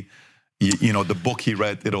Society, you know, the book he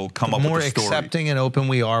read, it'll come up with the story. The more accepting and open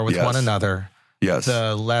we are with one another,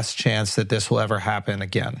 the less chance that this will ever happen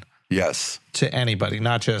again. Yes. To anybody,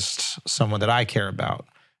 not just someone that I care about.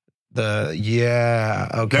 Okay.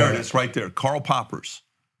 There it is right there. Karl Popper's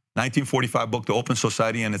 1945 book, The Open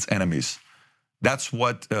Society and Its Enemies. That's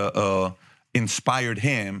what inspired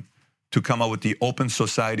him to come up with the Open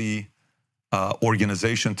Society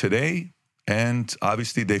organization today. And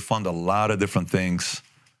obviously they fund a lot of different things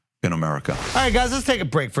in America. All right, guys, let's take a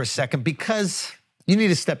break for a second, because you need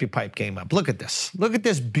to step your pipe game up. Look at this. Look at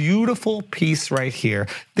this beautiful piece right here.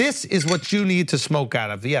 This is what you need to smoke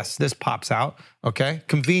out of. Yes, this pops out, okay?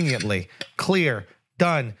 Conveniently, clear,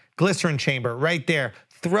 done, glycerin chamber right there.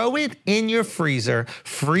 Throw it in your freezer,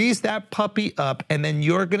 freeze that puppy up, and then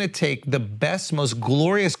you're gonna take the best, most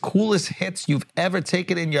glorious, coolest hits you've ever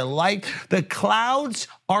taken in your life. The clouds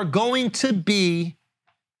are going to be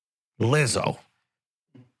Lizzo.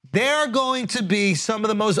 There are going to be some of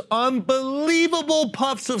the most unbelievable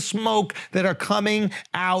puffs of smoke that are coming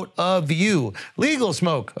out of you. Legal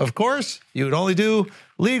smoke, of course. You would only do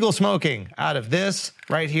legal smoking out of this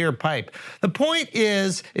right here pipe. The point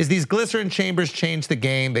is these glycerin chambers change the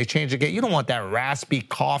game. They change the game. You don't want that raspy,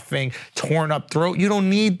 coughing, torn up throat. You don't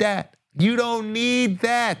need that. You don't need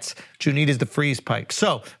that. What you need is the freeze pipe.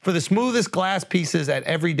 So for the smoothest glass pieces at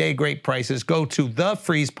everyday great prices, go to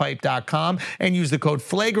thefreezepipe.com and use the code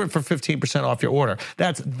FLAGRANT for 15% off your order.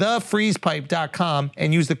 That's thefreezepipe.com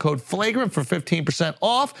and use the code FLAGRANT for 15%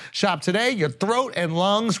 off. Shop today. Your throat and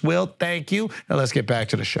lungs will thank you. Now let's get back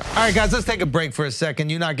to the show. All right, guys, let's take a break for a second.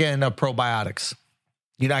 You're not getting enough probiotics.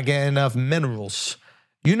 You're not getting enough minerals.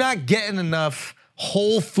 You're not getting enough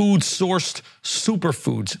whole food sourced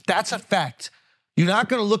superfoods. That's a fact. You're not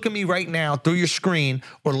going to look at me right now through your screen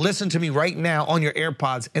or listen to me right now on your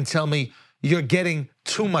AirPods and tell me you're getting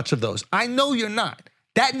too much of those. I know you're not.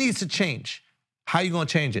 That needs to change. How are you going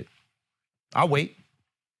to change it? I'll wait.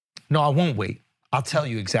 No, I won't wait. I'll tell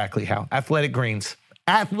you exactly how. Athletic Greens.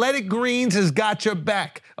 Athletic Greens has got your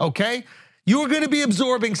back, okay? You are going to be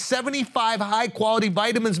absorbing 75 high-quality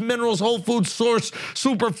vitamins, minerals, whole food source,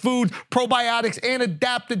 superfood, probiotics, and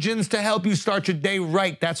adaptogens to help you start your day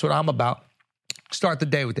right. That's what I'm about. Start the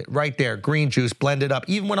day with it right there. Green juice, blend it up.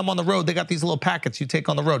 Even when I'm on the road, they got these little packets you take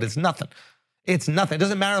on the road. It's nothing. It's nothing. It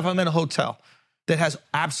doesn't matter if I'm in a hotel that has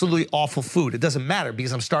absolutely awful food. It doesn't matter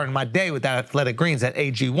because I'm starting my day with that Athletic Greens, that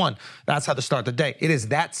AG1. That's how to start the day. It is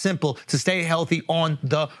that simple to stay healthy on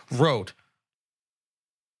the road.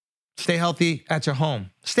 Stay healthy at your home.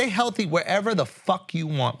 Stay healthy wherever the fuck you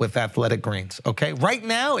want with Athletic Greens, okay? Right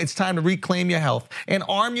now, it's time to reclaim your health and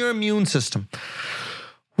arm your immune system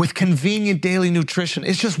with convenient daily nutrition.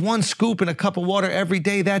 It's just one scoop in a cup of water every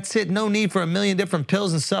day. That's it. No need for a million different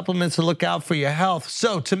pills and supplements to look out for your health.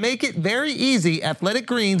 So to make it very easy, Athletic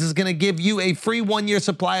Greens is going to give you a free 1-year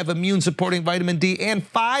supply of immune-supporting vitamin D and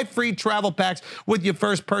 5 free travel packs with your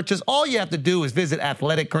first purchase. All you have to do is visit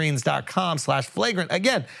athleticgreens.com/flagrant.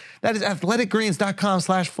 Again, that is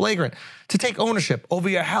athleticgreens.com/flagrant to take ownership over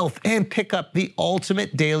your health and pick up the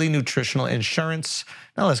ultimate daily nutritional insurance.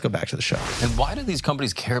 Now let's go back to the show. And why do these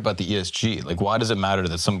companies care about the ESG? Like, why does it matter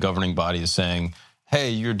that some governing body is saying,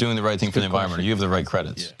 hey, you're doing the right thing for the environment, or you have the right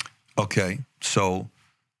credits? Yeah. Okay, so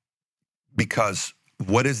because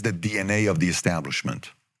what is the DNA of the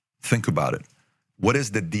establishment? Think about it. What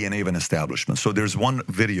is the DNA of an establishment? So there's one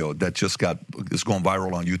video that is going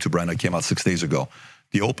viral on YouTube right now. It came out 6 days ago.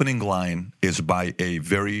 The opening line is by a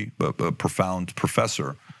very profound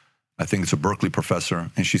professor. I think it's a Berkeley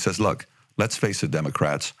professor. And she says, look, let's face it,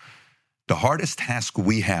 Democrats, the hardest task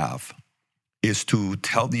we have is to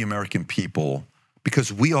tell the American people,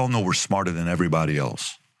 because we all know we're smarter than everybody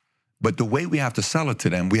else. But the way we have to sell it to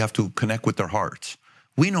them, we have to connect with their hearts.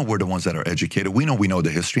 We know we're the ones that are educated. We know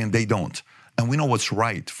the history, and they don't. And we know what's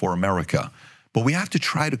right for America. But we have to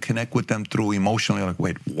try to connect with them through emotionally, like,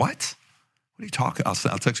 wait, what? What are you talking? I'll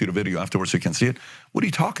text you the video afterwards so you can see it. What are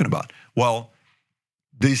you talking about? Well,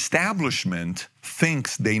 the establishment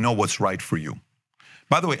thinks they know what's right for you.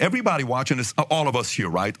 By the way, everybody watching this, all of us here,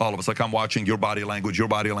 right? All of us, like I'm watching your body language, his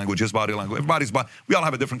body language. We all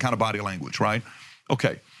have a different kind of body language, right?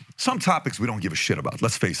 Okay, some topics we don't give a shit about.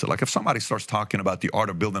 Let's face it. Like if somebody starts talking about the art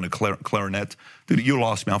of building a clarinet, dude, you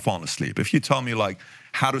lost me. I'm falling asleep. If you tell me like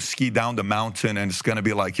how to ski down the mountain and it's going to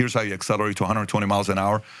be like, here's how you accelerate to 120 miles an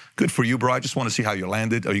hour. Good for you, bro. I just want to see how you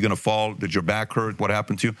landed. Are you going to fall? Did your back hurt? What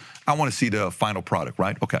happened to you? I want to see the final product,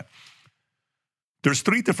 right? Okay. There's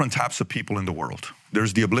 3 different types of people in the world.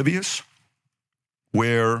 There's the oblivious,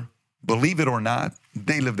 where, believe it or not,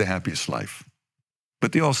 they live the happiest life.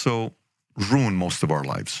 But they also ruin most of our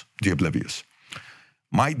lives, the oblivious.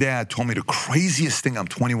 My dad told me the craziest thing. I'm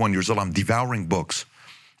 21 years old. I'm devouring books.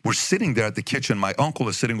 We're sitting there at the kitchen. My uncle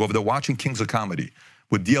is sitting over there watching Kings of Comedy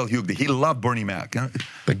with D.L. Hughley. He loved Bernie Mac.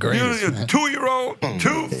 The greatest. 2-year-old,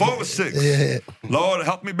 2, 4, 6. Yeah. Lord,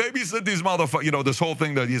 help me babysit these motherfuckers. You know, this whole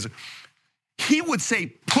thing that he would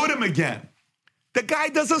say, put him again. The guy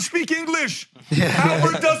doesn't speak English. Yeah.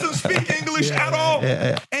 Howard doesn't speak English at all.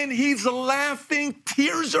 Yeah. And he's laughing.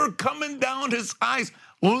 Tears are coming down his eyes,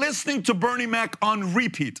 listening to Bernie Mac on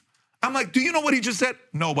repeat. I'm like, do you know what he just said?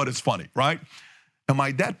 No, but it's funny, right? And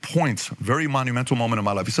my dad points, very monumental moment in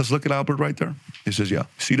my life. He says, look at Albert right there. He says, yeah.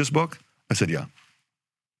 See this book? I said, yeah.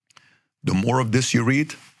 The more of this you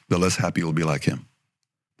read, the less happy you'll be like him.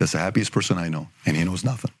 That's the happiest person I know. And he knows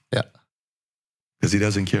nothing. Yeah. Because he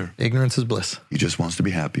doesn't care. Ignorance is bliss. He just wants to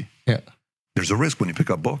be happy. Yeah. There's a risk when you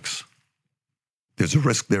pick up books. There's a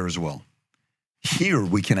risk there as well. Here,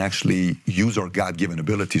 we can actually use our God-given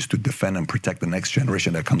abilities to defend and protect the next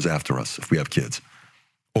generation that comes after us if we have kids.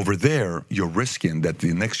 Over there, you're risking that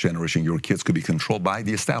the next generation, your kids, could be controlled by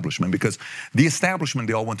the establishment, because the establishment,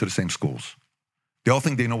 they all went to the same schools. They all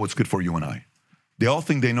think they know what's good for you and I. They all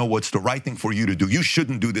think they know what's the right thing for you to do. You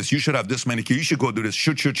shouldn't do this. You should have this many kids. You should go do this.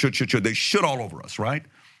 Should. They should all over us, right?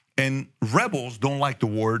 And rebels don't like the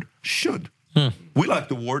word should. We like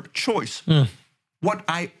the word choice. What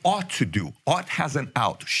I ought to do. Ought has an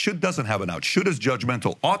out. Should doesn't have an out. Should is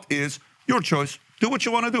judgmental. Ought is your choice. Do what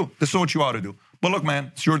you want to do. This is what you ought to do. But look,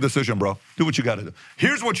 man, it's your decision, bro. Do what you got to do.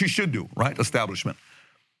 Here's what you should do, right? Establishment.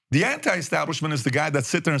 The anti-establishment is the guy that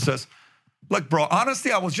sits there and says, look, bro,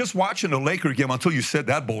 honestly, I was just watching the Laker game until you said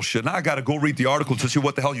that bullshit. Now I got to go read the article to see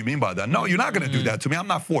what the hell you mean by that. No, you're not going to do that to me. I'm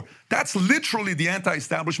not for. That's literally the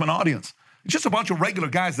anti-establishment audience. It's just a bunch of regular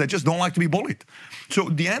guys that just don't like to be bullied. So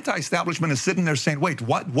the anti-establishment is sitting there saying, wait,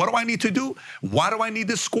 what do I need to do? Why do I need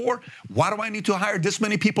this score? Why do I need to hire this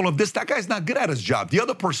many people of this? That guy's not good at his job. The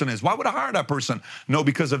other person is. Why would I hire that person? No,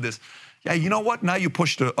 because of this. Yeah, you know what? Now you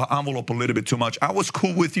pushed the envelope a little bit too much. I was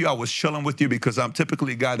cool with you. I was chilling with you because I'm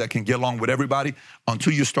typically a guy that can get along with everybody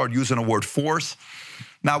until you start using the word force.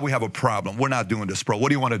 Now we have a problem. We're not doing this, bro. What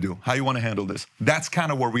do you want to do? How you want to handle this? That's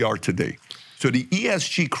kind of where we are today. So the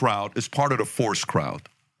ESG crowd is part of the force crowd.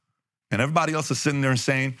 And everybody else is sitting there and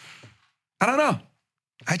saying, I don't know.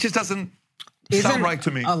 It just doesn't Sound right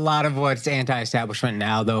to me. A lot of what's anti-establishment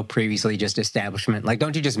now, though, previously just establishment. Like,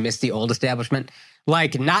 don't you just miss the old establishment?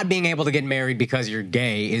 Like, not being able to get married because you're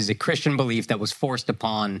gay is a Christian belief that was forced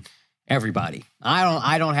upon everybody.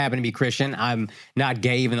 I don't happen to be Christian. I'm not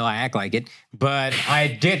gay, even though I act like it. But I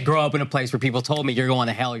did grow up in a place where people told me, you're going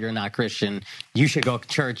to hell, you're not Christian. You should go to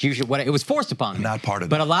church. You should. What? It was forced upon me. Not part of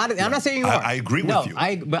but that. a lot of, I'm not saying you are. I agree with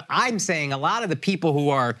you. But I'm saying a lot of the people who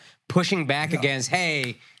are pushing back against,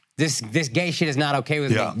 hey, this gay shit is not okay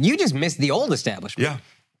with me. You just missed the old establishment. Yeah.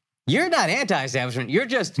 You're not anti-establishment. You're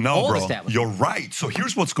just old establishment. You're right. So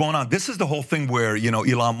here's what's going on. This is the whole thing where,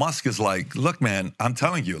 Elon Musk is like, look, man, I'm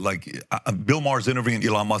telling you, like Bill Maher's interviewing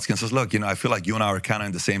Elon Musk and says, look, I feel like you and I are kind of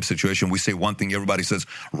in the same situation. We say one thing, everybody says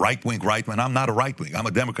right wing. I'm not a right wing. I'm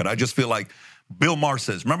a Democrat. I just feel like Bill Maher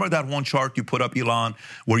says, remember that one chart you put up, Elon,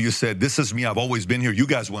 where you said, this is me. I've always been here. You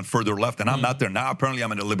guys went further left and I'm not there now. Apparently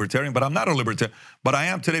I'm a libertarian, but I'm not a libertarian. But I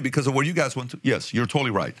am today because of where you guys went to. Yes, you're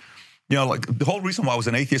totally right. Like the whole reason why I was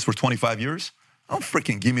an atheist for 25 years, don't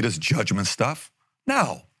freaking give me this judgment stuff.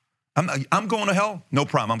 No, I'm going to hell. No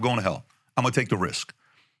problem. I'm going to hell. I'm going to take the risk.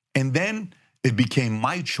 And then it became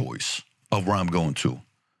my choice of where I'm going to.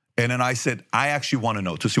 And then I said, I actually want to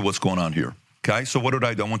know to see what's going on here. Okay. So what did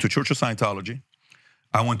I do? I went to Church of Scientology.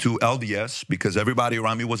 I went to LDS because everybody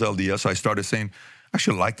around me was LDS. I started saying, I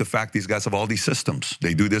actually like the fact these guys have all these systems.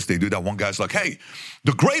 They do this, they do that. One guy's like, hey,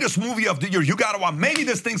 the greatest movie of the year, you got to watch. Maybe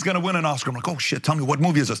this thing's going to win an Oscar. I'm like, oh, shit, tell me, what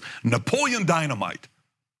movie is this? Napoleon Dynamite.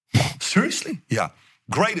 Seriously? Yeah.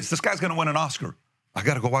 Greatest. This guy's going to win an Oscar. I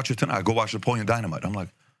got to go watch it tonight. I go watch Napoleon Dynamite. I'm like,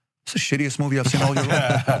 it's the shittiest movie I've seen all year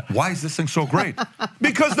long. Why is this thing so great?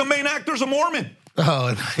 Because the main actor's a Mormon.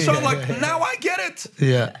 Oh, so I'm like, now I get it.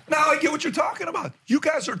 Yeah. Now I get what you're talking about. You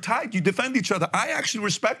guys are tight. You defend each other. I actually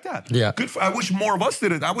respect that. Yeah. Good. I wish more of us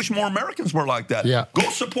did it. I wish more Americans were like that. Yeah. Go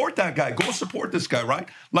support that guy. Go support this guy, right?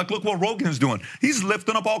 Like, look what Rogan is doing. He's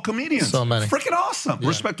lifting up all comedians. So many. Freaking awesome. Yeah.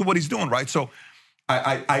 Respect to what he's doing, right? So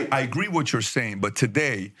I agree what you're saying. But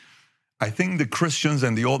today, I think the Christians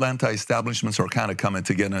and the old anti-establishments are kind of coming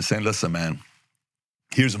together and saying, listen, man,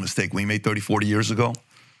 here's a mistake we made 30, 40 years ago.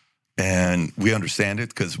 And we understand it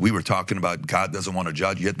because we were talking about God doesn't want to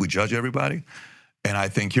judge, yet we judge everybody. And I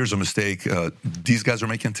think here's a mistake these guys are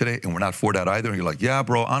making today, and we're not for that either. And you're like, yeah,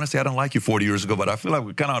 bro, honestly, I didn't like you 40 years ago, but I feel like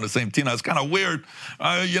we're kind of on the same team. It's kind of weird.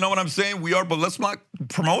 You know what I'm saying? We are, but let's not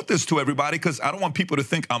promote this to everybody because I don't want people to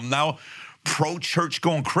think I'm now pro-church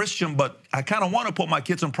going Christian, but I kind of want to put my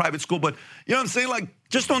kids in private school. But you know what I'm saying? Like,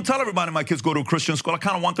 just don't tell everybody my kids go to a Christian school. I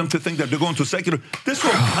kind of want them to think that they're going to secular. This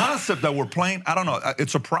whole concept that we're playing, I don't know.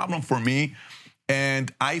 It's a problem for me.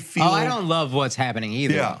 And I feel... I don't love what's happening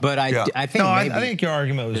either. Yeah, but I think maybe... I think your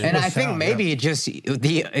argument was... And I think maybe it just...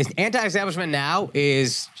 The anti-establishment now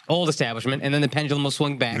is old establishment, and then the pendulum will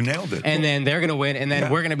swing back. You nailed it. And then they're going to win, and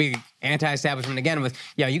then we're going to be anti-establishment again with,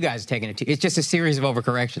 you guys are taking it. It's just a series of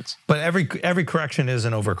overcorrections. But every correction is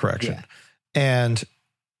an overcorrection. Yeah. And...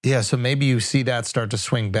 yeah, so maybe you see that start to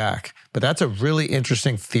swing back. But that's a really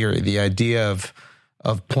interesting theory, the idea of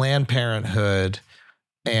Planned Parenthood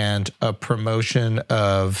and a promotion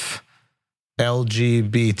of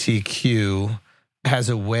LGBTQ as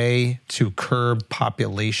a way to curb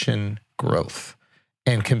population growth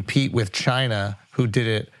and compete with China, who did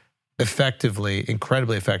it effectively,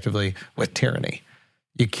 incredibly effectively, with tyranny.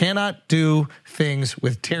 You cannot do things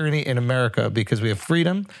with tyranny in America because we have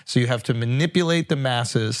freedom, so you have to manipulate the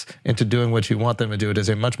masses into doing what you want them to do. It is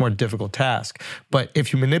a much more difficult task. But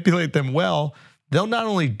if you manipulate them well, they'll not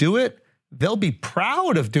only do it, they'll be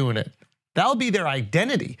proud of doing it. That'll be their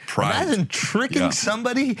identity. Pride. Imagine tricking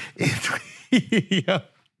somebody.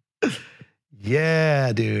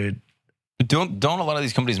 Yeah, dude. Don't a lot of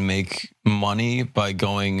these companies make money by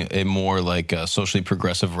going a more like a socially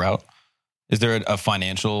progressive route? Is there a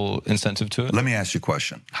financial incentive to it? Let me ask you a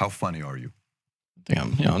question. How funny are you? I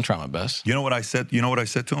think I'm trying my best. You know what I said? You know what I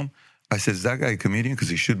said to him? I said, is that guy a comedian? Because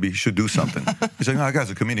he should do something. He's like, no, that guy's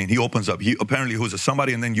a comedian. He opens up. He apparently who's a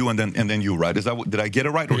somebody and then you and then you, right? Is that did I get it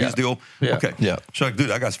right? Or he's the old? Yeah. Okay. Yeah. So like, dude,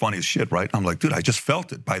 that guy's funny as shit, right? I'm like, dude, I just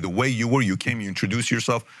felt it. By the way you were, you came, you introduced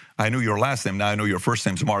yourself. I knew your last name. Now I know your first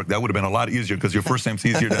name's Mark. That would have been a lot easier because your first name's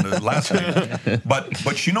easier than the last name.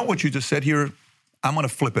 But you know what you just said here? I'm going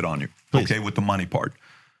to flip it on you, okay, with the money part.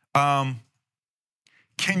 Can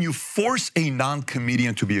you force a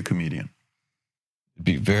non-comedian to be a comedian? It'd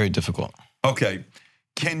be very difficult. Okay.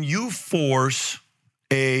 Can you force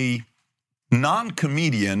a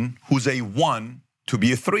non-comedian who's a 1 to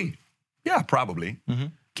be a 3? Yeah, probably. Mm-hmm.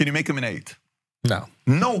 Can you make him an 8? No.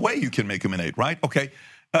 No way you can make him an 8, right? Okay.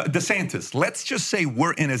 DeSantis, let's just say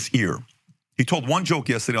we're in his ear. He told one joke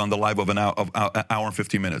yesterday on the live of an hour and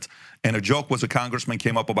 50 minutes. And a joke was a congressman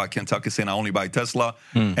came up about Kentucky saying, I only buy Tesla.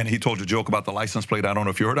 And he told you a joke about the license plate. I don't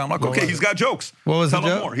know if you heard it. I'm like, okay, he's got jokes. What was Tell the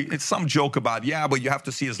him joke? more. It's some joke about, but you have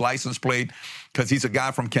to see his license plate because he's a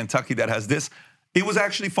guy from Kentucky that has this. It was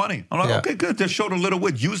actually funny. I'm like, okay, good. They showed a little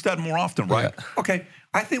wit. Use that more often, right? Yeah. Okay.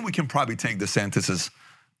 I think we can probably take DeSantis's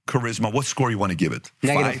charisma. What score you want to give it?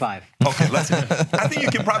 -5. Okay, I think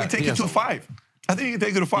you can probably take it to 5. I think you can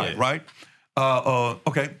take it to 5, right?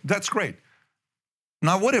 Okay, that's great.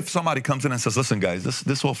 Now, what if somebody comes in and says, listen, guys,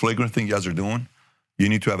 this whole flagrant thing you guys are doing, you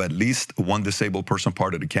need to have at least one disabled person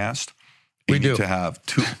part of the cast. You need to have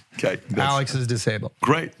 2. Okay. Alex is disabled.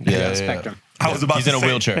 Great. Yeah. Spectrum. I was about He's to in a say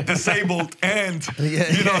wheelchair. disabled and,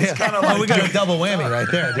 it's kind of like. we got a double whammy right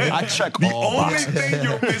there, dude. I check The all only boxes. thing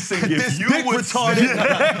you're missing if This you dick would retarded.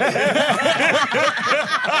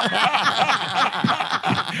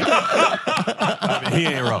 He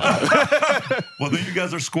ain't wrong. Well, then you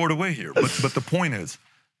guys are scored away here. But the point is,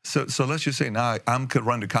 so let's just say now I'm could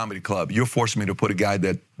run the comedy club. You're forcing me to put a guy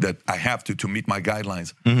that I have to meet my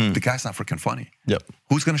guidelines. The guy's not freaking funny. Yep.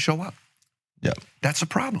 Who's going to show up? Yep. That's a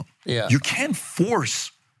problem. Yeah. You can't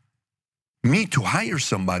force me to hire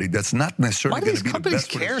somebody that's not necessarily Why do going these to be the companies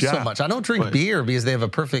best for care his job. so much? I don't drink beer because they have a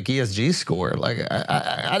perfect ESG score. Like,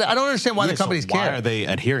 I don't understand why the companies Why care. are they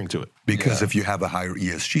adhering to it? Because if you have a higher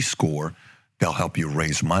ESG score, they'll help you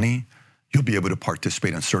raise money. You'll be able to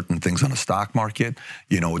participate in certain things on the stock market.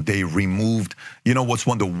 They removed, what's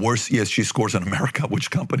one of the worst ESG scores in America?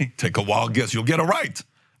 Which company? Take a wild guess. You'll get it right.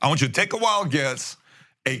 I want you to take a wild guess.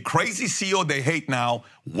 A crazy CEO they hate now.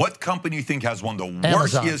 What company you think has one of the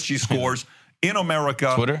worst Amazon. ESG scores in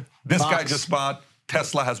America? Twitter? This guy just bought.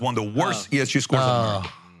 Tesla has one of the worst ESG scores in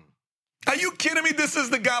America. Are you kidding me? This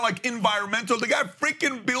is the guy like environmental. The guy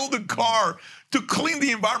freaking built a car to clean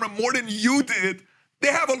the environment more than you did.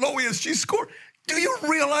 They have a low ESG score. Do you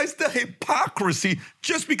realize the hypocrisy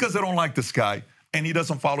just because they don't like this guy and he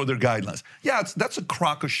doesn't follow their guidelines? Yeah, that's a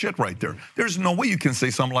crock of shit right there. There's no way you can say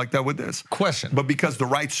something like that with this. Question. But because the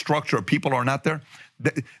right structure of people are not there,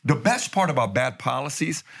 the best part about bad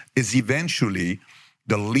policies is eventually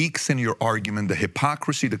the leaks in your argument, the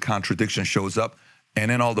hypocrisy, the contradiction shows up, and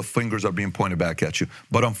then all the fingers are being pointed back at you.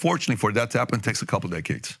 But unfortunately, for that to happen, it takes a couple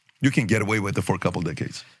decades. You can get away with it for a couple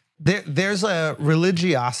decades. There's a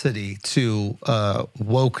religiosity to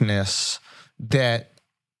wokeness that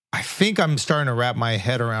I think I'm starting to wrap my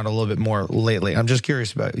head around a little bit more lately. I'm just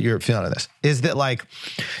curious about your feeling of this. Is that like,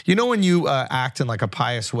 when you act in like a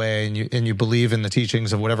pious way and you believe in the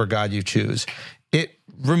teachings of whatever God you choose, it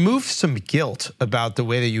removes some guilt about the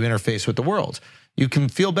way that you interface with the world. You can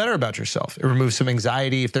feel better about yourself. It removes some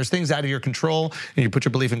anxiety. If there's things out of your control and you put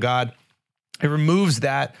your belief in God, it removes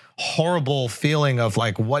that horrible feeling of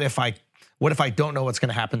like, what if I don't know what's going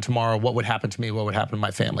to happen tomorrow? What would happen to me? What would happen to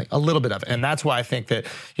my family? A little bit of it. And that's why I think that,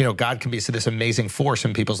 God can be this amazing force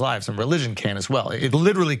in people's lives, and religion can as well. It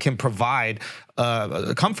literally can provide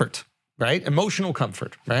comfort, right? Emotional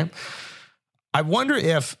comfort, right? I wonder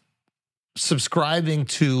if subscribing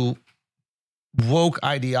to woke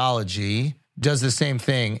ideology does the same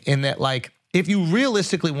thing, in that, like, if you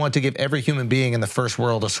realistically want to give every human being in the first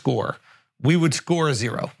world a score, we would score a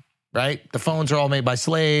 0, right? The phones are all made by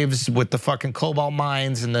slaves with the fucking cobalt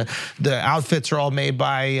mines, and the outfits are all made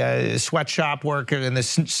by sweatshop workers, and the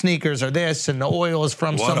sneakers are this, and the oil is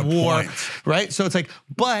from some war, right? So it's like,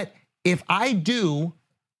 but if I do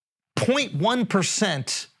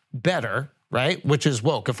 0.1% better, right, which is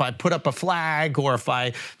woke, if I put up a flag, or if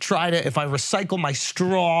I recycle my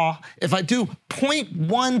straw, if I do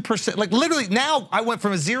 0.1%, like literally now I went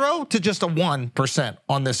from a 0 to just a 1%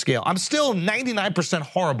 on this scale. I'm still 99%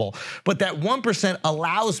 horrible, but that 1%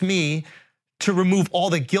 allows me to remove all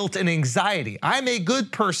the guilt and anxiety. I'm a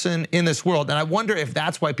good person in this world, and I wonder if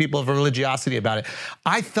that's why people have a religiosity about it.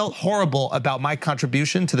 I felt horrible about my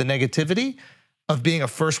contribution to the negativity of being a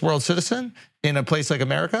first world citizen in a place like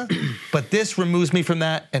America, but this removes me from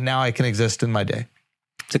that, and now I can exist in my day.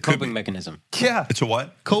 It's a coping mechanism. Yeah. It's a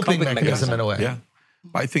what? Coping mechanism in a way. Yeah.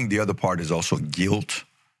 I think the other part is also guilt.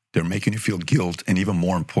 They're making you feel guilt, and even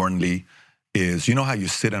more importantly is, how you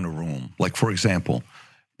sit in a room. Like, for example,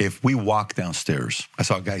 if we walk downstairs, I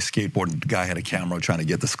saw a guy skateboarding, the guy had a camera trying to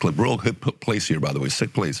get this clip. Real hip place here, by the way,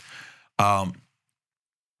 sick place. And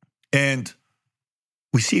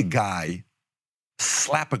we see a guy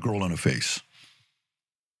slap a girl in the face.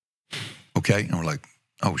 Okay? And we're like,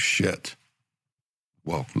 oh, shit.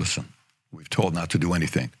 Well, listen, we've told not to do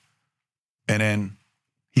anything. And then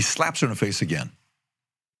he slaps her in the face again.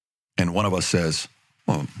 And one of us says,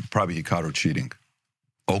 well, probably he caught her cheating.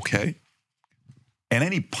 Okay. And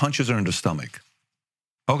then he punches her in the stomach.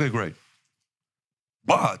 Okay, great.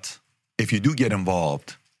 But if you do get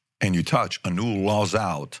involved and you touch, a new law's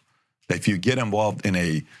out that if you get involved in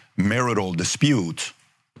a marital dispute,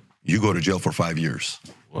 you go to jail for 5 years.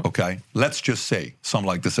 Okay? Let's just say something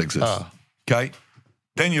like this exists. Okay?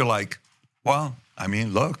 Then you're like, well, I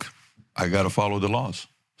mean, look, I got to follow the laws.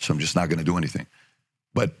 So I'm just not going to do anything.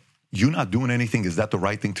 But you not doing anything, is that the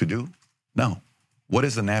right thing to do? No. What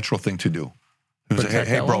is the natural thing to do? Say,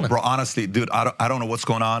 hey, bro, honestly, dude, I don't know what's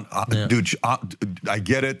going on. Dude, I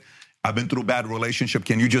get it. I've been through a bad relationship.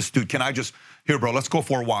 Can I just, here, bro, let's go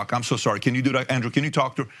for a walk. I'm so sorry. Can you do that? Andrew, can you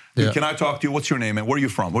talk to her? Dude, can I talk to you? What's your name, man? Where are you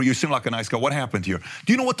from? You seem like a nice guy. What happened here?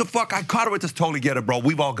 Do you know what the fuck? I caught her with this. Totally get it, bro.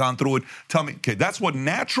 We've all gone through it. Tell me. Okay, that's what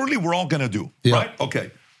naturally we're all going to do, right?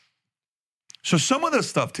 Okay. So some of the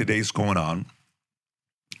stuff today's going on,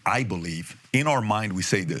 I believe, in our mind, we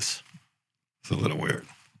say this. It's a little weird.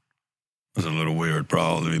 It's a little weird,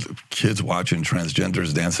 bro. Kids watching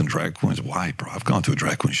transgenders dancing drag queens. Why, bro? I've gone to a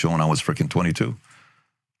drag queen show when I was freaking 22.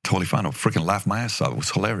 Totally fine. I freaking laughed my ass off. It was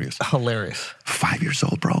hilarious. Hilarious. 5 years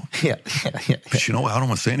old, bro. Yeah. But you know what? I don't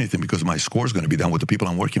want to say anything because my score's going to be down with the people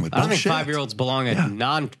I'm working with. I don't think 5-year-olds belong at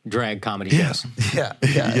non-drag comedy shows.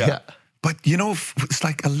 Yeah. But, you know, it's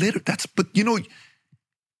like a little, but, you know,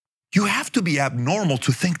 you have to be abnormal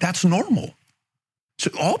to think that's normal. So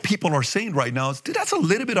all people are saying right now is, dude, that's a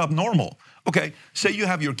little bit abnormal. Okay, say you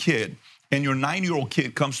have your kid and your 9-year-old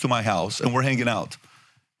kid comes to my house and we're hanging out.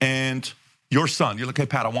 And your son, you're like, hey,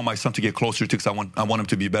 Pat, I want my son to get closer to because I want him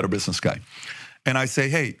to be a better business guy. And I say,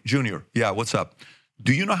 hey, Junior, yeah, what's up?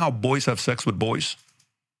 Do you know how boys have sex with boys?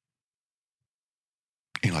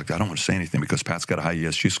 And you're like, I don't want to say anything because Pat's got a high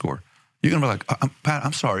ESG score. You're going to be like, Pat,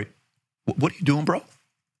 I'm sorry. What are you doing, bro?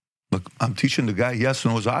 Look, I'm teaching the guy yes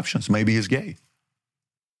and those options. Maybe he's gay.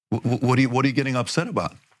 What are you getting upset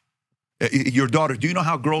about? Your daughter, do you know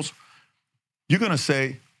how girls, you're going to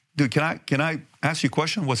say, dude, can I ask you a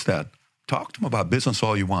question? What's that? Talk to them about business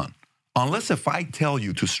all you want. Unless if I tell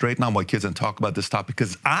you to straighten out my kids and talk about this topic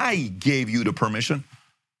because I gave you the permission,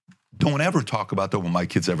 don't ever talk about that with my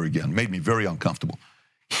kids ever again. Made me very uncomfortable.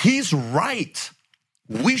 He's right.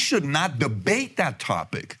 We should not debate that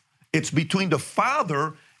topic. It's between the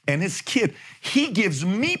father and his kid. He gives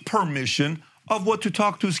me permission of what to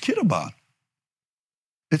talk to his kid about.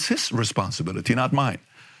 It's his responsibility, not mine.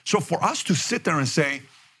 So for us to sit there and say,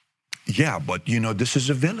 yeah, but you know, this is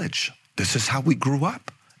a village. This is how we grew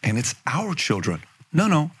up and it's our children.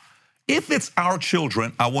 No. If it's our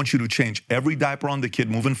children, I want you to change every diaper on the kid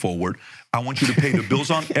moving forward. I want you to pay the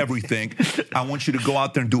bills on everything. I want you to go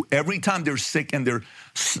out there and do every time they're sick and they're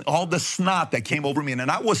all the snot that came over me. And then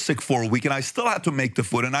I was sick for a week and I still had to make the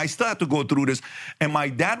food and I still had to go through this. And my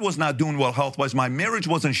dad was not doing well health-wise. My marriage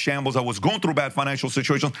was in shambles. I was going through bad financial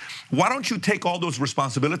situations. Why don't you take all those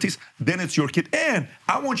responsibilities? Then it's your kid. And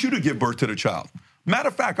I want you to give birth to the child. Matter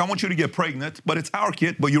of fact, I want you to get pregnant, but it's our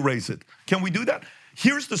kid, but you raise it. Can we do that?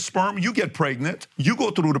 Here's the sperm. You get pregnant. You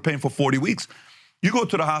go through the pain for 40 weeks. You go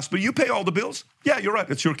to the hospital. You pay all the bills. Yeah, you're right.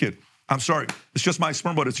 It's your kid. I'm sorry. It's just my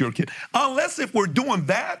sperm, but it's your kid. Unless if we're doing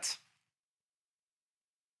that,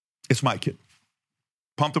 it's my kid.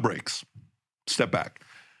 Pump the brakes. Step back.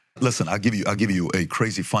 Listen, I'll give you a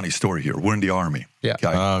crazy funny story here. We're in the Army. Yeah.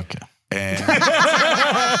 Okay. And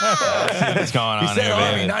what's going on here,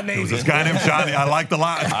 baby? Not Navy. This guy named Johnny, I liked a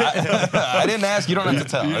lot. I didn't ask. You don't have to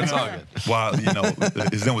tell. It's all good. Well, you know,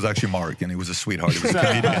 his name was actually Mark, and he was a sweetheart. He was a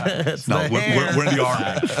comedian. No, we're in the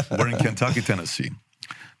Army. We're in Kentucky, Tennessee.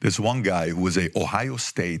 There's one guy who was a Ohio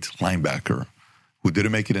State linebacker who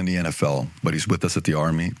didn't make it in the NFL, but he's with us at the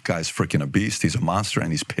Army. Guy's freaking a beast. He's a monster,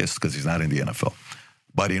 and he's pissed because he's not in the NFL.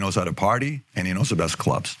 But he knows how to party, and he knows the best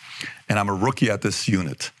clubs. And I'm a rookie at this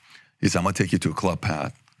unit. He said, I'm going to take you to a club,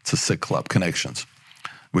 Pat. It's a sick club, Connections.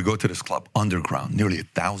 We go to this club, underground, nearly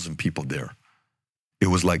 1,000 people there. It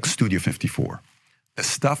was like Studio 54. The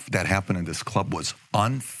stuff that happened in this club was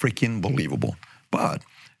unfreaking believable. But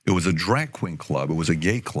it was a drag queen club. It was a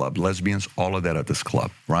gay club, lesbians, all of that at this club,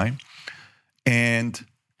 right? And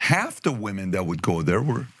half the women that would go there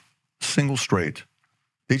were single straight.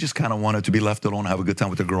 They just kind of wanted to be left alone, have a good time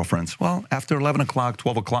with their girlfriends. Well, after 11 o'clock,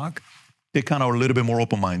 12 o'clock, they kind of are a little bit more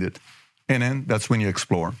open-minded. And then that's when you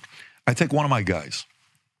explore. I take one of my guys.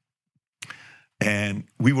 And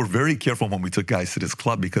we were very careful when we took guys to this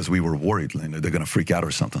club because we were worried they're going to freak out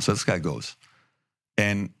or something. So this guy goes.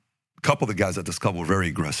 And a couple of the guys at this club were very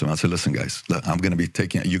aggressive. I said, listen, guys, I'm going to be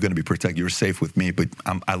taking, you're going to be protected. You're safe with me, but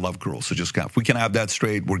I love girls. So just if we can have that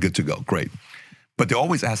straight, we're good to go. Great. But they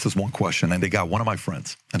always ask us one question, and they got one of my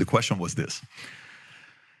friends. And the question was this.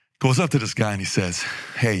 Goes up to this guy and he says,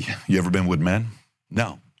 hey, you ever been with men?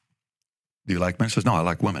 No. Do you like men? He says, no, I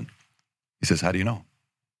like women. He says, how do you know?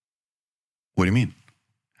 What do you mean?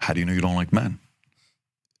 how do you know you don't like men?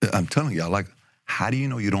 I'm telling you, how do you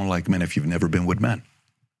know you don't like men if you've never been with men?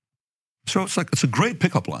 So it's a great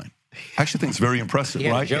pickup line. I actually think it's very impressive,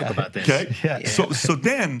 right? Joke about this. Okay. Yeah. So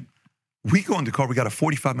then we go in the car. We got a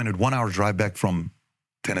 45-minute, 1-hour drive back from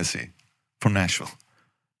Tennessee, from Nashville.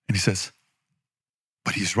 And he says,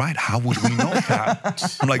 but he's right. How would we know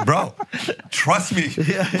that? I'm like, bro, trust me.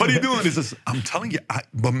 What are you doing? He says, I'm telling you,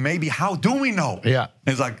 but maybe how do we know? Yeah.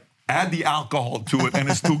 And it's like, add the alcohol to it, and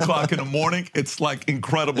it's 2 o'clock in the morning. It's like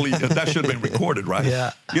incredibly, that should have been recorded, right?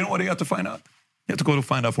 Yeah. You know what he had to find out? He had to go to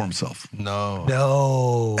find out for himself.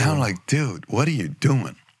 No. And I'm like, dude, what are you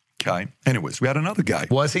doing? Okay. Anyways, we had another guy.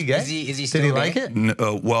 Was he gay? Is he still Did he gay? like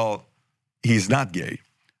it? Well, he's not gay.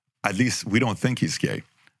 At least we don't think he's gay.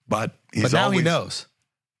 But he's But now always, he knows.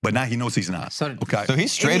 But now he knows he's not. Okay. So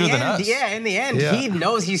he's straighter than us. Yeah, in the end, Yeah. he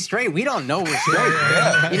knows he's straight. We don't know we're straight.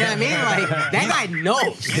 You know what I mean? Like, that guy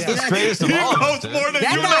knows. He's the straightest of He all of us, knows dude. more than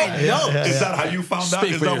That you guy know. knows. Is that how you found out?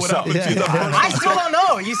 Speak Is for that what yourself. happened to you? The first I still don't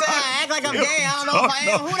know. You say I act like I'm gay. I don't know if I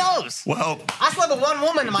am. Who knows? Well, I slept with one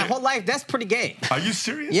woman in my whole life. That's pretty gay. are you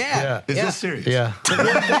serious? Yeah. Is this serious? Yeah.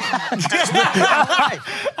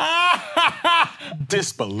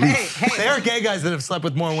 Disbelief. Hey, There are gay guys that have slept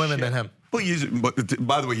with more women than him. Well, but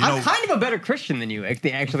by the way, you know, I'm kind of a better Christian than you.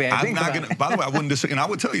 Actually, I I'm think not about gonna. it. By the way, I wouldn't disagree. And I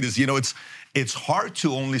would tell you this. You know, it's hard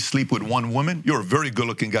to only sleep with one woman. You're a very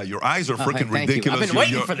good-looking guy. Your eyes are freaking thank you. ridiculous. I've been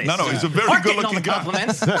waiting for this. No, he's a very Start getting all good-looking the guy.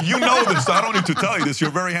 compliments. You know this. So I don't need to tell you this.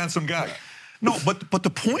 You're a very handsome guy. No, but the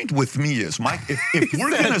point with me is, Mike, if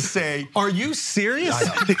we're gonna say, Are you serious?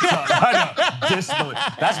 I know. Disbelief.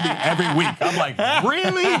 That's me every week. I'm like,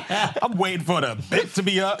 really? I'm waiting for the bit to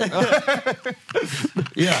be up.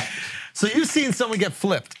 Yeah. So you've seen someone get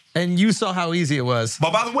flipped, and you saw how easy it was.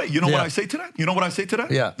 but by the way, you know what Yeah. I say to that? You know what I say to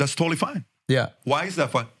that? Yeah. That's totally fine. Yeah. Why is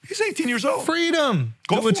that fine? He's 18 years old. Freedom.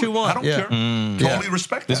 Go Do what for you it. want. I don't Yeah. care. Totally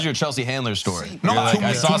respect This that. is your Chelsea Handler story. No, You're like, to me,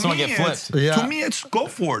 I saw to someone me get it's- flipped. Yeah. To me, it's go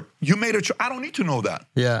for it. You made a choice. I don't need to know that.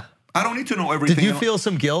 Yeah. I don't need to know everything. Did you feel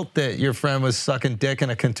some guilt that your friend was sucking dick in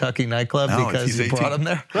a Kentucky nightclub No, because he's you 18. brought him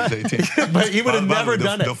there? He's 18. But he would have By the never way,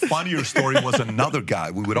 done it. The funnier story was another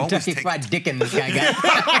guy. We would always Kentucky take. Fried Dickens, this guy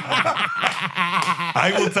got.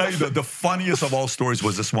 I will tell you the funniest of all stories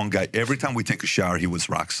was this one guy. Every time we take a shower, he was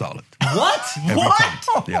rock solid. What? Every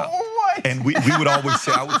time. Yeah. And we would always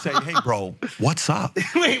say, I would say, hey, bro, what's up?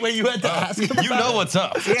 Wait, you had to ask him. You know what's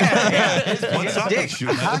up. What's up? dick. with you,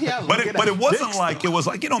 man? But it wasn't like, it was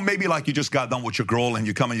like, you know, maybe like you just got done with your girl and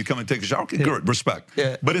you come and take a shower. Okay, good, respect.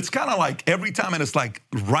 Yeah. But it's kind of like every time, and it's like,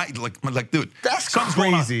 right, like dude, That's something's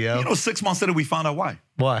going on. crazy, yo. You know, 6 months later, we found out why.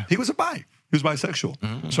 Why? He was a bi. He was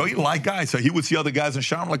bisexual. So he liked guys. So he would see other guys in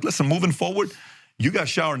shower. I'm like, listen, moving forward, you got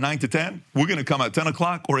shower 9 to 10. We're going to come at 10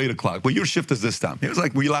 o'clock or 8 o'clock. But your shift is this time. He was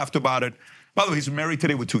like, we laughed about it. By the way, he's married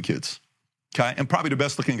today with 2 kids. Okay. And probably the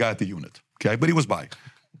best looking guy at the unit. Okay. But he was bi.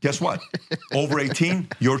 Guess what? Over 18,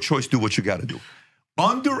 your choice, do what you got to do.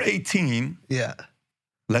 Under 18, Yeah.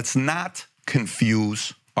 let's not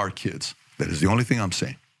confuse our kids. That is the only thing I'm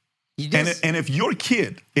saying. And if your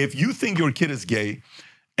kid, if you think your kid is gay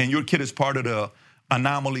and your kid is part of the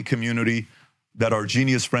anomaly community that our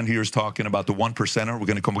genius friend here is talking about, the 1%er, we're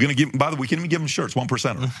going to come. We're going to give, by the way, we can even give them shirts,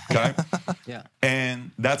 1%er, okay? Yeah. And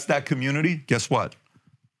that's that community. Guess what?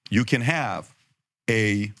 You can have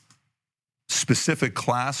a specific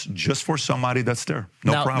class just for somebody that's there.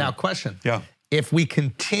 No problem. Now, question. Yeah. If we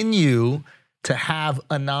continue to have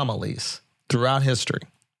anomalies throughout history,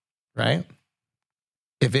 right?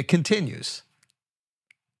 If it continues,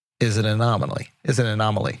 is it an anomaly? Is it an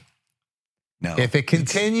anomaly? No. If it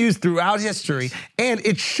continues throughout history, and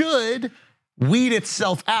it should weed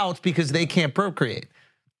itself out because they can't procreate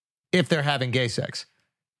if they're having gay sex.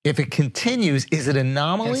 If it continues, is it an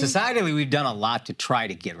anomaly? And societally, we've done a lot to try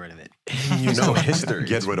to get rid of it. You know, history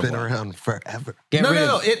Get rid of been what? around forever. Get rid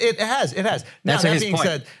No. of It has. Now, That's that his being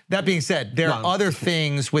point. said, there are other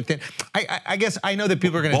things within. I guess I know that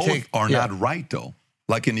people are going to Both take. are not right, though.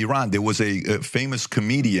 Like in Iran, there was a famous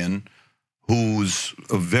comedian who's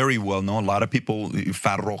very well known. A lot of people,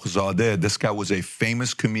 Farrokh Zadeh, this guy was a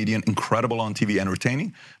famous comedian, incredible on TV,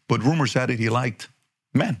 entertaining. But rumors had it he liked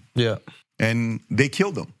men. Yeah. And they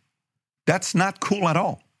killed him. That's not cool at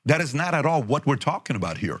all. That is not at all what we're talking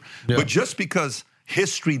about here. Yeah. But just because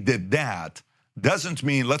history did that doesn't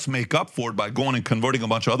mean let's make up for it by going and converting a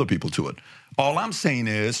bunch of other people to it. All I'm saying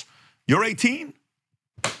is, you're 18.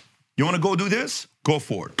 You want to go do this? Go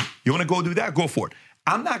for it. You want to go do that? Go for it.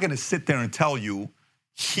 I'm not going to sit there and tell you,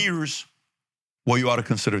 here's what you ought to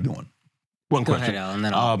consider doing. One Go question. ahead, Al, and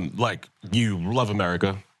then I'll- Like, you love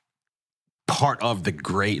America. part of the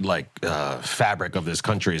great fabric of this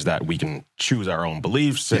country is that we can choose our own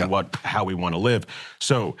beliefs and how we want to live.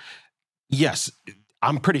 So, yes,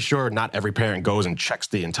 I'm pretty sure not every parent goes and checks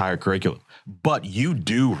the entire curriculum, but you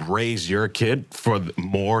do raise your kid for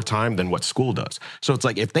more time than what school does. So it's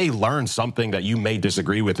like if they learn something that you may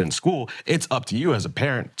disagree with in school, it's up to you as a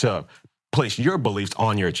parent to place your beliefs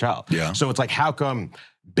on your child. Yeah. So it's like, how come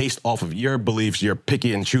based off of your beliefs, you're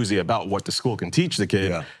picky and choosy about what the school can teach the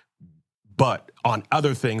kid, but on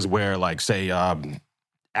other things where, like, say,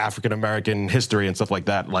 African-American history and stuff like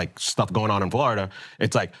that, like stuff going on in Florida,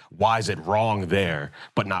 it's like, why is it wrong there,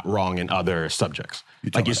 but not wrong in other subjects?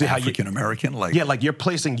 Like, you see how African-American? Like you're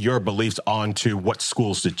placing your beliefs onto what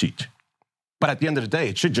schools should teach. But at the end of the day,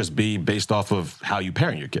 it should just be based off of how you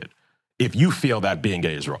parent your kid. If you feel that being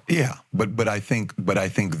gay is wrong. Yeah, but I think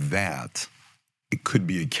that it could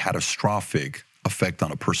be a catastrophic effect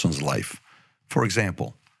on a person's life. For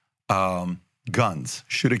example, guns.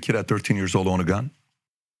 Should a kid at 13 years old own a gun?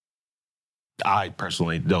 I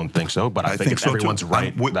personally don't think so, but I think if so everyone's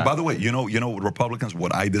right. By the way, you know, Republicans,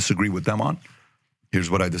 what I disagree with them on?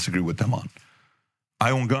 Here's what I disagree with them on.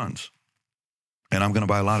 I own guns, and I'm going to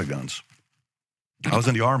buy a lot of guns. I was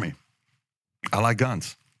in the Army. I like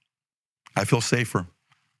guns. I feel safer.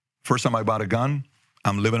 First time I bought a gun,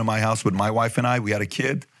 I'm living in my house with my wife and I. We had a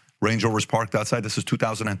kid. Range Rover's parked outside. This is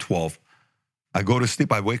 2012. I go to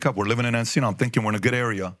sleep. I wake up. We're living in Encino. I'm thinking we're in a good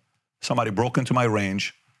area. Somebody broke into my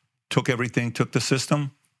range, took everything, took the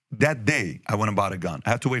system. That day, I went and bought a gun.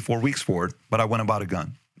 I had to wait 4 weeks for it, but I went and bought a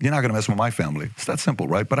gun. You're not going to mess with my family. It's that simple,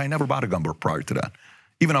 right? But I never bought a gun prior to that.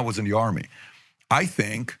 Even I was in the Army. I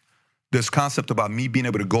think this concept about me being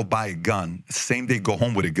able to go buy a gun, same day go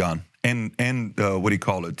home with a gun, and what do you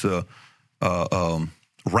call it,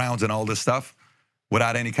 rounds and all this stuff,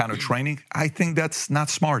 without any kind of training, I think that's not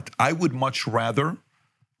smart. I would much rather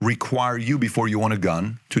require you, before you own a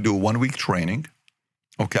gun, to do a 1 week training,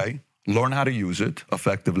 okay? Learn how to use it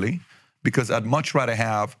effectively, because I'd much rather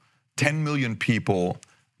have 10 million people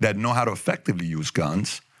that know how to effectively use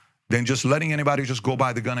guns than just letting anybody just go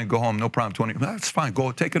buy the gun and go home, no problem. That's fine,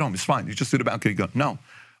 go take it home, it's fine. You just did about getting a gun. No,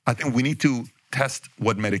 I think we need to test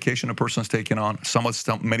what medication a person's taking on.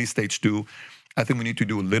 Many states do. I think we need to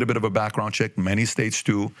do a little bit of a background check. Many states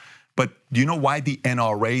do. But do you know why the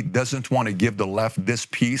NRA doesn't want to give the left this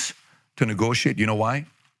piece to negotiate? You know why?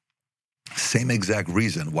 Same exact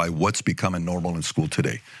reason why what's becoming normal in school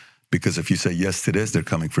today. Because if you say yes to this, they're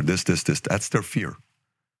coming for this. That's their fear.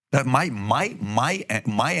 That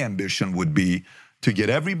my ambition would be to get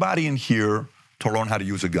everybody in here to learn how to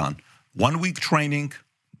use a gun. 1 week training,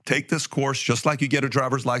 take this course, just like you get a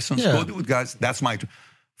driver's license. Go do it, guys. That's my...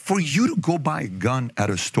 For you to go buy a gun at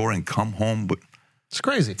a store and come home, but it's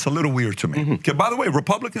crazy. It's a little weird to me. Mm-hmm. Okay, by the way,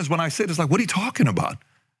 Republicans, when I say this, like, what are you talking about?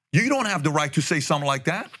 You don't have the right to say something like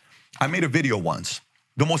that. I made a video once,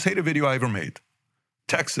 the most hated video I ever made.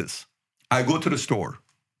 Texas. I go to the store.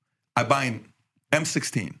 I buy an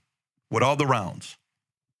M16 with all the rounds.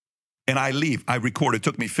 And I leave. I record. It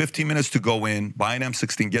took me 15 minutes to go in, buy an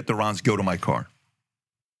M16, get the rounds, go to my car.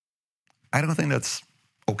 I don't think that's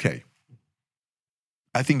okay.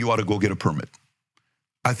 I think you ought to go get a permit.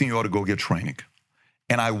 I think you ought to go get training.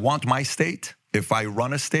 And I want my state, if I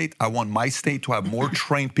run a state, I want my state to have more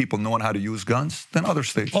trained people knowing how to use guns than other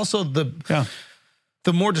states. Also, the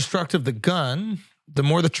more destructive the gun, the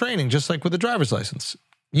more the training, just like with a driver's license.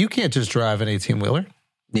 You can't just drive an 18-wheeler.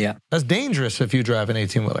 Yeah. That's dangerous if you drive an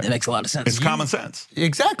 18-wheeler. It makes a lot of sense. It's common sense.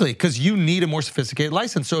 Exactly, because you need a more sophisticated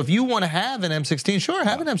license. So if you want to have an M16, sure,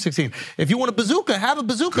 have an M16. If you want a bazooka, have a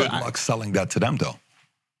bazooka. Good luck selling that to them, though.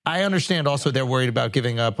 I understand also they're worried about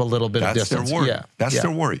giving up a little bit of distance. Their worry. Yeah. That's their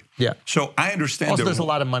worry. Yeah. So I understand. Also, there's a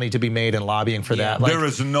lot of money to be made in lobbying for that. There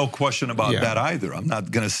is no question about that either. I'm not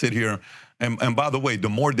going to sit here. And by the way, the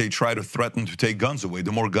more they try to threaten to take guns away,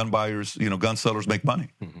 the more gun buyers, gun sellers make money.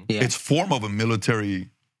 Mm-hmm. Yeah. It's form of a military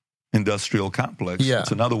industrial complex. Yeah.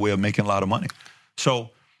 It's another way of making a lot of money. So,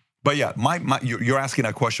 but yeah, you're asking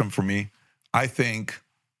that question for me. I think,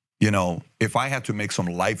 if I had to make some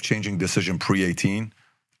life-changing decision pre-18,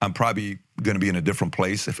 I'm probably going to be in a different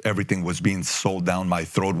place if everything was being sold down my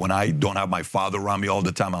throat when I don't have my father around me all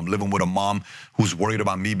the time. I'm living with a mom who's worried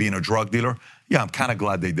about me being a drug dealer. Yeah, I'm kind of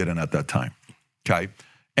glad they didn't at that time, okay?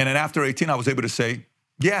 And then after 18, I was able to say,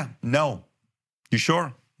 yeah, no. You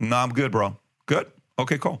sure? No, I'm good, bro. Good?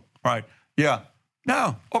 Okay, cool. All right. Yeah.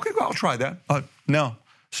 No. Okay, cool. I'll try that. No.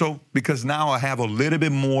 So because now I have a little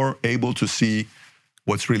bit more able to see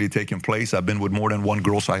what's really taking place. I've been with more than one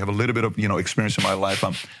girl, so I have a little bit of, experience in my life.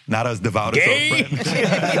 I'm not as devout as a friend.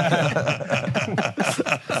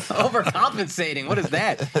 Overcompensating. What is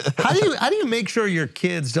that? How do you make sure your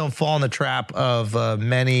kids don't fall in the trap of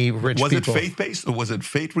many rich people? Was it faith-based or was it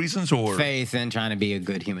faith reasons or Faith and trying to be a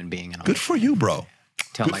good human being. Good for you, bro.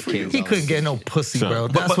 Tell Good my for you. kids. He couldn't get no pussy, bro.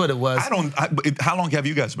 That's what it was. How long have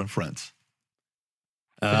you guys been friends?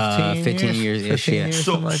 15 years. Yeah.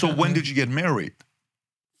 So when did you get married?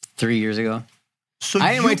 3 years ago. So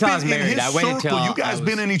I didn't wait till I was you've been in married. his I waited circle. till You guys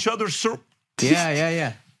been in each other's circle.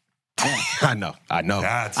 Yeah. I know. I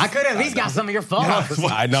could have at least got some of your photos.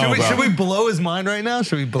 I know, Should we blow his mind right now?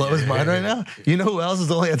 You know who else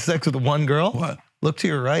has only had sex with one girl? What? Look to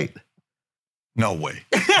your right. No way.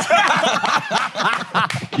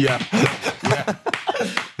 Yeah.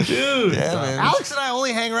 Dude. Yeah, man. Alex and I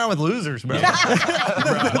only hang around with losers, bro.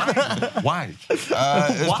 Why?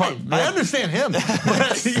 I understand him.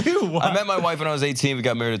 But you, why? I met my wife when I was 18. We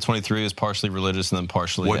got married at 23. It was partially religious and then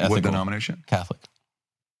partially What ethical. denomination? Catholic.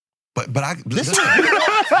 But Listen.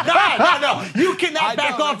 No. You cannot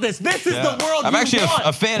back off this. This is the world I'm you actually want.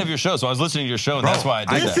 a fan of your show, so I was listening to your show, and that's why I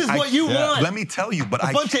did This that. is what you want. Let me tell you, but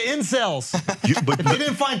A bunch of incels. If they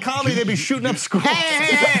didn't find comedy, they'd be shooting up schools.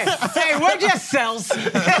 Hey, we're just cells.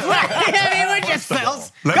 We're just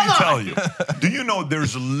cells. Let me tell you. Do you know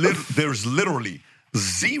there's literally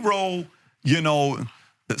zero,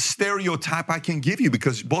 stereotype I can give you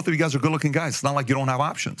because both of you guys are good-looking guys. It's not like you don't have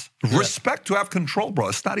options. Respect to have control, bro.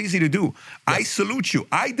 It's not easy to do. I salute you.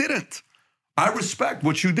 I didn't. I respect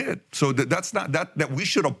what you did. So that's not that we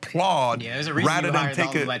should applaud. Yeah, there's a reason rather you than hired take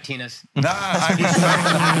all the it. Latinas. Nah, I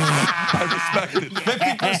respect it.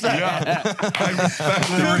 50%. Yeah, I respect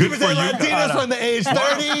it. Good for you. Latinos from the age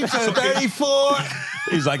 30 to 34.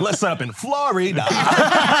 He's like, let's set up in Florida.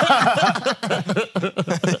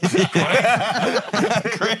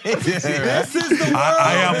 This is the world.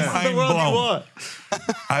 I am This is the mind world you blown. want.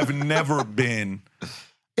 I've never been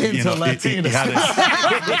Into Latinos. had a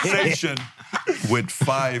conversation with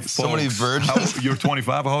 5 folks. So many virgins. You're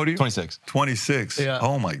 25. How old are you? 26. 26. Yeah.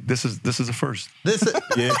 Oh my! This is a first. This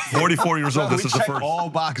is, 44 years old. This is the check first. all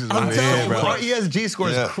boxes. I'm telling you, bro. our ESG score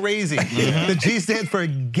is crazy. The G stands for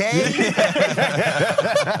gay.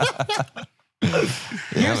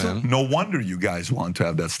 Man. No wonder you guys want to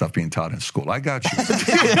have that stuff being taught in school. I got you.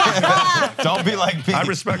 Don't be like me. I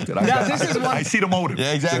respect it. I see the motive.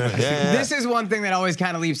 Yeah, exactly. Yeah. This is one thing that always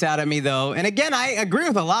kind of leaps out at me, though. And again, I agree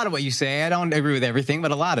with a lot of what you say. I don't agree with everything,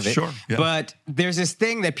 but a lot of it. Sure, yeah. But there's this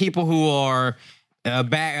thing that people who are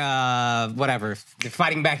they're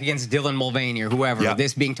fighting back against Dylan Mulvaney or whoever, Yeah.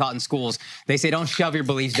 this being taught in schools, they say, don't shove your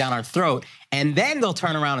beliefs down our throat. And then they'll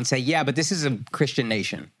turn around and say, yeah, but this is a Christian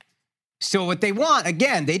nation. So what they want,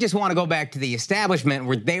 again, they just want to go back to the establishment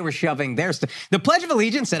where they were shoving their stuff. The Pledge of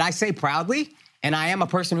Allegiance that I say proudly, and I am a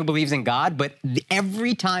person who believes in God, but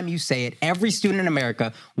every time you say it, every student in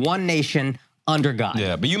America, one nation under God.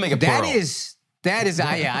 Yeah, but you make it plural. That is,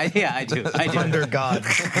 I do. Under God.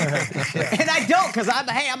 And I don't, because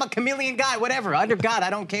I'm a chameleon guy, whatever. Under God,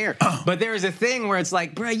 I don't care. But there is a thing where it's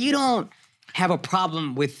like, bro, you don't have a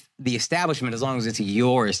problem with the establishment as long as it's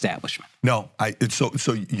your establishment. No,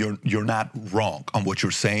 so you're not wrong on what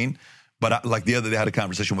you're saying, but like the other day I had a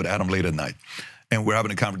conversation with Adam late at night, and we're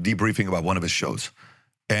having a debriefing about one of his shows,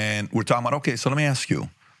 and we're talking about, okay, so let me ask you,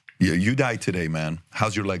 you died today, man.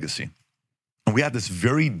 How's your legacy? And we had this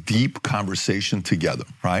very deep conversation together,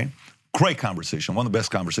 right? Great conversation, one of the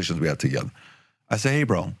best conversations we had together. I said, hey,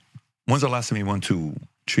 bro, when's the last time you went to?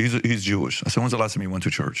 He's Jewish. I said, when's the last time you went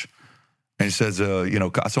to church? And he says, I said,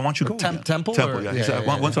 why don't you go? Temple? Temple, yeah. He said,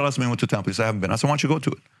 when's the last time you went to temple? He said, I haven't been. I said, why don't you go to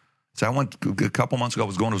it? So I went a couple months ago, I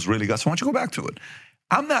was going, it was really good. So why don't you go back to it?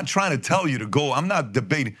 I'm not trying to tell you to go. I'm not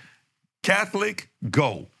debating. Catholic,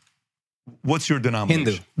 go. What's your denomination?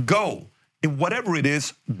 Hindu. Go. And whatever it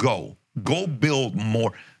is, go. Go build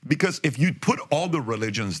more. Because if you put all the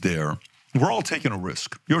religions there, we're all taking a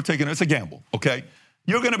risk. It's a gamble, okay?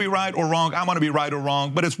 You're going to be right or wrong. I'm going to be right or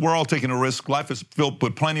wrong, but we're all taking a risk. Life is filled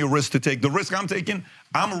with plenty of risks to take. The risk I'm taking,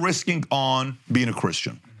 I'm risking on being a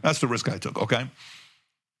Christian. That's the risk I took, okay?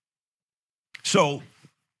 So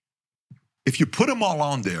if you put them all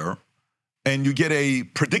on there and you get a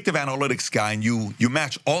predictive analytics guy and you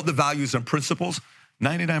match all the values and principles,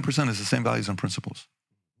 99% is the same values and principles.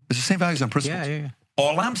 It's the same values and principles. Yeah.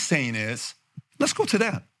 All I'm saying is, let's go to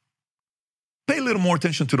that. Pay a little more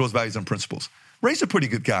attention to those values and principles. Ray's a pretty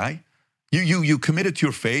good guy. You committed to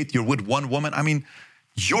your faith. You're with one woman. I mean,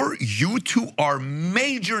 you two are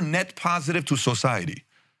major net positive to society,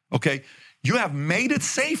 okay? You have made it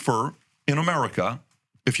safer in America.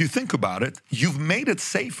 If you think about it, you've made it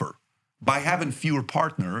safer by having fewer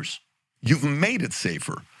partners. You've made it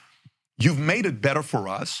safer. You've made it better for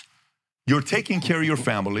us. You're taking care of your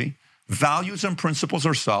family. Values and principles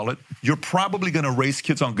are solid. You're probably going to raise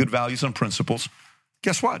kids on good values and principles.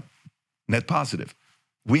 Guess what? Net positive.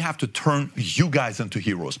 We have to turn you guys into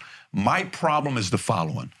heroes. My problem is the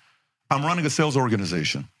following. I'm running a sales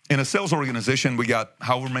organization. In a sales organization, we got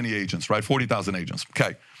however many agents, right? 40,000 agents.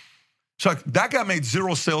 Okay. So that guy made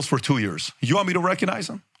 0 sales for 2 years. You want me to recognize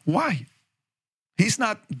him? Why? He's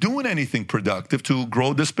not doing anything productive to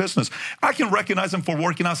grow this business. I can recognize him for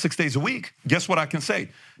working out 6 days a week. Guess what I can say?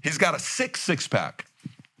 He's got a six-pack.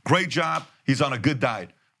 Great job. He's on a good diet.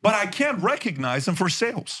 But I can't recognize him for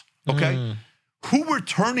sales, okay? Who we're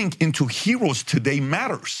turning into heroes today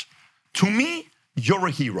matters. To me, you're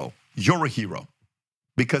a hero. You're a hero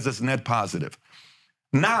because it's net positive.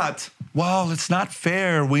 Not, well, it's not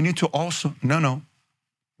fair. We need to also, no.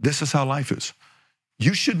 This is how life is.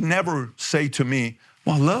 You should never say to me,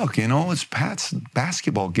 well, look, it's Pat's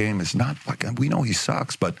basketball game is not like, we know he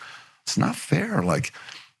sucks, but it's not fair. Like,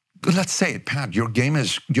 let's say it, Pat, your game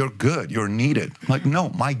is, you're good, you're needed. Like, no,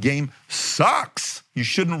 my game sucks. You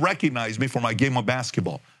shouldn't recognize me for my game of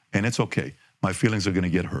basketball. And it's okay. My feelings are going to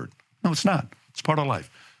get hurt. No, it's not. It's part of life.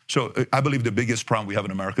 So I believe the biggest problem we have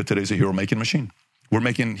in America today is a hero-making machine. We're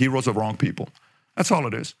making heroes of wrong people. That's all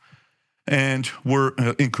it is. And we're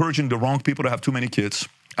encouraging the wrong people to have too many kids.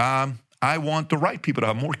 I want the right people to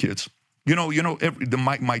have more kids.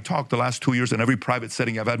 My talk the last 2 years in every private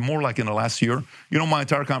setting I've had, more like in the last year. You know what my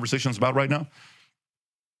entire conversation is about right now?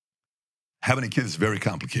 Having a kid is very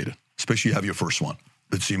complicated, especially you have your first one.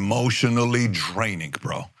 It's emotionally draining,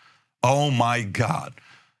 bro. Oh, my God.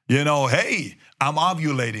 Hey, I'm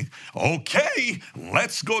ovulating. Okay,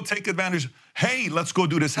 let's go take advantage. Hey, let's go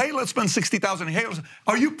do this. Hey, let's spend $60,000. Hey,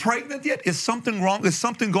 are you pregnant yet? Is something wrong? Is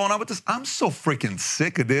something going on with this? I'm so freaking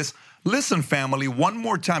sick of this. Listen, family, one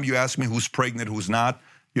more time you ask me who's pregnant, who's not,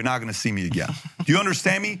 you're not going to see me again. Do you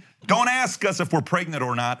understand me? Don't ask us if we're pregnant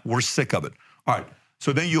or not. We're sick of it. All right,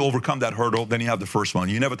 so then you overcome that hurdle. Then you have the first one.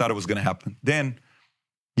 You never thought it was going to happen. Then,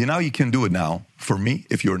 you can do it now. For me,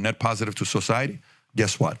 if you're net positive to society,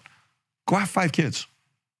 guess what? Go have 5 kids.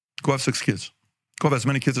 Go have 6 kids. Go have as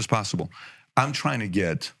many kids as possible. I'm trying to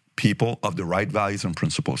get people of the right values and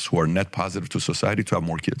principles who are net positive to society to have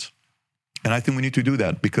more kids. And I think we need to do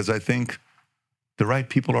that because I think the right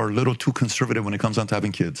people are a little too conservative when it comes down to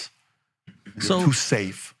having kids. They're too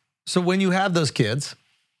safe. So when you have those kids,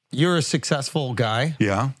 you're a successful guy.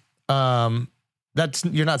 Yeah.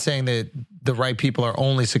 You're not saying that the right people are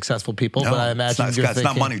only successful people, but I imagine it's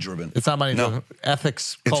not money driven. It's not money driven.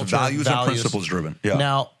 Ethics, culture, it's values and principles driven. Yeah.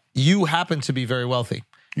 Now, you happen to be very wealthy.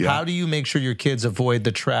 Yeah. How do you make sure your kids avoid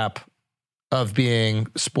the trap of being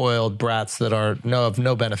spoiled brats that are of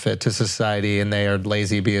no benefit to society and they are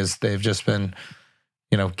lazy because they've just been,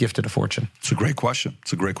 gifted a fortune? It's a great question.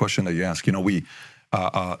 It's a great question that you ask. 3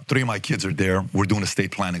 of my kids are there. We're doing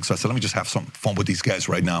estate planning. So I said, let me just have some fun with these guys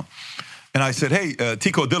right now. And I said, hey,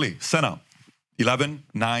 Tico, Dilly, Senna, 11,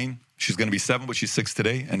 9. She's going to be 7, but she's 6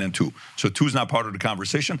 today, and then 2. So 2's not part of the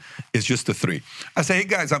conversation. It's just the 3. I say, hey,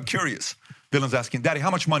 guys, I'm curious. Dylan's asking, Daddy,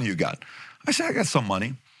 how much money you got? I said, I got some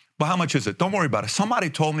money. But how much is it? Don't worry about it. Somebody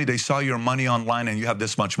told me they saw your money online and you have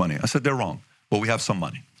this much money. I said, they're wrong, but we have some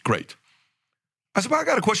money. Great. I said, well, I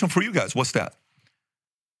got a question for you guys. What's that?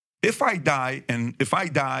 If I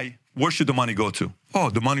die, where should the money go to? Oh,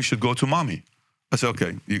 the money should go to mommy. I said,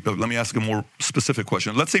 okay, let me ask a more specific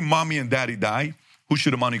question. Let's say mommy and daddy die. Who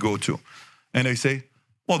should the money go to? And they say,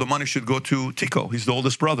 well, the money should go to Tico. He's the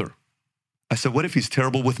oldest brother. I said, what if he's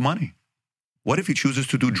terrible with money? What if he chooses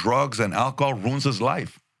to do drugs and alcohol, ruins his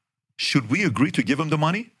life? Should we agree to give him the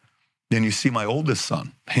money? Then you see my oldest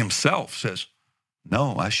son himself says,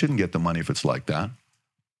 no, I shouldn't get the money if it's like that.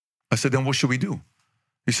 I said, then what should we do?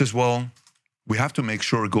 He says, well, we have to make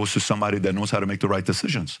sure it goes to somebody that knows how to make the right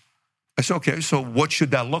decisions. I said, okay, so what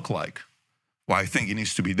should that look like? Well, I think it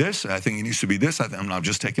needs to be this. I think it needs to be this. I'm not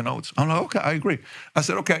just taking notes. I'm like, okay, I agree. I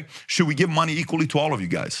said, okay, should we give money equally to all of you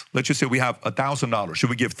guys? Let's just say we have $1,000. Should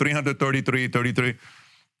we give $333?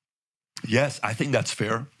 Yes, I think that's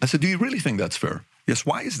fair. I said, do you really think that's fair? Yes,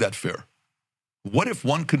 why is that fair? What if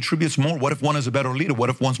one contributes more? What if one is a better leader?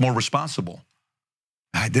 What if one's more responsible?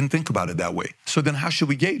 I didn't think about it that way. So then how should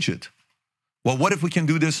we gauge it? Well, what if we can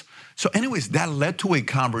do this? So anyways, that led to a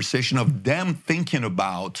conversation of them thinking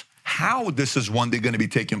about how this is one day going to be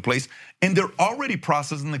taking place. And they're already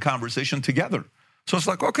processing the conversation together. So it's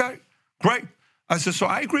like, okay, great. I said, so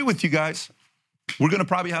I agree with you guys. We're going to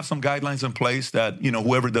probably have some guidelines in place that,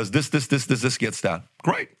 whoever does this gets that.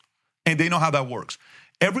 Great. And they know how that works.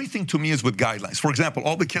 Everything to me is with guidelines. For example,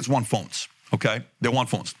 all the kids want phones, okay? They want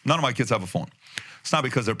phones. None of my kids have a phone. It's not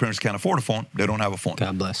because their parents can't afford a phone. They don't have a phone.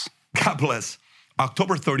 God bless. God bless.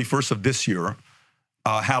 October 31st of this year,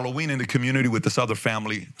 Halloween in the community with this other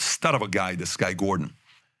family, stud of a guy, this guy Gordon.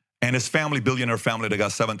 And his family, billionaire family, they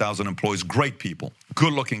got 7,000 employees, great people,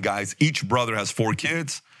 good-looking guys. Each brother has 4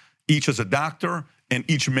 kids. Each is a doctor, and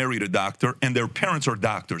each married a doctor, and their parents are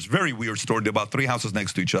doctors. Very weird story. They're about 3 houses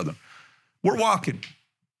next to each other. We're walking.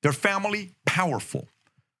 Their family, powerful,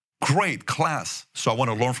 great, class. So I want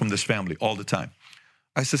to learn from this family all the time.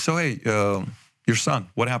 I said, so, hey, your son,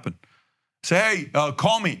 what happened? I say, hey,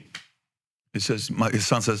 call me. His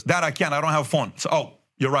son says, Dad, I can't. I don't have a phone. So, oh,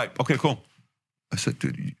 you're right. Okay, cool. I said,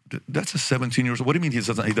 dude, that's a 17-year-old. What do you mean he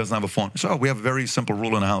doesn't have a phone? So, we have a very simple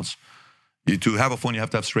rule in the house. To have a phone, you have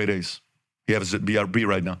to have straight A's. He has a B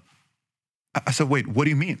right now. I said, wait, what do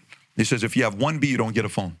you mean? He says, if you have 1 B, you don't get a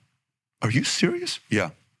phone. Are you serious? Yeah.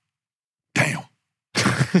 Damn.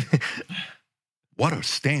 What a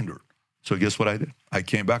standard. So guess what I did? I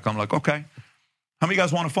came back. I'm like, okay, how many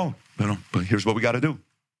guys want a phone? But here's what we got to do.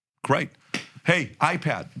 Great. Hey,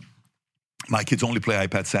 iPad. My kids only play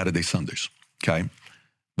iPad Saturday, Sundays. Okay.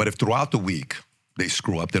 But if throughout the week they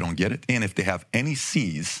screw up, they don't get it. And if they have any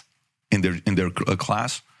C's in their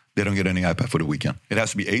class, they don't get any iPad for the weekend. It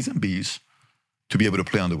has to be A's and B's to be able to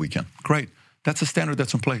play on the weekend. Great. That's a standard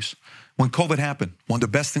that's in place. When COVID happened, one of the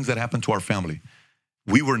best things that happened to our family,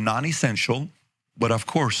 we were non-essential, but of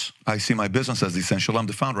course, I see my business as essential. I'm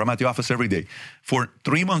the founder. I'm at the office every day. For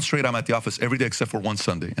 3 months straight, I'm at the office every day except for one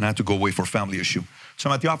Sunday, and I had to go away for a family issue. So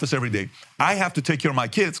I'm at the office every day. I have to take care of my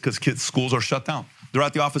kids because schools are shut down. They're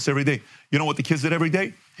at the office every day. You know what the kids did every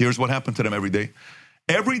day? Here's what happened to them every day.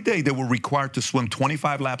 Every day, they were required to swim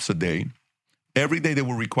 25 laps a day. Every day, they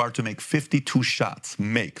were required to make 52 shots.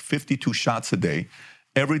 Make 52 shots a day.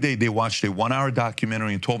 Every day, they watched a 1-hour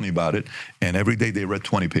documentary and told me about it. And every day, they read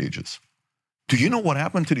 20 pages. Do you know what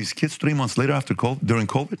happened to these kids 3 months later after during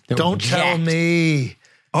COVID? Don't tell me.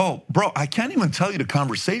 Oh, bro, I can't even tell you the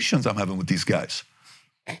conversations I'm having with these guys.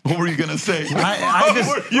 What were you going to say? I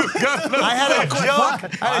had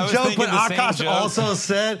a joke, but Akash also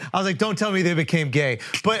said, I was like, don't tell me they became gay.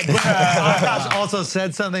 But Akash also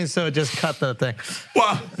said something, so it just cut the thing.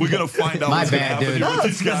 Well, we're going to find out My what's going to bad, happen dude. with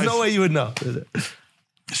these guys. There's no way you would know.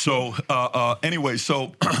 So, anyway,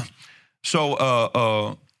 so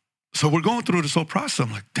we're going through this whole process.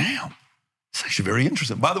 I'm like, damn, it's actually very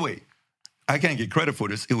interesting. By the way, I can't get credit for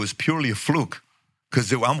this. It was purely a fluke.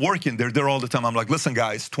 Because I'm working, they're there all the time. I'm like, listen,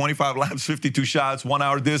 guys, 25 laps, 52 shots, 1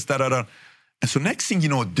 hour this, da-da-da. And so next thing you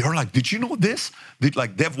know, they're like, did you know this?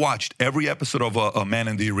 They've watched every episode of A Man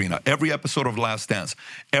in the Arena, every episode of Last Dance,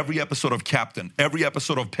 every episode of Captain, every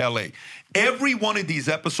episode of Pele. Every one of these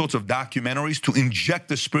episodes of documentaries to inject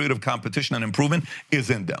the spirit of competition and improvement is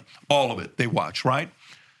in them. All of it, they watch, right?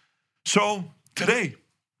 So today,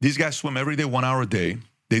 these guys swim every day, 1 hour a day.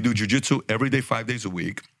 They do jiu-jitsu every day, 5 days a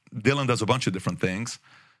week. Dylan does a bunch of different things.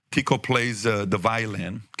 Tico plays the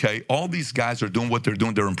violin, okay? All these guys are doing what they're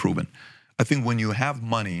doing. They're improving. I think when you have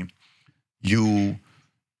money, you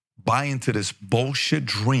buy into this bullshit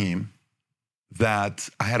dream that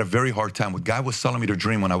I had a very hard time with. Guy was selling me the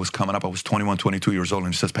dream when I was coming up. I was 21, 22 years old,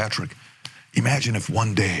 and he says, Patrick, imagine if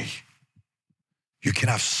one day you can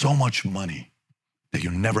have so much money that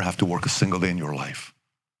you never have to work a single day in your life.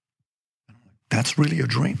 That's really a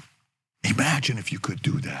dream. Imagine if you could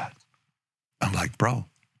do that. I'm like, bro,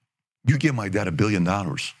 you give my dad $1 billion.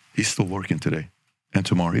 He's still working today. And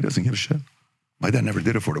tomorrow, he doesn't give a shit. My dad never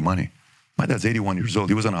did it for the money. My dad's 81 years old.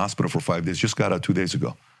 He was in a hospital for 5 days, just got out 2 days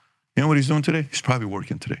ago. You know what he's doing today? He's probably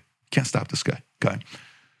working today. Can't stop this guy, okay?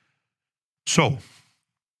 So,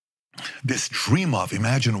 this dream of,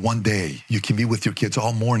 imagine one day you can be with your kids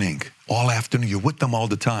all morning, all afternoon, you're with them all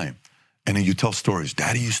the time. And then you tell stories.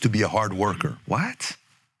 Daddy used to be a hard worker. What?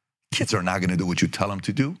 Kids are not going to do what you tell them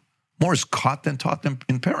to do. More is caught than taught them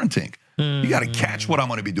in parenting. You got to catch what I'm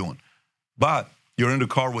going to be doing. But you're in the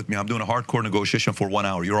car with me. I'm doing a hardcore negotiation for 1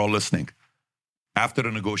 hour. You're all listening. After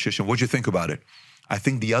the negotiation, what'd you think about it? I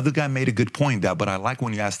think the other guy made a good point, Dad, but I like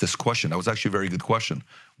when you asked this question. That was actually a very good question.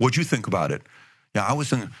 What'd you think about it? Yeah,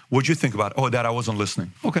 what'd you think about it? Oh, Dad, I wasn't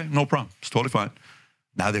listening. Okay, no problem. It's totally fine.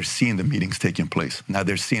 Now they're seeing the meetings taking place. Now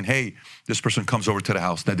they're seeing, hey, this person comes over to the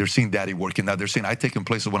house. Now they're seeing Daddy working. Now they're seeing I taking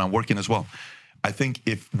places when I'm working as well. I think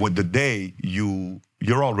if with the day you're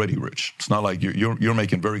already rich. It's not like you're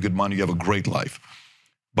making very good money. You have a great life,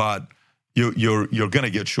 but you're gonna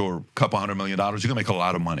get your couple $100 million. You're gonna make a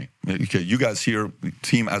lot of money. Okay, you guys here,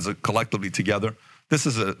 team as a collectively together. This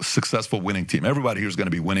is a successful winning team. Everybody here is gonna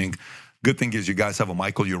be winning. Good thing is you guys have a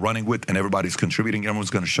Michael you're running with, and everybody's contributing. Everyone's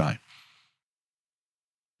gonna shine.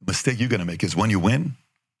 Mistake you're going to make is when you win,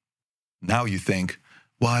 now you think,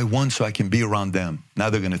 well, I won so I can be around them. Now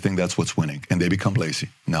they're going to think that's what's winning, and they become lazy.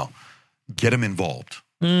 No. Get them involved.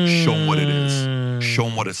 Show them what it is. Show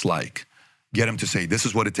them what it's like. Get him to say, this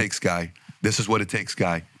is what it takes, guy. This is what it takes,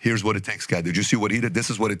 guy. Here's what it takes, guy. Did you see what he did? This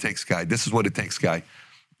is what it takes, guy. This is what it takes, guy.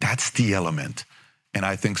 That's the element. And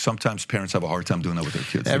I think sometimes parents have a hard time doing that with their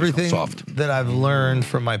kids. Everything soft. that I've learned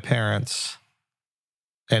from my parents,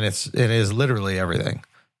 and it is literally everything.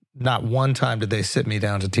 Not one time did they sit me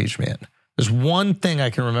down to teach me it. There's one thing I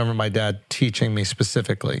can remember my dad teaching me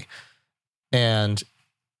specifically, and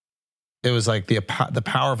it was like the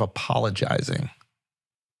power of apologizing.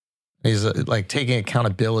 He's like taking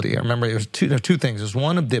accountability. I remember it was two things. There's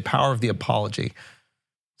one of the power of the apology.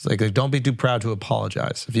 It's like, don't be too proud to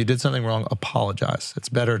apologize. If you did something wrong, apologize. It's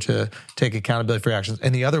better to take accountability for your actions.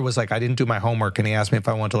 And the other was like, I didn't do my homework, and he asked me if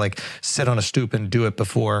I wanted to like sit on a stoop and do it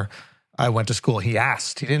before I went to school. He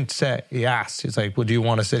asked. He didn't say. He asked. He's like, well, do you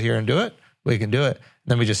want to sit here and do it? We can do it. And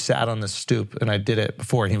then we just sat on the stoop, and I did it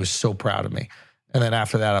before, and he was so proud of me. And then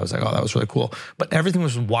after that, I was like, oh, that was really cool. But everything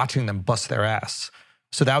was watching them bust their ass.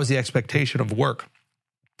 So that was the expectation of work.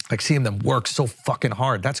 Like seeing them work so fucking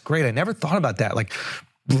hard. That's great. I never thought about that. Like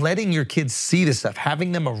letting your kids see this stuff,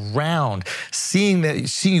 having them around, seeing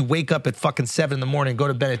you wake up at fucking 7 in the morning, go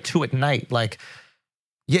to bed at 2 at night. Like,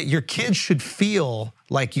 yeah, your kids should feel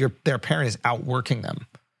like their parent is outworking them.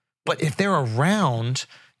 But if they're around,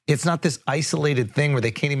 it's not this isolated thing where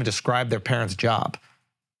they can't even describe their parent's job.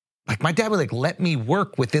 Like my dad would like let me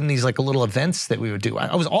work within these like little events that we would do.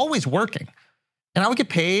 I was always working. And I would get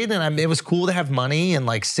paid, and it was cool to have money and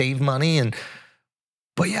like save money.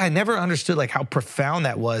 But yeah, I never understood like how profound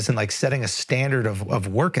that was in like setting a standard of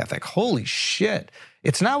work ethic. Holy shit.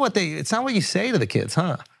 It's not what you say to the kids,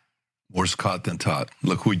 huh? Worse caught than taught.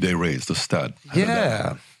 Look who they raised, the stud.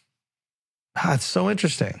 Yeah. It's so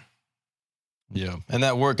interesting. Yeah. And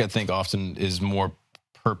that work, I think, often is more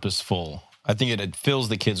purposeful. I think it fills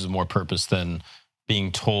the kids with more purpose than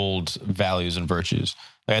being told values and virtues.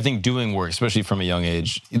 Like, I think doing work, especially from a young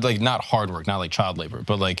age, like not hard work, not like child labor,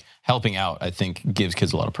 but like helping out, I think gives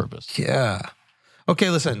kids a lot of purpose. Yeah. Okay,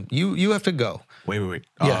 listen, you have to go. Wait.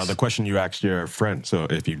 Yes. The question you asked your friend, so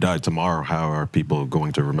if you died tomorrow, how are people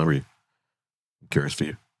going to remember you? I'm curious for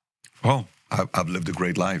you. Oh, I've lived a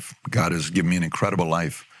great life. God has given me an incredible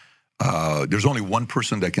life. There's only one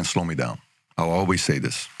person that can slow me down. I'll always say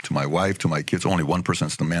this to my wife, to my kids, only one person,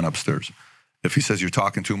 it's the man upstairs. If he says you're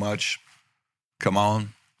talking too much, come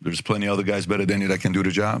on, there's plenty of other guys better than you that can do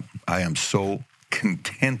the job. I am so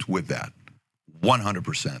content with that,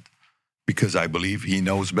 100%, because I believe he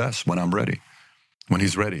knows best when I'm ready, when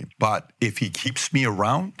he's ready. But if he keeps me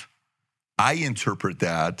around, I interpret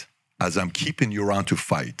that as I'm keeping you around to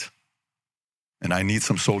fight. And I need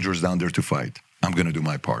some soldiers down there to fight. I'm going to do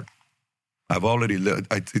my part. I've already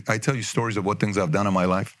lived. I tell you stories of what things I've done in my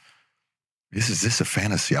life. This is a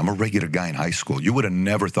fantasy. I'm a regular guy in high school. You would have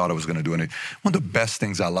never thought I was going to do anything. One of the best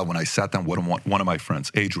things I love when I sat down with one of my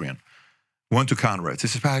friends, Adrian, went to Conrad's. He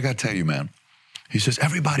says, Pat, I got to tell you, man. He says,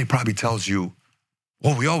 everybody probably tells you,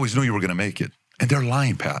 well, we always knew you were going to make it. And they're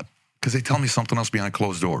lying, Pat, because they tell me something else behind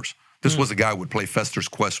closed doors. This was a guy I would play Fester's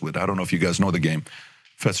Quest with. I don't know if you guys know the game,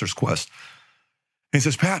 Fester's Quest. And he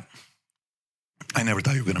says, Pat, I never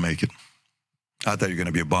thought you were going to make it. I thought you were going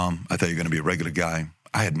to be a bum. I thought you were going to be a regular guy.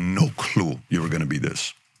 I had no clue you were going to be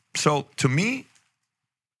this. So to me,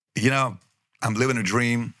 I'm living a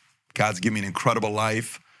dream. God's given me an incredible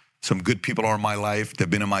life. Some good people are in my life. They've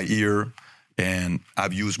been in my ear. And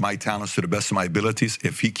I've used my talents to the best of my abilities.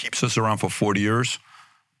 If he keeps us around for 40 years,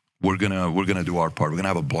 we're gonna do our part. We're going to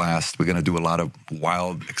have a blast. We're going to do a lot of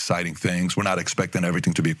wild, exciting things. We're not expecting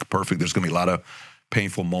everything to be perfect. There's going to be a lot of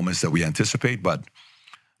painful moments that we anticipate. But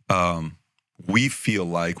we feel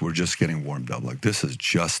like we're just getting warmed up. Like this is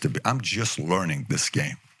I'm just learning this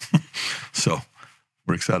game. So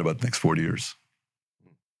we're excited about the next 40 years.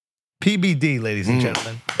 PBD, ladies and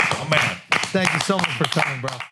gentlemen. Oh, man. Thank you so much for coming, bro.